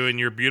doing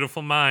your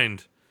beautiful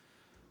mind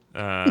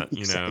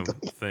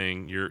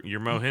thing, your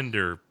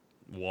Mohinder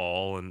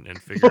wall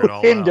and figure it all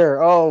out. Mohinder.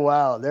 Oh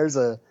wow, there's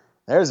a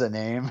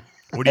name.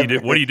 What do you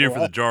do for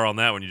the jar on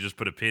that one? You just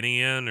put a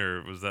penny in,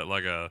 or was that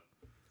like a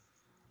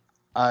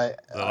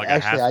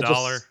half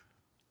dollar?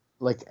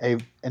 Like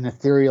an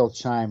ethereal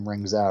chime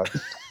rings out,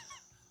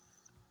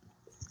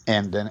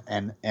 and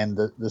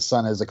the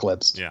sun is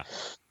eclipsed. Yeah.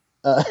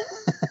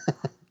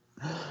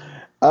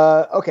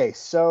 Okay,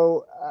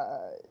 so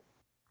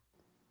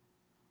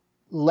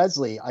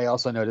Leslie, I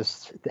also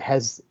noticed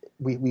has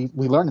we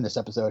learned in this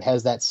episode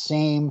has that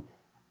same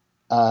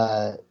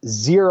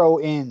zero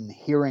in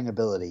hearing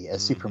ability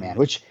as Superman,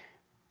 which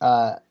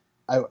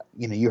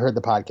you heard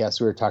the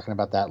podcast, we were talking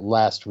about that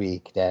last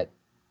week, that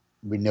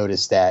we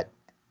noticed that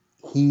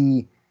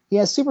he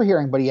has super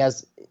hearing, but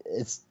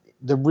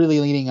they're really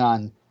leaning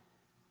on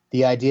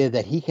the idea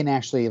that he can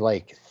actually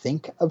like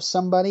think of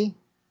somebody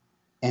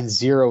and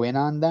zero in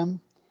on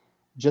them,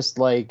 just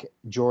like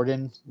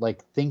Jordan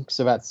like thinks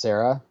about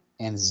Sarah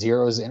and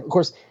zeroes in. Of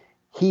course,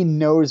 he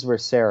knows where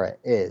Sarah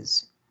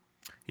is.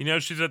 He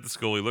knows she's at the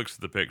school. He looks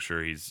at the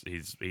picture. He's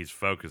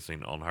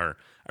focusing on her.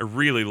 I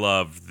really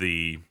loved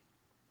and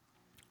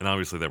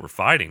obviously they were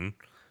fighting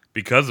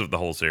because of the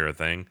whole Sarah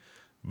thing.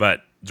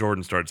 But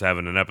Jordan starts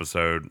having an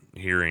episode,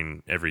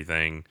 hearing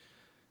everything.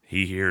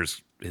 He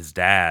hears his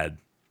dad,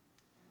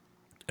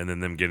 and then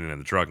them getting in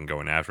the truck and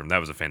going after him. That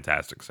was a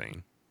fantastic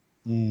scene.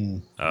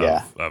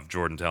 Of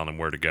Jordan telling him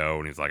where to go,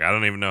 and he's like, I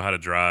don't even know how to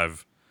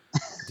drive.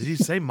 Did he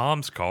say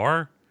Mom's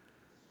car?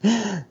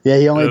 Yeah,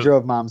 he only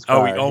drove Mom's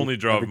car. Oh, he only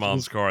drove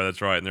Mom's car.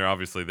 That's right. And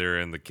they're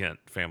in the Kent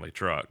family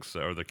trucks,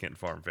 or the Kent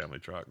Farm family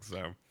trucks.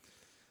 So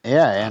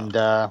yeah, and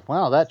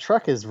that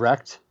truck is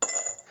wrecked.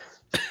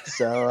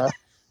 So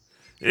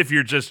if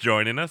you're just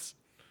joining us,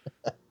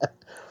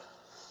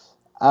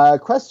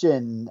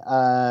 question: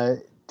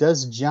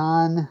 does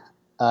John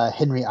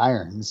Henry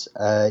Irons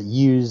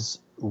use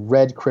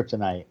red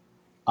kryptonite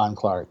on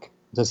Clark?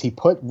 Does he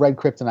put red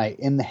kryptonite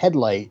in the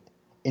headlight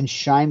and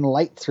shine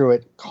light through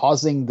it,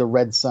 causing the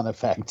red sun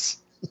effects?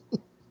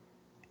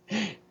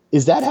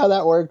 Is that how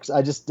that works?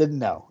 I just didn't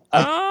know.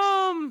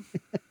 I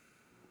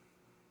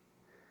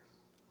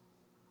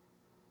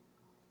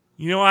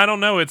don't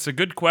know. It's a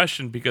good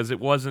question because it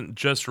wasn't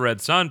just red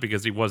sun,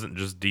 because he wasn't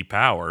just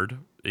depowered.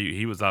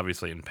 He was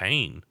obviously in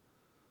pain.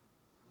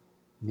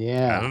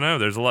 Yeah. I don't know.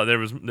 There's a lot.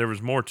 There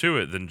was more to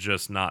it than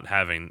just not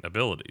having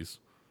abilities.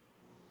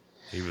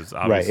 He was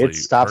obviously right. It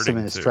stops him hurting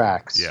in his too.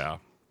 tracks. Yeah.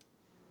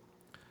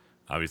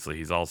 Obviously,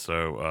 he's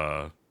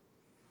also.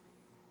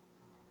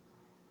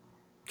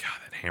 God,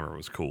 that hammer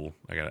was cool.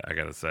 I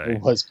gotta say,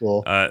 it was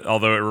cool.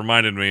 Although it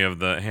reminded me of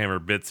the hammer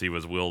bits he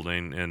was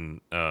wielding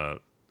in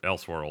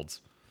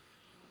Elseworlds.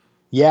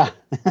 Yeah,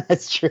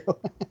 that's true.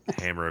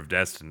 Hammer of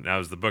Destiny. That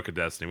was the Book of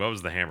Destiny. What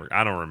was the hammer?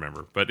 I don't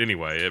remember. But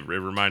anyway, it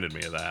reminded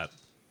me of that.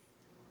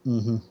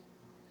 Mm-hmm.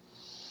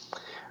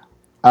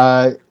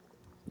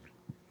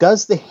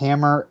 Does the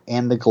hammer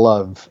and the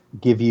glove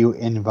give you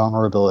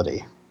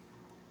invulnerability?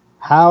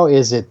 How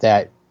is it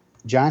that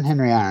John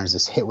Henry Irons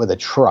is hit with a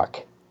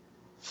truck,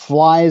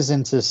 flies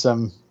into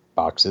some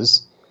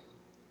boxes,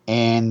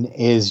 and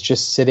is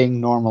just sitting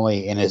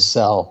normally in his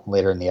cell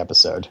later in the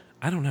episode?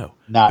 I don't know.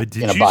 Not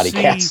in a body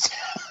cast.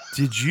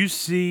 Did you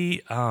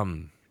see...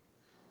 none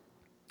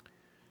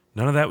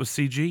of that was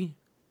CG?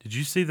 Did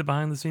you see the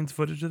behind-the-scenes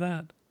footage of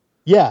that?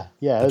 Yeah.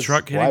 The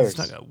truck hitting the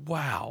stuff.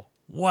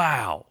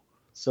 Wow.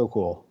 So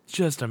cool.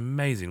 Just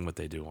amazing what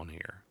they do on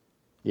here.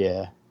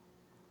 Yeah.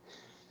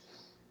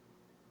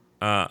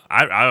 I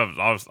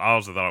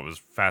also thought it was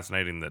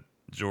fascinating that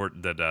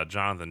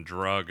Jonathan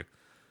drug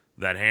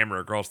that hammer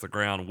across the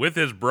ground with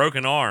his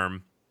broken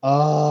arm.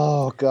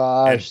 Oh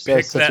gosh! And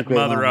picked that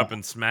mother up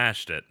and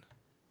smashed it.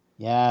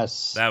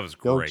 Yes, that was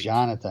great. Go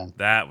Jonathan.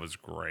 That was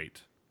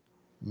great.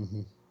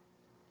 Mm-hmm.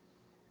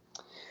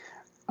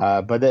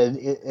 But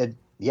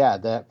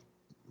that,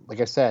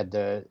 like I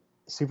said,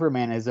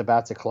 Superman is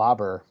about to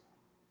clobber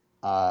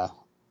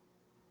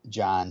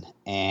John,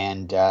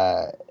 and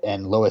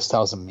Lois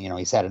tells him,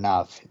 he's had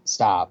enough.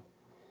 Stop.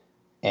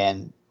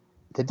 And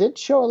they did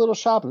show a little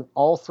shot of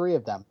all three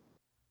of them,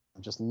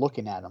 just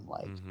looking at him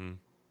like,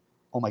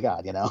 oh my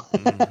God,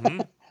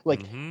 Mm-hmm.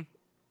 like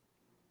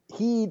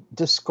he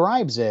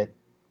describes it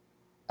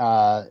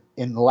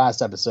in the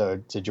last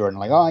episode to Jordan,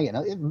 like, oh,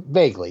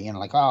 vaguely,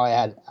 like, oh, I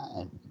had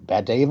a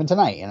bad day even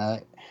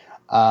tonight,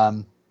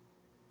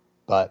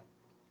 but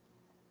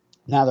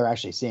now they're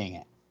actually seeing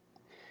it.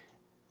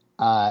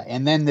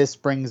 And then this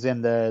brings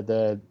in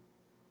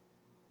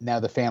now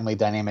the family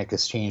dynamic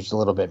has changed a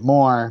little bit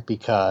more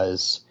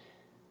because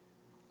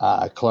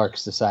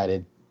Clark's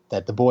decided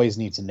that the boys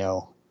need to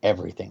know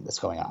everything that's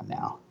going on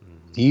now.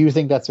 Mm-hmm. Do you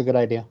think that's a good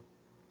idea?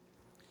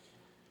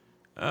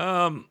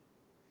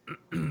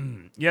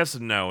 Yes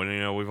and no.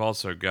 And, we've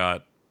also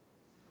got,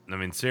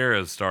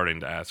 Sarah's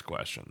starting to ask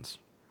questions.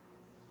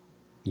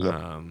 Yep.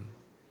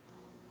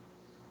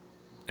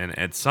 And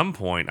at some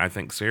point, I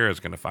think Sarah's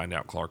going to find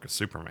out Clark is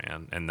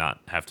Superman and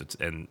not have to,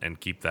 and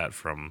keep that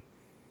from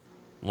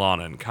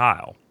Lana and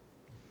Kyle.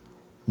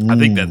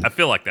 I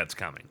feel like that's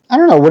coming. I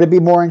don't know. Would it be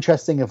more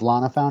interesting if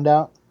Lana found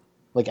out,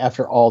 like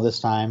after all this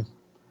time?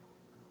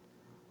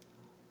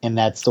 And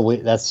that's the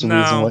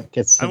reason what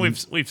gets.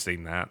 We've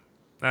seen that.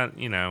 I'm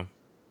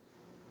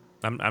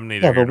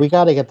neither. Yeah, but we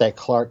got to get that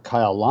Clark,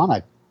 Kyle,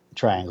 Lana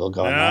triangle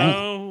going.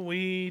 No,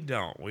 we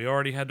don't. We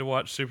already had to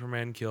watch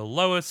Superman kill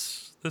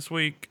Lois this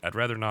week. I'd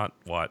rather not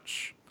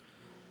watch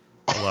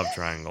a love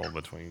triangle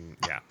between.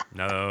 Yeah,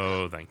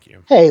 no, thank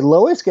you. Hey,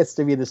 Lois gets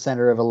to be the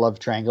center of a love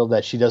triangle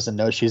that she doesn't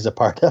know she's a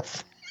part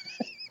of.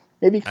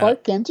 Maybe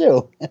Clark can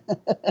too.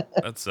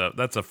 That's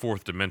a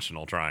fourth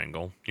dimensional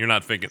triangle. You're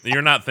not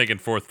thinking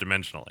fourth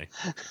dimensionally.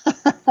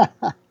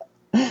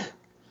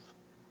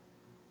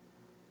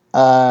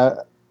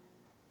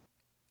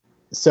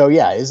 So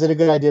yeah, is it a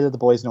good idea that the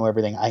boys know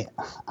everything?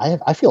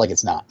 I feel like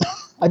it's not.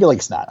 I feel like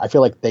it's not. I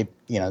feel like they,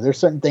 there's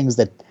certain things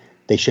that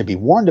they should be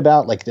warned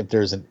about, like if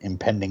there's an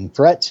impending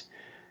threat.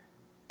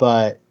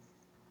 But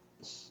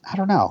I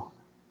don't know.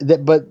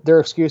 But their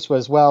excuse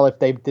was, well, if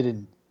they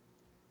didn't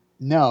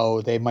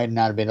know, they might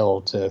not have been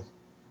able to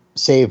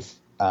save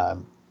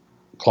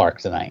Clark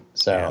tonight.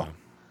 So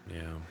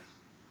yeah.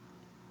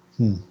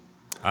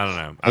 I don't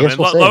know. I mean,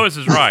 Lois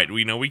is right.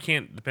 We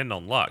can't depend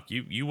on luck.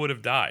 You would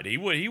have died. He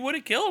would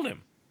have killed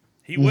him.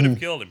 He would have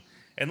killed him.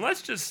 And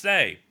let's just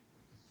say,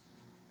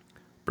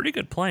 pretty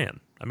good plan.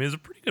 I mean, it was a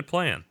pretty good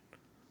plan,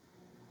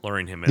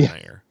 luring him in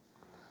there.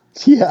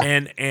 Yeah.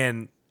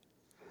 And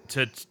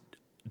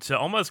to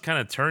almost kind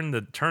of turn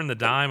the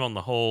dime on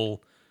the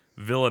whole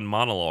villain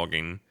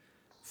monologuing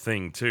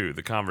thing too.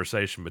 The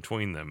conversation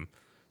between them,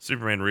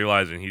 Superman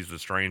realizing he's the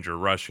stranger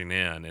rushing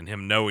in, and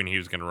him knowing he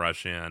was going to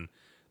rush in.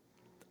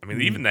 I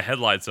mean, even the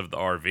headlights of the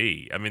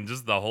RV. I mean,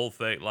 just the whole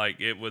thing.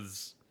 Like, it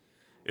was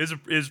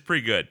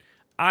pretty good.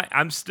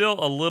 I'm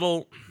still a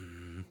little.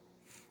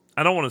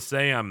 I don't want to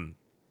say I'm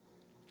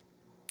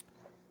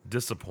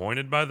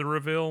disappointed by the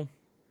reveal,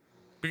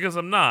 because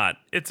I'm not.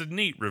 It's a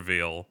neat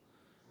reveal.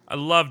 I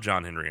love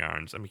John Henry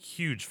Irons. I'm a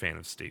huge fan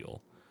of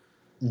Steel.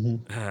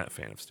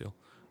 Fan of Steel.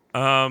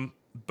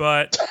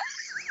 But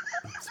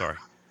sorry,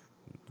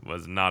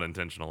 was not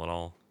intentional at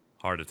all.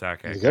 Heart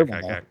attack.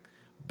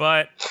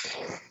 But.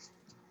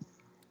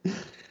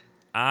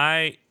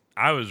 I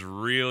was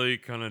really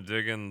kind of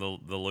digging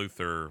the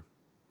Luthor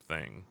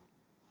thing.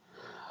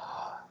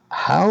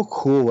 How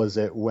cool was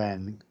it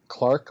when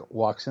Clark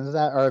walks into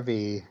that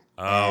RV?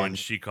 Oh, and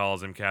she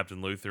calls him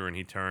Captain Luthor, and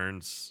he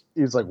turns.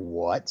 He was like,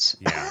 "What?"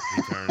 Yeah,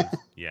 he turns.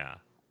 Yeah,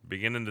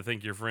 beginning to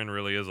think your friend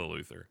really is a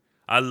Luthor.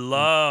 I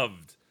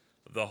loved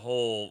the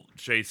whole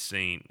chase,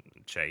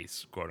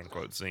 quote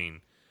unquote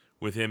scene,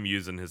 with him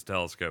using his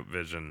telescope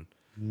vision.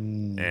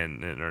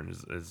 And or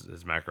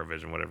his macro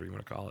vision, whatever you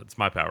want to call it. It's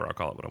my power. I'll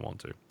call it what I want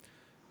to.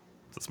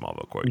 It's a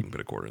Smallville quote. You can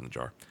put a quarter in the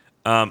jar.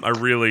 I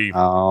really.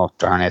 Oh,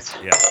 darn it!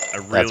 Yeah,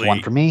 that's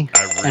one for me.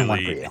 I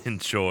really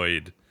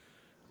enjoyed.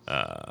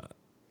 I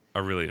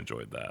really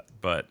enjoyed that,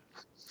 but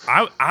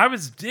I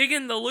was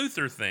digging the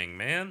Luthor thing,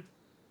 man.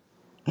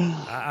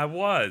 I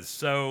was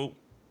so.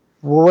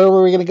 Well, where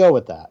were we going to go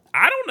with that?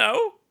 I don't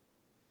know.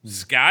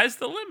 Sky's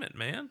the limit,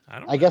 man.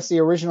 I guess the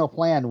original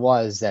plan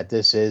was that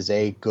this is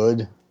a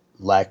good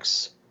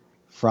Lex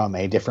from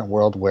a different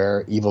world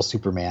where evil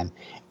Superman,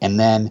 and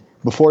then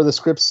before the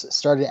scripts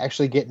started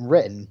actually getting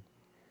written,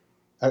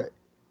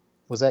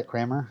 was that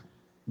Kramer?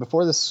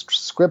 Before the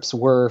scripts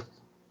were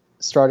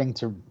starting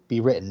to be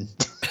written,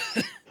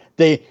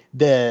 the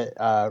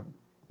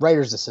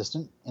writer's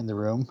assistant in the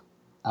room,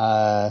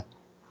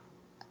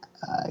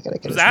 I gotta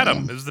get it was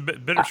Adam. It was the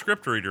bitter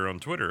script reader on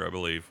Twitter, I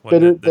believe.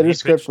 Bitter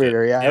script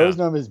reader, yeah. I always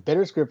know him as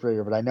bitter script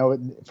reader, but I know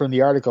from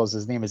the articles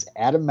his name is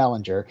Adam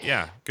Mellinger.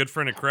 Yeah, good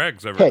friend of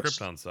Craig's over at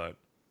Krypton's site.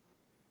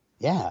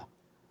 Yeah,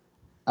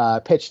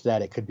 pitched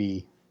that it could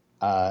be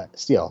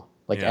Steel,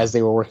 as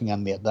they were working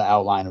on the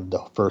outline of the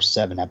first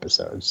 7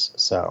 episodes.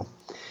 So,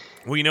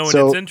 well, and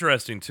it's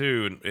interesting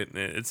too, and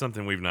it's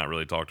something we've not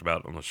really talked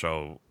about on the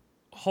show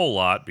a whole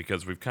lot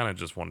because we've kind of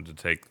just wanted to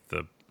take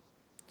the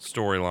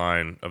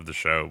storyline of the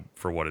show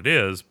for what it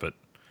is, but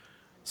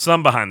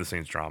some behind the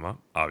scenes drama,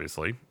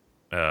 obviously,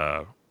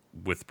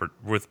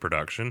 with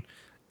production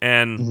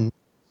and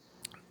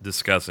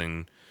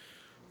discussing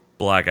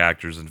black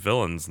actors and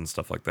villains and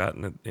stuff like that.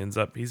 And it ends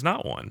up he's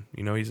not one.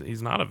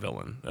 He's not a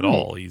villain at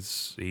all.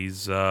 He's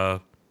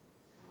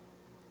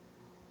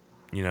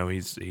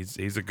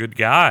he's a good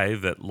guy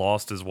that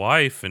lost his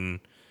wife and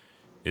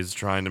is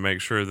trying to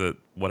make sure that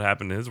what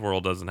happened in his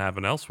world doesn't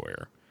happen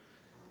elsewhere.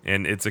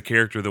 And it's a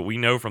character that we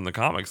know from the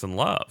comics and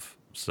love.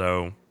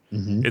 So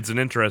it's an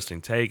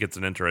interesting take. It's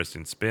an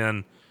interesting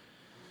spin.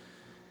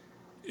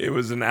 It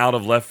was an out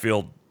of left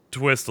field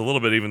twist a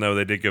little bit, even though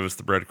they did give us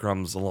the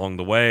breadcrumbs along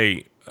the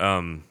way.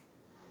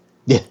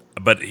 Yeah.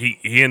 But he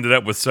ended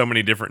up with so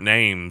many different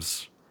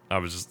names. I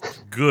was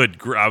just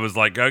good. I was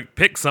like,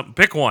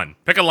 pick one,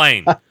 pick a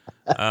lane.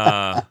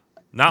 Not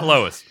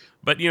Lois,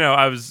 but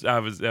I was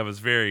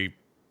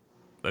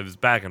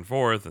back and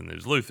forth, and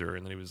there's Luther,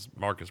 and then he was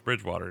Marcus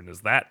Bridgewater, and is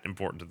that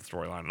important to the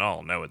storyline at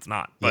all? No, it's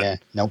not. But yeah,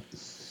 nope.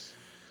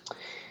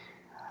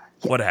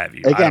 What have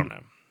you? Again, I don't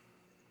know.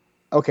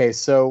 Okay,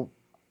 so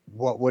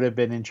what would have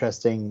been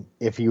interesting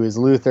if he was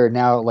Luther?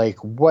 Now, like,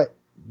 what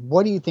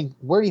do you think?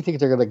 Where do you think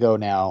they're going to go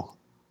now?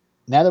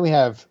 Now that we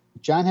have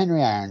John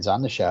Henry Irons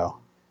on the show,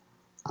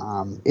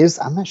 I'm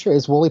not sure,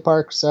 is Wooly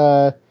Parks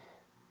a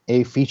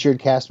featured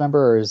cast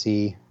member, or is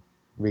he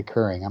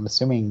recurring? I'm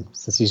assuming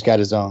since he's got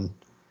his own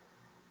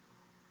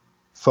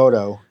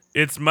photo.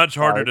 It's much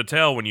harder to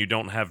tell when you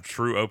don't have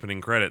true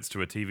opening credits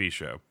to a TV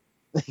show.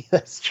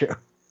 That's true.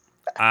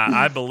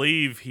 I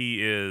believe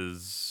he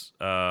is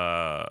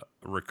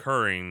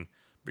recurring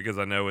because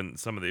I know in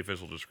some of the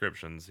official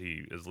descriptions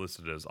he is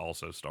listed as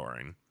also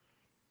starring.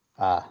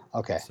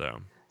 Okay. So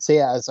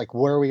yeah, it's like,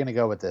 where are we going to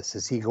go with this?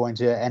 Is he going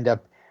to end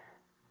up?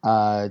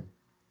 I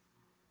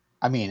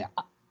mean,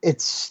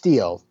 it's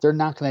Steel. They're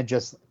not going to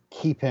just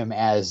keep him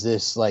as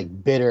this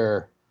like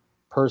bitter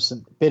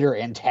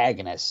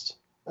antagonist.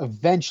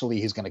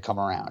 Eventually, he's going to come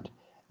around.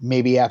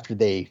 Maybe after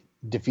they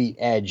defeat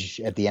Edge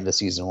at the end of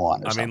season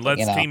 1. I mean,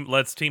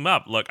 let's team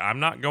up. Look, I'm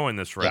not going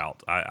this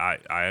route. Yeah.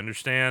 I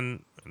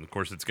understand, and of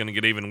course, it's going to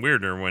get even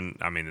weirder when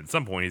at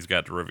some point he's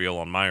got to reveal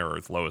on my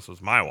Earth Lois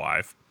was my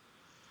wife,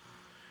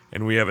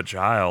 and we have a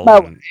child.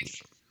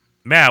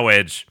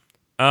 Marriage.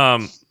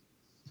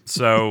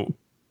 So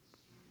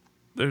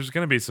there's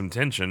going to be some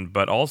tension,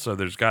 but also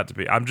there's got to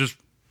be. I'm just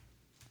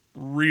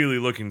really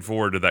looking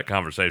forward to that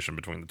conversation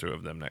between the two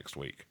of them next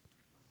week.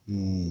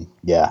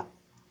 Yeah,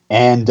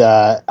 and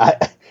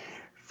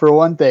for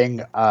one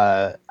thing,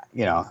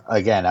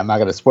 again, I'm not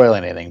going to spoil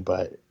anything,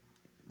 but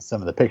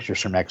some of the pictures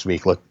from next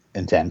week look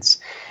intense.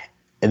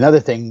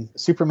 Another thing,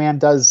 Superman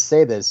does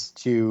say this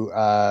to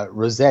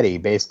Rossetti,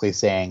 basically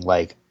saying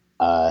like,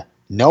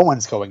 no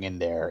one's going in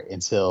there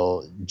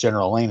until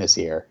General Lane is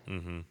here.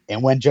 Mm-hmm.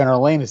 And when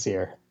General Lane is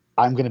here,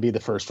 I'm going to be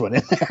the first one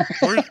in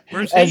there.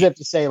 Where's As if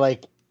to say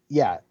like,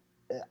 yeah,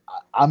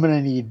 I'm going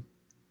to need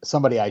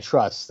somebody I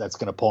trust that's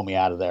going to pull me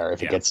out of there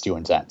if it gets too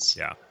intense.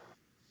 Yeah.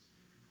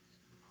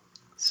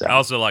 So. I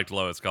also liked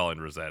Lois calling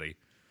Rossetti.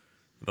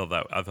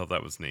 I thought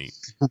that was neat.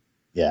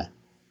 Yeah.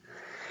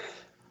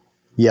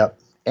 Yep.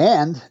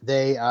 And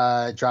they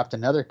dropped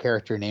another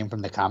character name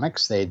from the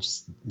comics.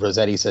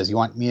 Rossetti says, "You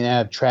want me to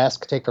have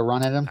Trask take a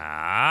run at him?"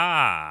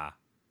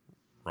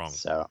 Wrong.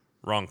 So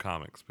wrong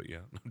comics, but yeah,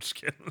 I'm just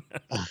kidding.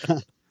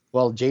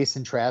 Well,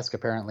 Jason Trask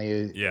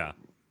apparently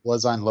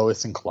was on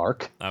Lois and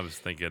Clark. I was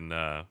thinking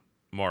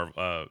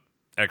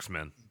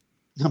X-Men.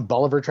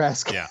 Bolivar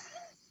Trask. Yeah.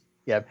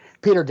 Yeah.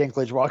 Peter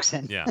Dinklage walks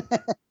in. Yeah.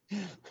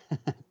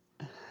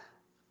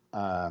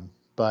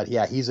 But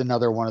yeah, he's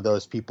another one of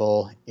those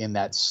people in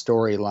that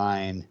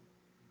storyline,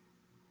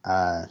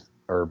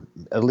 or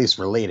at least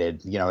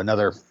related.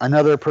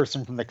 Another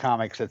person from the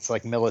comics that's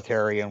like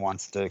military and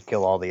wants to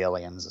kill all the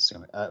aliens.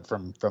 Assuming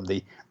from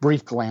the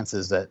brief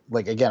glances that,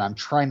 like, again, I'm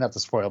trying not to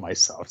spoil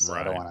myself, so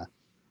I don't want to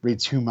read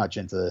too much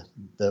into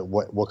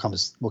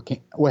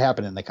what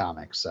happened in the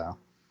comics. So,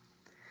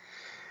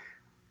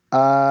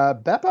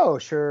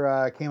 Beppo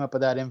sure came up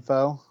with that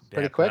info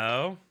pretty quick.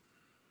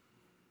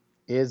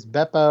 Is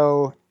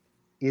Beppo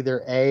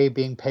either A,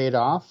 being paid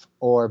off,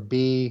 or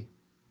B,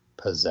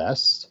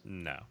 possessed?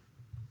 No.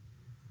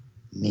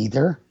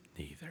 Neither?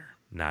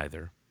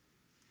 Neither.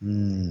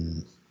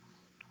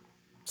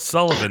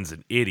 Sullivan's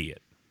an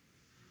idiot.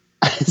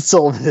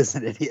 Sullivan is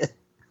an idiot.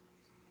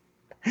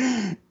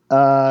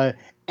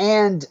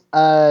 And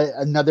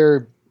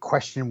another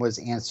question was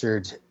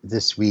answered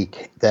this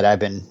week that I've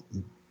been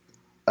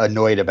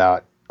annoyed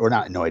about, or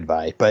not annoyed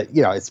by, but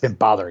it's been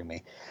bothering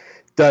me.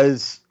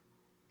 Does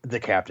the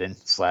captain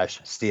 /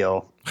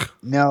 Steel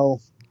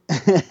know?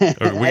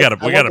 we gotta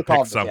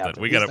pick something.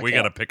 We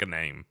gotta pick a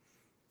name,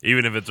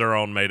 even if it's our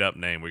own made up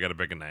name. We gotta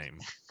pick a name.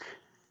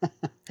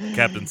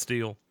 Captain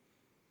Steel.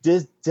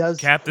 Does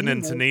Captain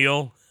and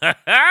Tennille?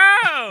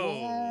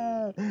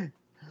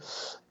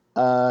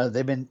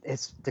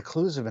 The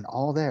clues have been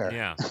all there.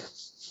 Yeah.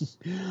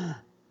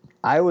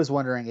 I was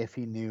wondering if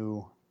he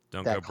knew.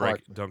 Don't go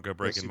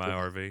breaking my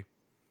RV.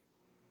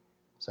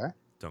 Sorry?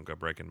 Don't go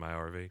breaking my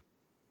RV.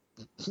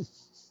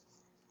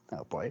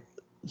 Oh boy.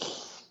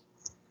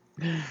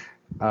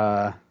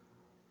 Well,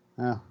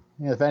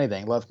 if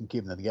anything, love can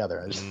keep them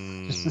together.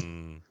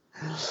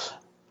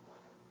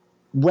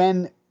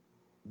 When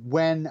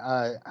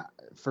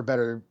for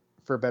better,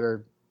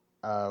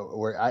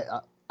 where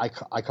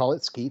I call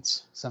it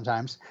Skeets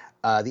sometimes.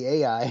 The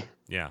AI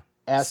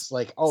asks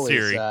like,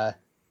 Siri.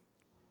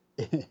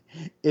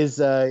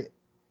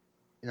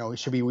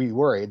 Should we be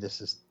worried?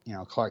 This is,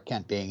 Clark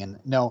Kent being, and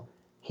no,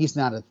 he's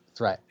not a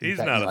threat. He's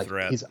not a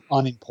threat. He's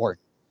unimportant.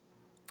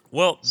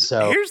 Well,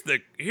 so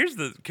here's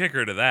the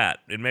kicker to that,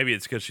 and maybe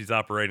it's because she's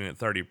operating at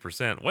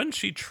 30%. Wasn't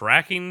she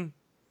tracking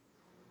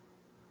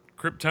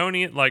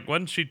Kryptonian? Like,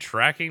 wasn't she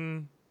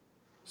tracking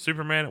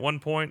Superman at one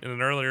point in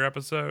an earlier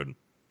episode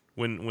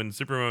when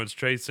Superman was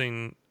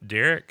chasing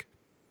Derek?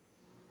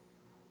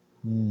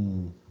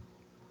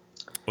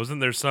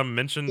 Wasn't there some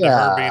mention to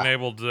her being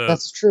able to?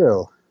 That's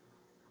true.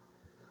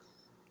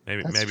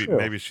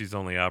 Maybe she's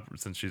only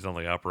since she's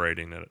only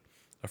operating at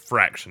a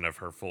fraction of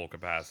her full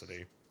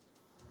capacity.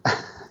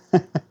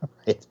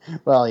 Right.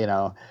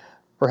 Well,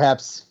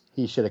 perhaps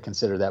he should have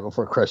considered that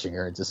before crushing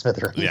her into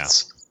smithereens. Yeah.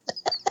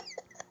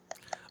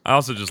 I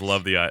also just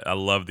love the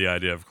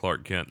idea of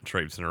Clark Kent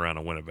traipsing around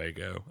a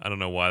Winnebago. I don't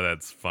know why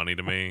that's funny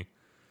to me.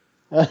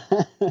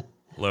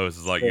 Lois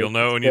is like, you'll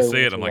know when you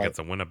see it. I'm like, it's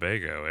a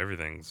Winnebago.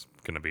 Everything's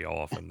gonna be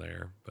off in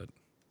there. But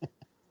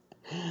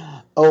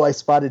oh, I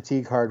spotted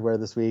Teague Hardware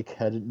this week.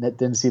 I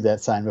didn't see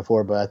that sign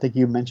before, but I think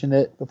you mentioned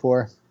it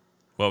before.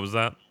 What was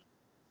that?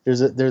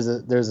 There's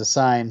a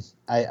sign,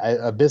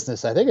 a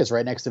business. I think it's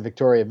right next to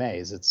Victoria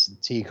Mays. It's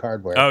Teague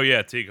Hardware. Oh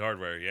yeah, Teague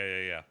Hardware.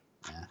 Yeah.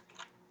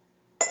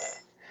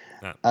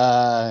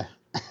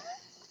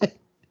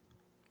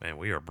 Man,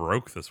 we are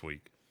broke this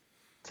week.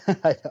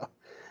 I know.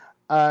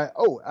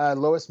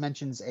 Lois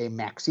mentions a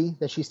Maxie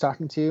that she's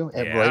talking to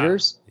at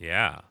Reuters.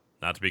 Yeah,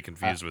 not to be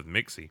confused with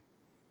Mixie.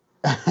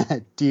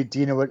 Do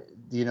you know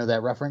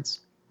that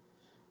reference?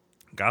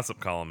 Gossip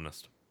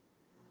columnist.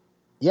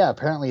 Yeah,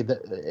 apparently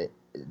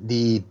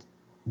the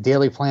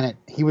Daily Planet.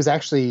 He's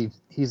actually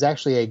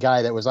a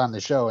guy that was on the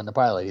show in the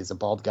pilot. He's a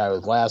bald guy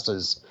with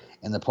glasses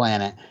in the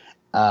Planet.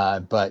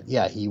 But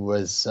yeah, he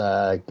was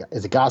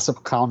is a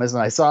gossip columnist,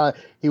 and I saw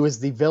he was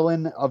the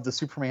villain of the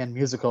Superman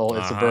musical.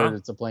 It's a bird,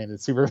 it's a plane,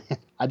 it's Superman.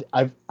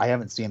 I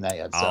haven't seen that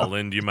yet. So. I'll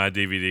lend you my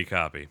DVD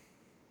copy.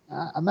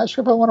 I'm not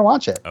sure if I want to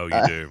watch it. Oh,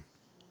 you do.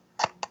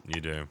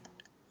 You do.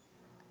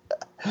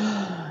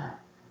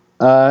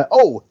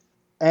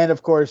 And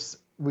of course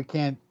we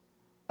can't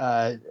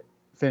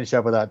finish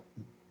up without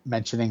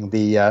mentioning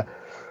the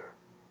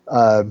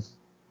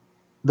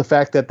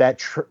fact that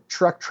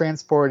truck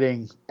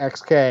transporting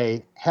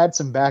XK had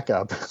some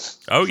backup.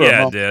 Oh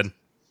yeah, it did.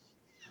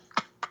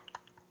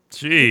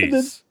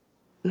 Jeez.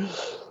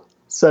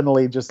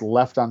 Suddenly just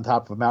left on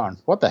top of a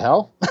mountain. What the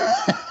hell?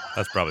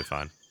 That's probably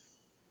fine.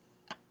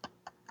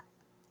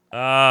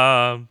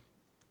 Yeah.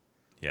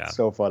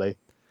 So funny.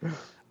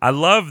 I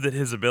love that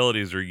his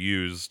abilities are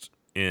used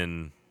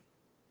in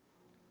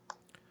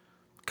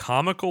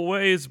comical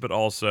ways, but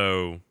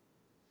also,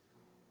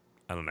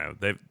 I don't know,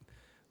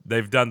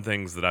 they've done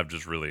things that I've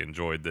just really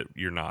enjoyed that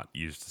you're not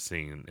used to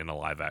seeing in a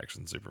live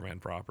action Superman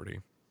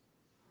property.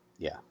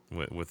 Yeah.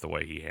 With the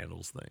way he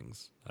handles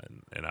things.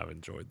 And I've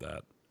enjoyed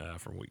that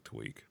from week to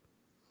week.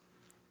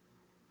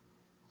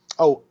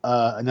 Oh,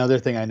 another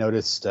thing I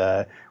noticed,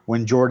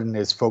 when Jordan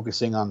is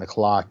focusing on the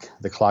clock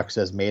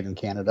says made in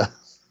Canada.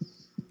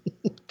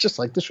 Just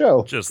like the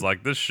show. Just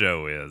like the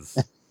show is.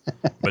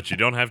 But you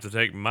don't have to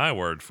take my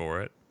word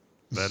for it.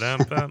 But I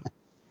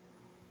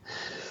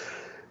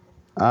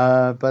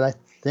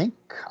think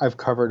I've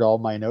covered all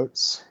my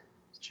notes.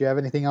 Do you have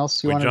anything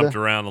else you wanted to? We jumped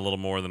around a little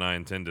more than I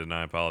intended, and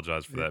I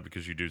apologize for that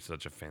because you do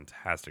such a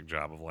fantastic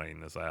job of laying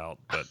this out.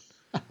 But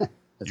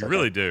you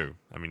really do.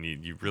 I mean,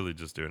 you really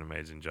just do an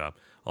amazing job.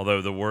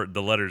 Although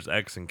the letters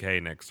X and K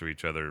next to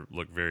each other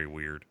look very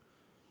weird.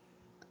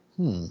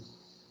 It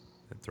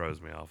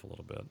throws me off a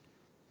little bit.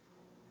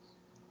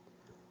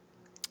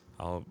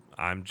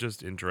 I'm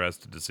just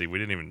interested to see. We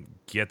didn't even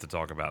get to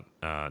talk about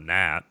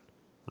Nat,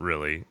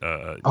 really.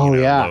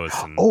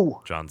 Lois and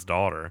John's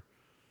daughter.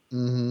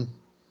 Mm-hmm.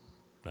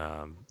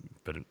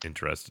 But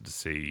interested to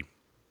see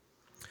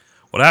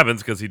what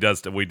happens because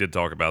we did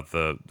talk about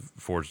the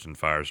Forged in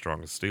Fire,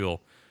 Strong as Steel,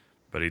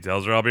 but he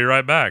tells her I'll be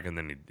right back, and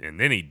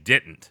then he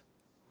didn't.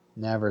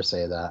 Never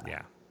say that.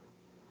 Yeah.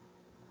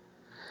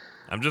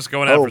 I'm just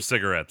going out for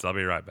cigarettes. I'll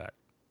be right back.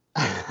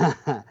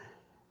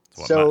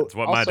 It's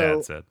what my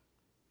dad said.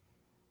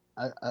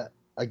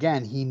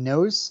 Again, he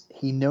knows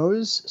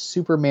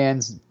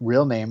Superman's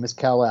real name is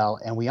Kal-El,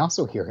 and we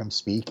also hear him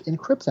speak in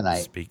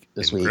Kryptonite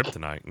this week.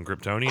 Kryptonite. In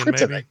Kryptonian,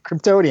 maybe?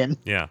 Kryptonian.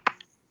 Yeah.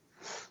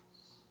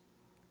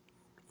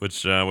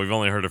 Which we've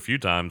only heard a few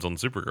times on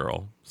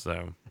Supergirl,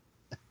 so...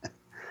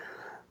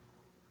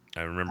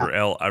 I remember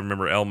El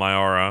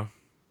Mayara,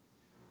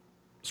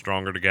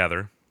 Stronger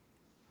Together.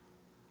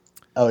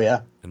 Oh, yeah?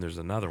 And there's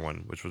another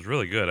one, which was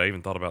really good. I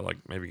even thought about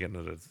maybe getting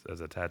it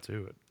as a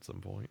tattoo at some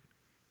point.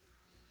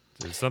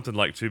 It's something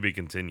like To Be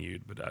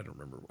Continued, but I don't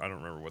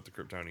remember what the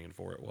Kryptonian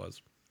for it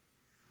was.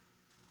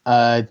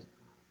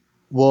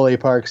 Wooly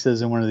Park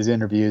says in one of these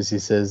interviews, he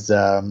says,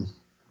 I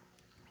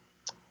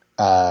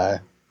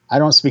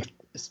don't speak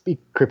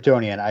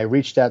Kryptonian. I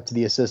reached out to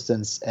the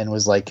assistants and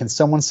was like, can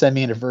someone send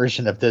me a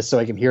version of this so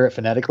I can hear it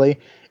phonetically?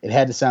 It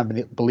had to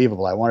sound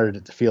believable. I wanted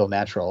it to feel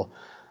natural.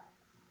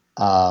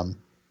 And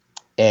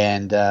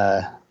and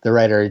the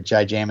writer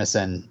Jai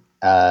Jamison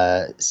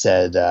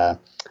said,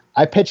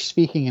 "I pitched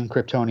speaking in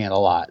Kryptonian a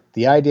lot.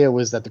 The idea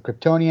was that the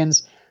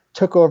Kryptonians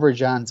took over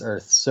John's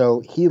Earth,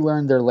 so he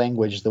learned their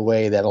language the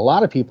way that a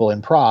lot of people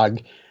in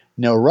Prague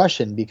know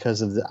Russian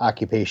because of the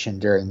occupation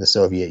during the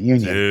Soviet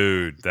Union."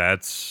 Dude,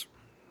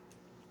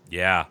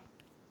 yeah,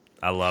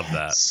 I love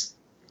that.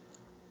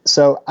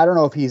 So I don't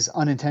know if he's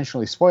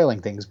unintentionally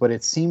spoiling things, but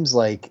it seems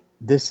like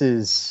this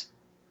is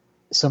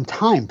some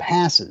time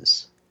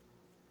passes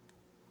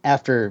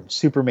after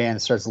Superman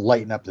starts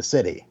lighting up the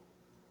city.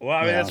 Well,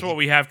 I mean, that's what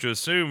we have to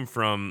assume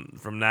from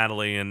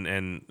Natalie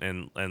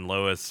and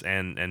Lois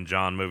and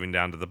John moving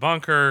down to the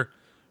bunker,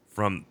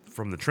 from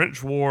the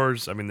trench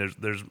wars. I mean,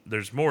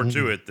 there's more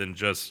to it than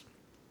just,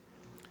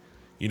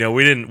 we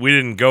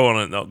didn't go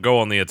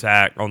on the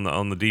attack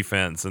on the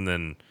defense and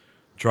then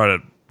try to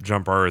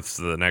jump Earths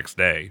the next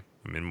day.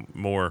 I mean,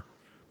 more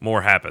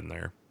happened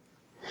there.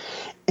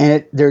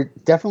 And they're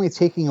definitely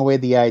taking away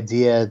the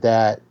idea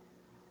that,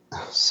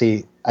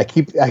 see, I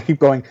keep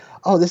going,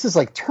 oh, this is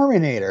like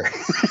Terminator.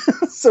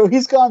 So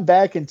he's gone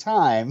back in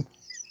time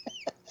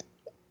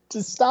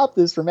to stop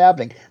this from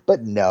happening.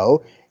 But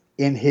no,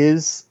 in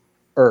his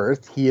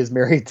Earth, he is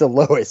married to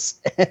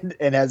Lois and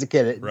has a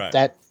kid.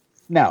 Right.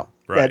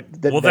 Right.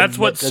 That's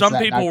what some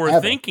people were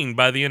thinking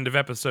by the end of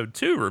episode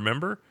 2,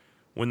 remember?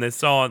 When they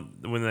saw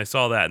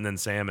that, and then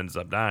Sam ends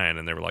up dying,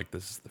 and they were like,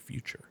 "This is the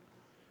future."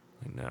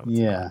 Like, no, it's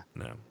not.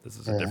 No, this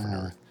is a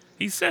different Earth.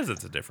 He says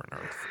it's a different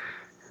Earth.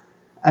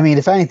 I mean,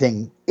 if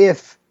anything,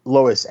 if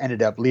Lois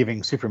ended up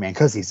leaving Superman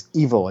because he's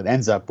evil and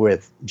ends up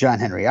with John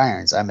Henry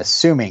Irons, I'm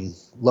assuming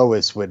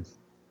Lois would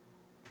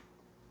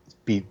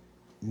be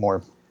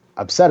more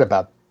upset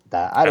about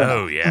that. I don't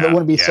know. Yeah, I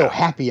wouldn't be so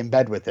happy in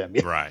bed with him.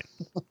 Right.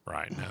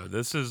 No,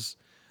 this is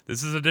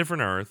a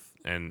different Earth,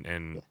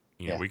 and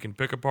we can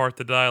pick apart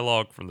the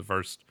dialogue from the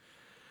first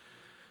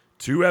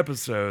 2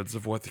 episodes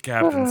of what the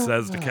captain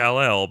says to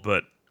Kal-El,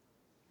 but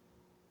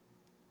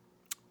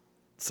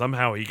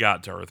somehow he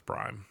got to Earth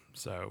Prime,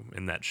 so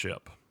in that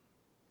ship.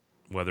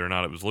 Whether or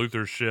not it was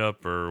Luthor's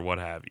ship or what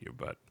have you,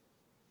 but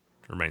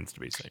remains to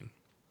be seen.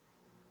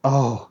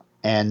 Oh,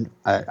 and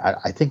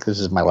I think this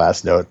is my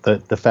last note.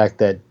 The fact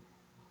that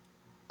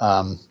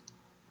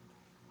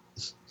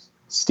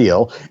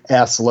Steele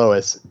asks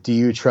Lois, "Do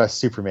you trust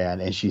Superman?"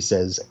 And she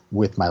says,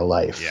 "With my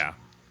life." Yeah.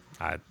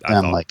 I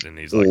thought, and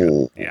he's like,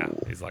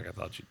 I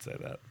thought you'd say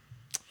that.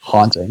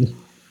 Haunting.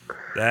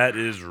 That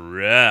is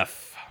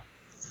rough.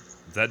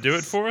 Does that do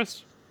it for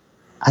us?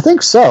 I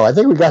think so. I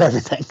think we got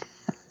everything.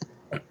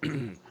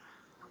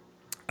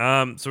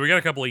 So we got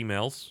a couple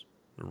emails.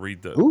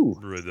 Read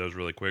those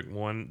really quick.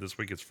 One this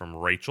week is from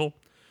Rachel.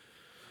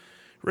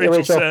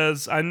 Rachel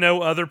says, "I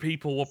know other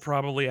people will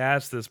probably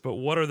ask this, but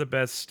what are the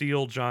best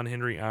Steel John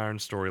Henry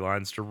Irons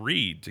storylines to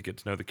read to get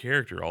to know the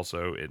character?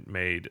 Also, it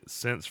made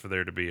sense for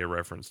there to be a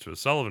reference to a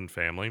Sullivan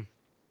family,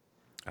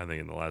 I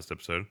think in the last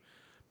episode,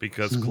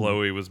 because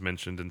Chloe was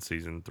mentioned in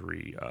season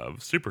 3 of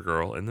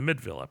Supergirl in the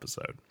Midville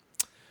episode."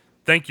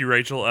 Thank you,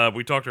 Rachel.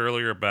 We talked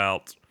earlier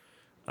about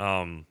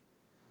the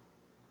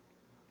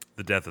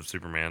death of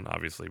Superman.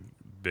 Obviously,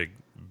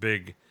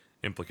 big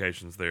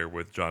implications there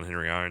with John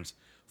Henry Irons.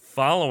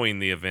 Following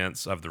the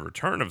events of the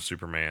return of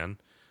Superman,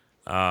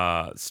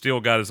 Steel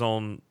got his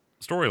own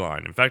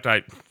storyline. In fact,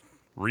 I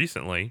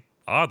recently,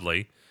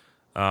 oddly,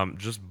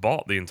 just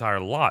bought the entire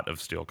lot of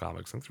Steel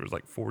comics. I think there was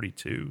like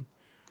 42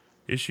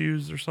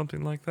 issues or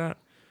something like that.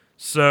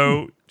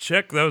 So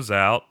check those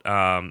out.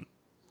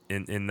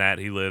 In that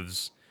he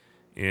lives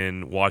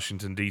in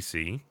Washington,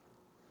 D.C.,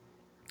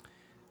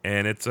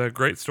 and it's a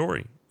great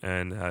story.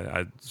 And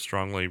I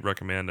strongly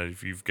recommend that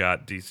if you've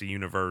got DC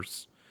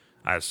Universe.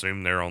 I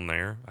assume they're on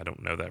there. I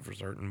don't know that for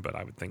certain, but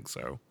I would think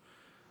so.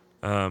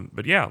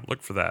 But yeah,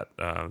 look for that.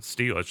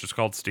 Steel. It's just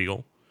called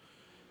Steel.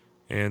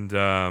 And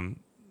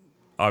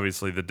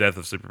obviously the death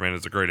of Superman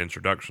is a great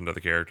introduction to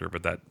the character,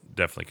 but that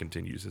definitely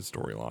continues his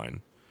storyline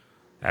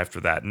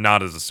after that.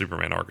 Not as a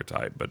Superman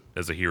archetype, but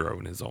as a hero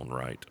in his own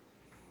right.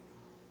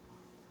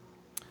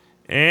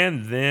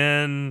 And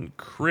then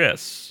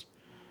Chris.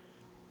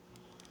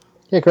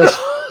 Hey, Chris.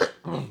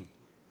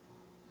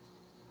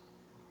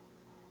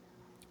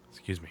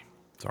 Excuse me.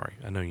 Sorry,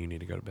 I know you need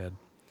to go to bed.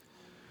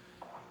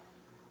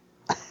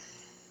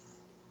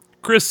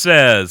 Chris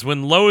says,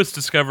 when Lois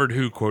discovered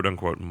who,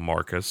 quote-unquote,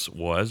 Marcus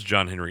was,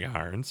 John Henry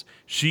Irons,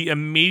 she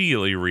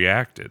immediately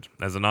reacted.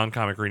 As a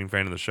non-comic reading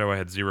fan of the show, I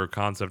had zero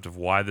concept of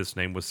why this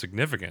name was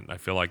significant. I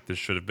feel like this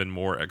should have been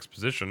more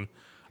exposition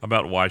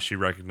about why she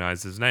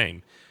recognized his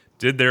name.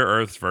 Did their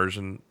Earth's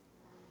version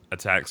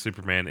attack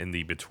Superman in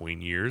the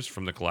between years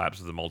from the collapse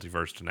of the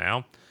multiverse to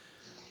now?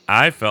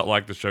 I felt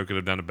like the show could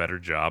have done a better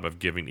job of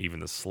giving even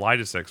the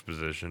slightest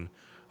exposition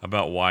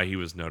about why he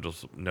was notable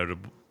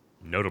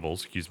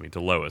to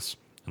Lois,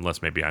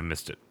 unless maybe I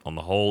missed it. On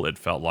the whole, it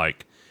felt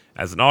like,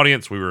 as an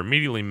audience, we were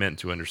immediately meant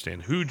to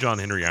understand who John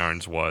Henry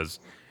Irons was,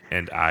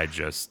 and I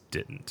just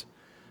didn't.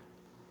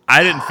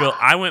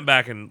 I went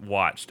back and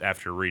watched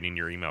after reading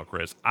your email,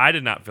 Chris. I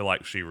did not feel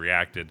like she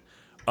reacted,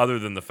 other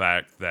than the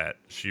fact that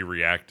she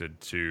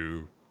reacted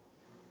to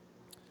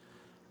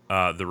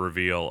the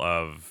reveal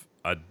of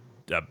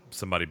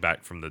somebody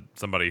back from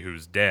somebody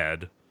who's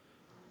dead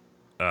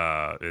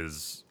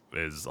is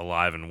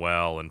alive and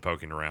well and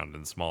poking around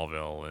in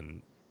Smallville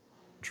and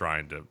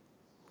trying to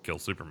kill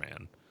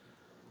Superman.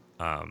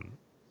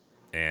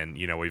 And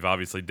we've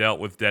obviously dealt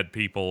with dead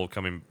people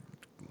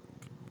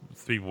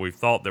we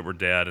thought that were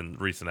dead in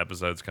recent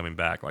episodes coming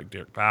back, like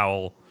Derek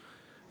Powell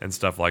and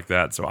stuff like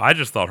that. So I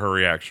just thought her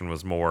reaction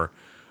was more,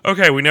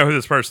 okay, we know who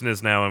this person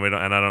is now,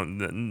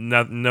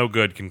 and no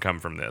good can come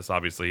from this.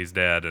 Obviously, he's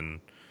dead, and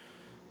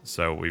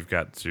so we've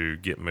got to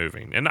get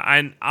moving. And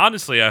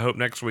honestly, I hope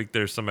next week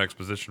there's some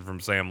exposition from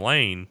Sam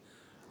Lane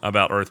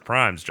about Earth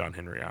Prime's John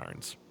Henry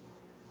Irons.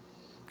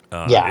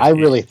 I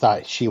really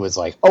thought she was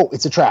like, "Oh,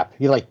 it's a trap."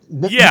 You're like,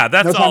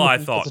 that's all I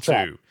thought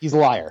too. He's a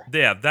liar.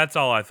 Yeah, that's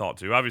all I thought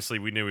too. Obviously,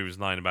 we knew he was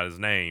lying about his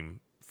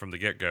name from the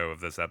get-go of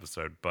this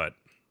episode, but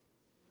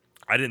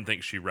I didn't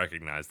think she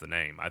recognized the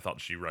name. I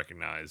thought she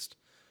recognized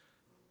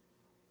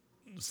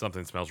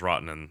Something Smells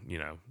Rotten in,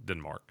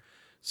 Denmark.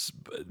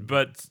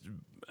 But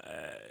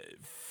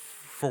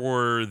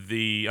for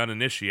the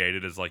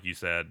uninitiated, as like you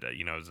said,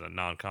 as a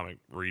non-comic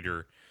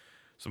reader,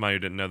 somebody who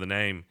didn't know the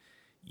name,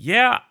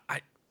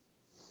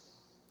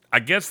 I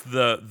guess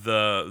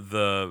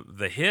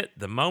the hit,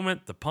 the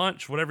moment, the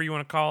punch, whatever you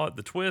want to call it,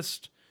 the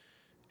twist,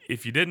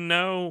 if you didn't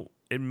know,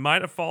 it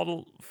might have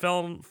fallen.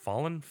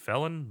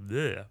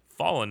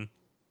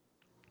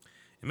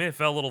 It may have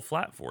fell a little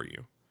flat for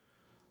you.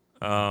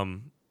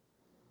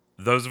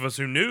 Those of us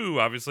who knew,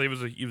 obviously,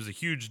 it was a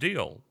huge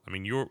deal.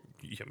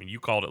 You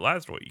called it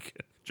last week,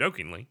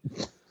 jokingly.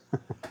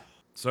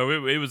 So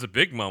it was a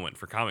big moment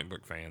for comic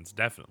book fans,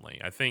 definitely.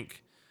 I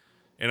think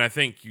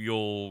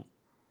you'll.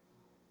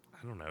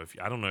 I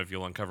don't know if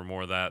you'll uncover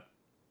more of that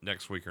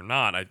next week or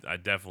not. I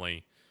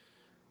definitely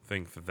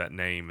think that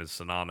name is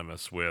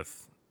synonymous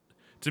with.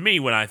 To me,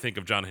 when I think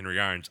of John Henry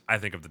Irons, I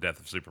think of the death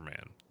of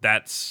Superman.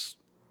 That's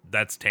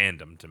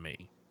tandem to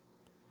me,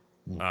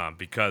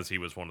 because he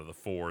was one of the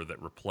four that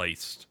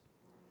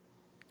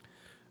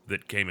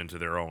came into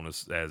their own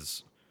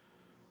as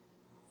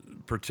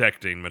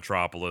protecting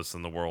Metropolis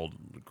and the world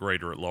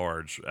greater at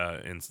large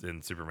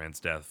in Superman's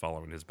death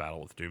following his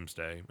battle with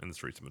Doomsday in the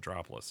streets of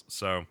Metropolis.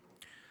 So.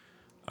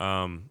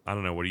 I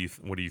don't know. What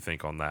do you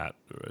think on that?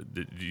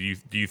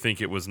 Do you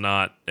think it was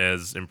not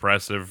as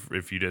impressive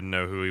if you didn't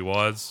know who he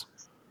was?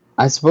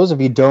 I suppose if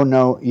you didn't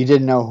know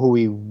who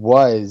he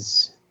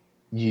was,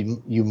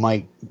 you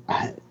might,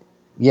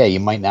 you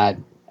might not.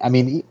 I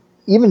mean,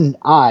 even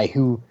I,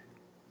 who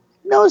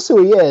knows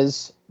who he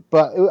is,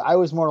 but I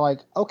was more like,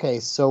 okay,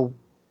 so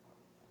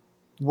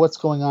what's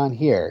going on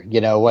here?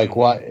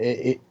 What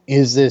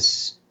is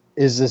this?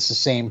 Is this the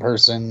same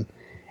person?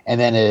 And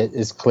then it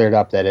is cleared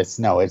up that it's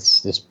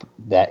this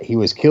that he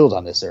was killed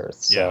on this earth.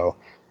 So,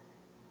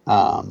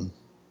 and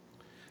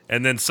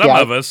then some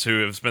of us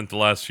who have spent the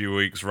last few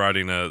weeks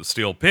writing a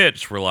steel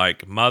pitch were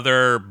like,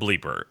 "Mother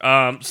bleeper."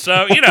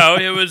 So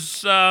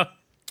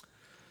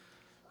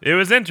it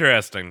was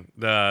interesting.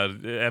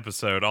 The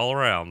episode all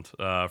around,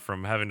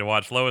 from having to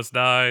watch Lois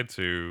die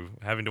to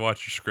having to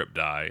watch your script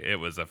die. It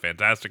was a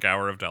fantastic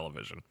hour of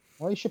television.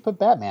 Well, you should put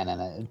Batman in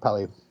it. It'd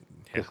probably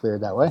get cleared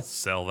that way.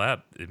 Sell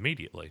that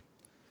immediately.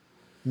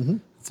 Mm-hmm.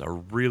 It's a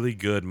really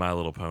good My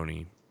Little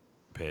Pony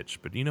pitch,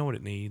 but you know what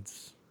it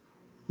needs?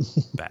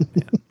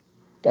 Batman.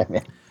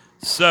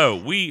 So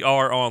we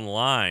are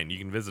online. You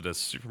can visit us,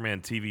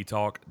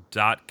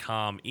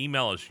 supermantvtalk.com.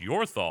 Email us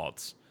your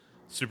thoughts,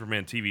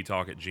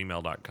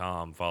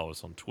 supermantvtalk@gmail.com. Follow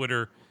us on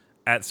Twitter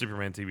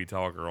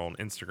 @SupermanTVTalk or on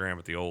Instagram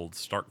at the old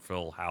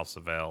Starkville House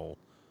of L,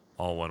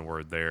 all one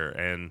word there.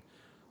 And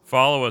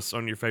follow us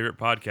on your favorite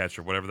podcatcher,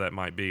 whatever that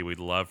might be. We'd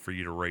love for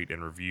you to rate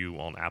and review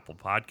on Apple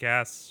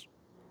Podcasts.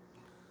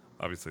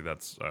 Obviously,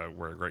 that's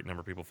where a great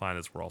number of people find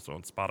us. We're also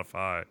on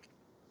Spotify.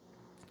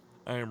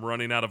 I am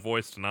running out of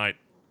voice tonight,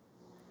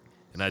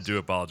 and I do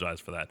apologize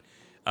for that.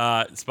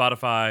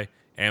 Spotify,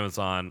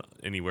 Amazon,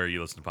 anywhere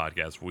you listen to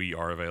podcasts, we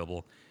are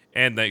available.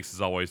 And thanks,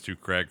 as always, to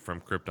Craig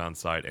from Krypton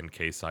Site and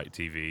K-Site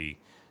TV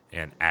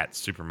and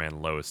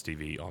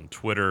 @SupermanLoisTV on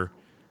Twitter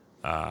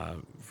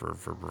for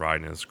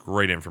providing us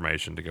great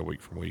information to go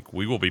week from week.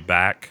 We will be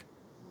back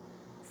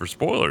for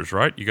spoilers,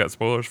 right? You got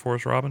spoilers for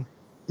us, Robin?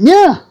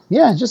 Yeah,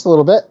 just a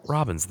little bit.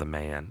 Robin's the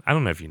man. I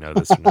don't know if you know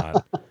this or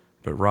not,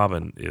 but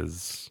Robin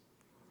he's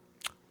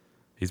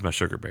my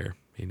sugar bear.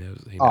 He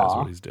knows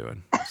what he's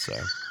doing. So,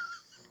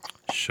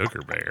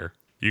 sugar bear.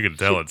 You can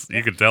tell it's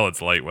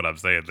late when I'm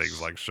saying things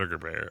like sugar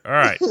bear. All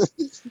right.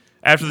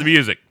 After the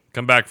music,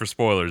 come back for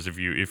spoilers if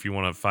you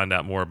want to find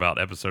out more about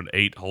episode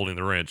 8, Holding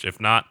the Wrench. If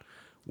not,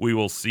 we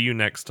will see you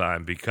next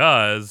time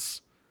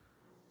because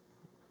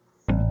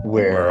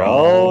we're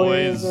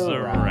always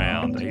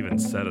around. I even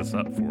set us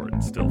up for it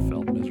and still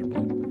felt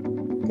miserable.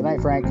 Good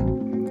night, Frank.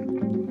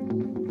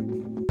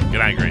 Good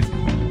night, Grace.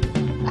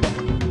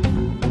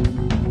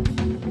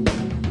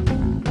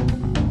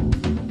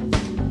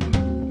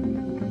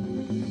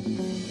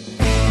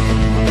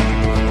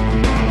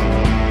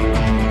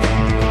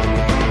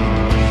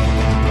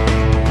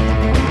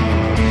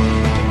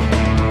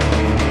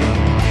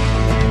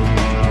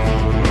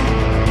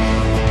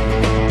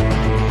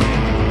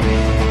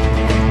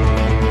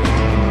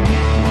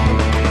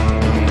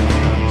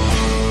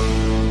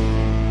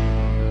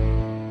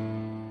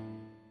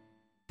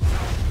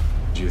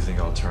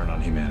 now turn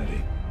on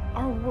humanity.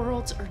 Our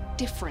worlds are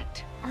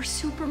different. Our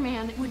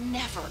Superman would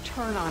never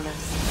turn on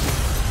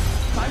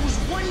us. I was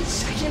 1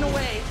 second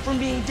away from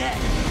being dead.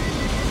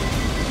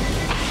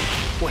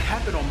 What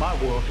happened on my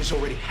world is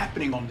already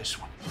happening on this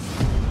one.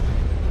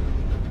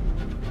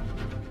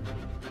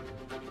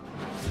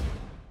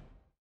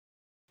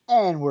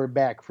 And we're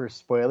back for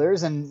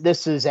spoilers. And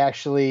this is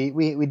actually,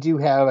 we do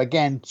have,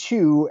 again,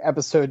 2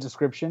 episode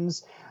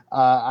descriptions.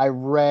 I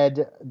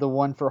read the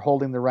one for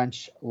Holding the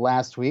Wrench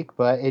last week,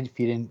 but if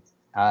you didn't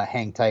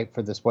hang tight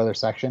for the spoiler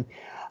section,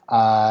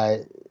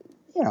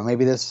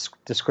 maybe this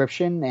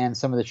description and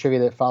some of the trivia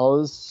that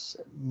follows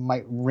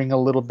might ring a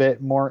little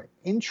bit more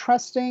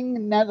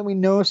interesting now that we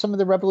know some of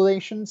the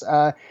revelations.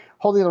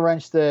 Holding the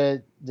Wrench,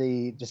 the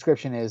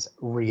description is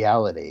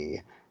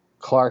reality.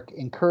 Clark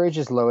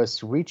encourages Lois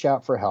to reach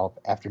out for help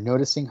after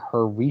noticing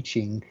her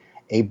reaching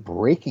a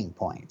breaking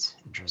point.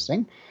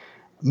 Interesting.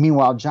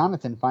 Meanwhile,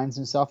 Jonathan finds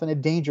himself in a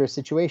dangerous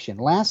situation.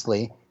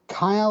 Lastly,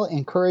 Kyle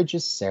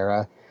encourages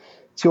Sarah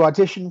to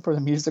audition for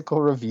the musical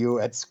review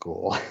at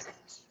school.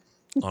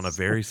 On a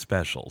very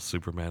special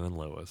Superman and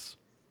Lois.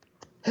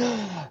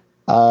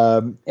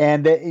 Mentioned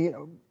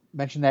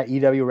that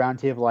EW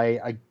Roundtable. I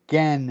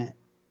again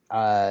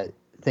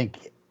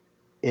think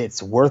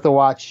it's worth a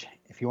watch.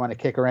 If you want to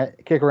kick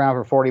around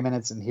for 40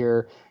 minutes and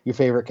hear your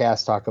favorite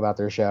cast talk about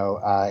their show,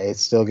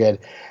 it's still good.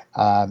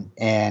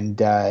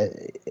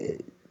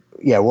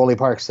 Wooly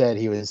Park said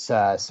he was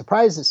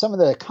surprised at some of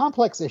the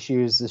complex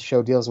issues this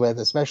show deals with,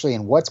 especially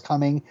in what's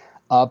coming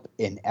up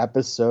in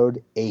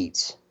episode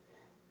 8.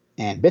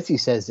 And Bitsy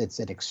says it's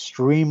an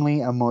extremely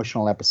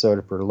emotional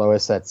episode for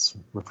Lois. That's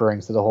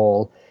referring to the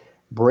whole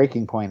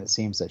breaking point it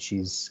seems that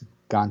she's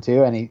gone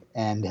to.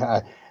 And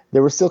they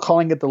were still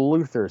calling it the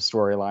Luthor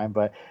storyline,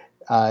 but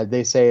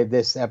they say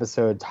this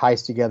episode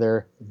ties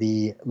together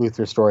the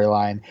Luthor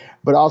storyline,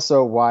 but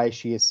also why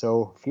she is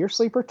so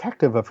fiercely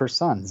protective of her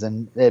sons.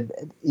 And it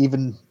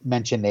even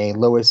mentioned a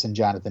Lois and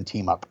Jonathan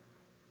team up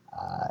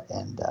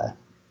and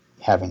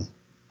having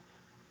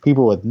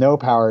people with no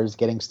powers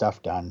getting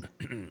stuff done.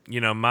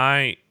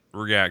 My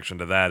reaction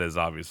to that is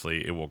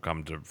obviously it will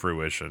come to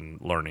fruition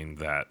learning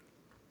that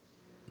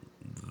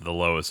the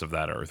Lois of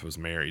that Earth was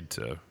married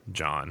to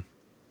John.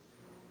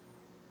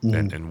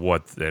 And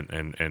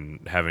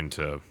having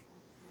to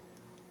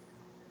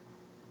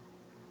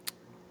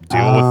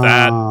deal with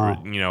that,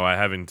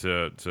 having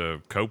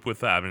to cope with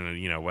that. I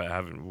mean,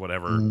 having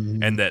whatever,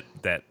 and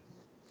that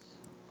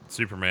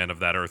Superman of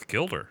that Earth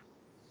killed her.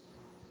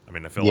 I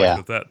mean, I feel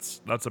like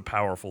that's a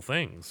powerful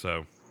thing.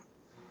 So,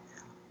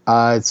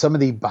 some of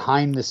the not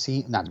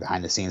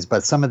behind the scenes,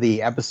 but some of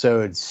the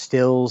episode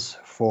stills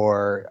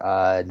for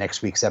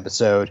next week's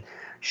episode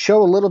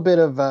show a little bit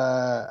of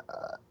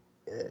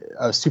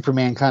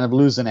Superman kind of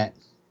losing it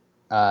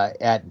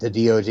at the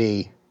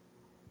DOD,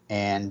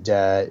 and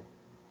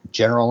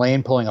General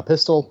Lane pulling a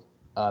pistol,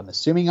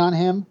 assuming on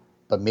him,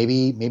 but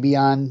maybe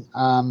on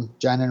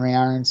John Henry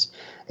Irons,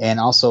 and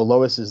also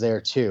Lois is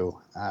there too,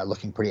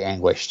 looking pretty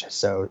anguished.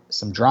 So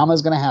some drama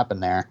is going to happen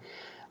there.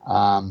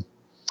 And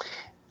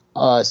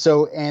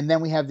then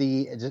we have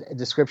the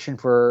description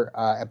for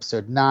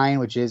episode 9,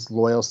 which is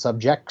Loyal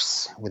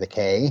Subjects with a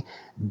K.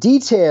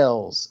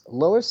 Details: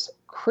 Lois,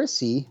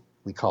 Chrissy,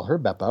 we call her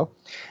Beppo,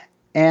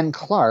 and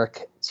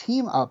Clark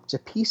team up to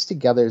piece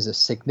together the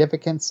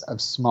significance of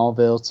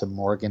Smallville to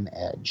Morgan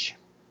Edge.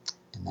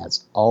 And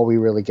that's all we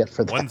really get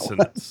for that one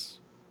sentence.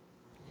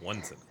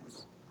 One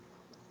sentence.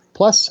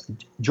 Plus,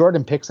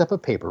 Jordan picks up a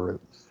paper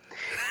route.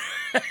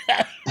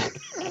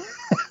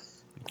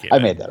 I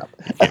made that up.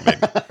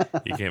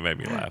 You can't make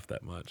me laugh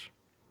that much.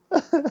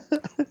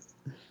 The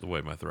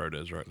way my throat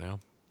is right now.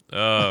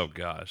 Oh,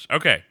 gosh.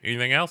 Okay,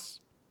 anything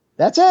else?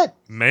 That's it.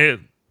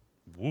 Man.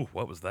 Ooh,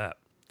 what was that?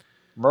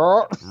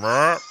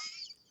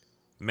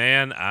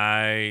 Man,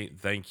 I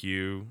thank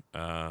you.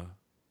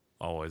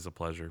 Always a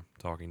pleasure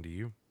talking to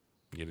you.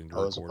 Getting to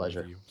record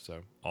with you.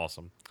 So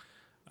awesome.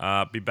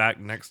 Be back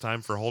next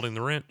time for Holding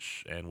the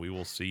Wrench, and we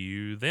will see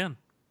you then.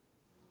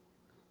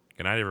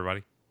 Good night,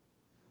 everybody.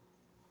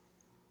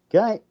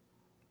 Good night.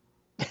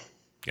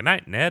 Good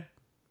night, Ned.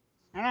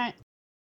 All right.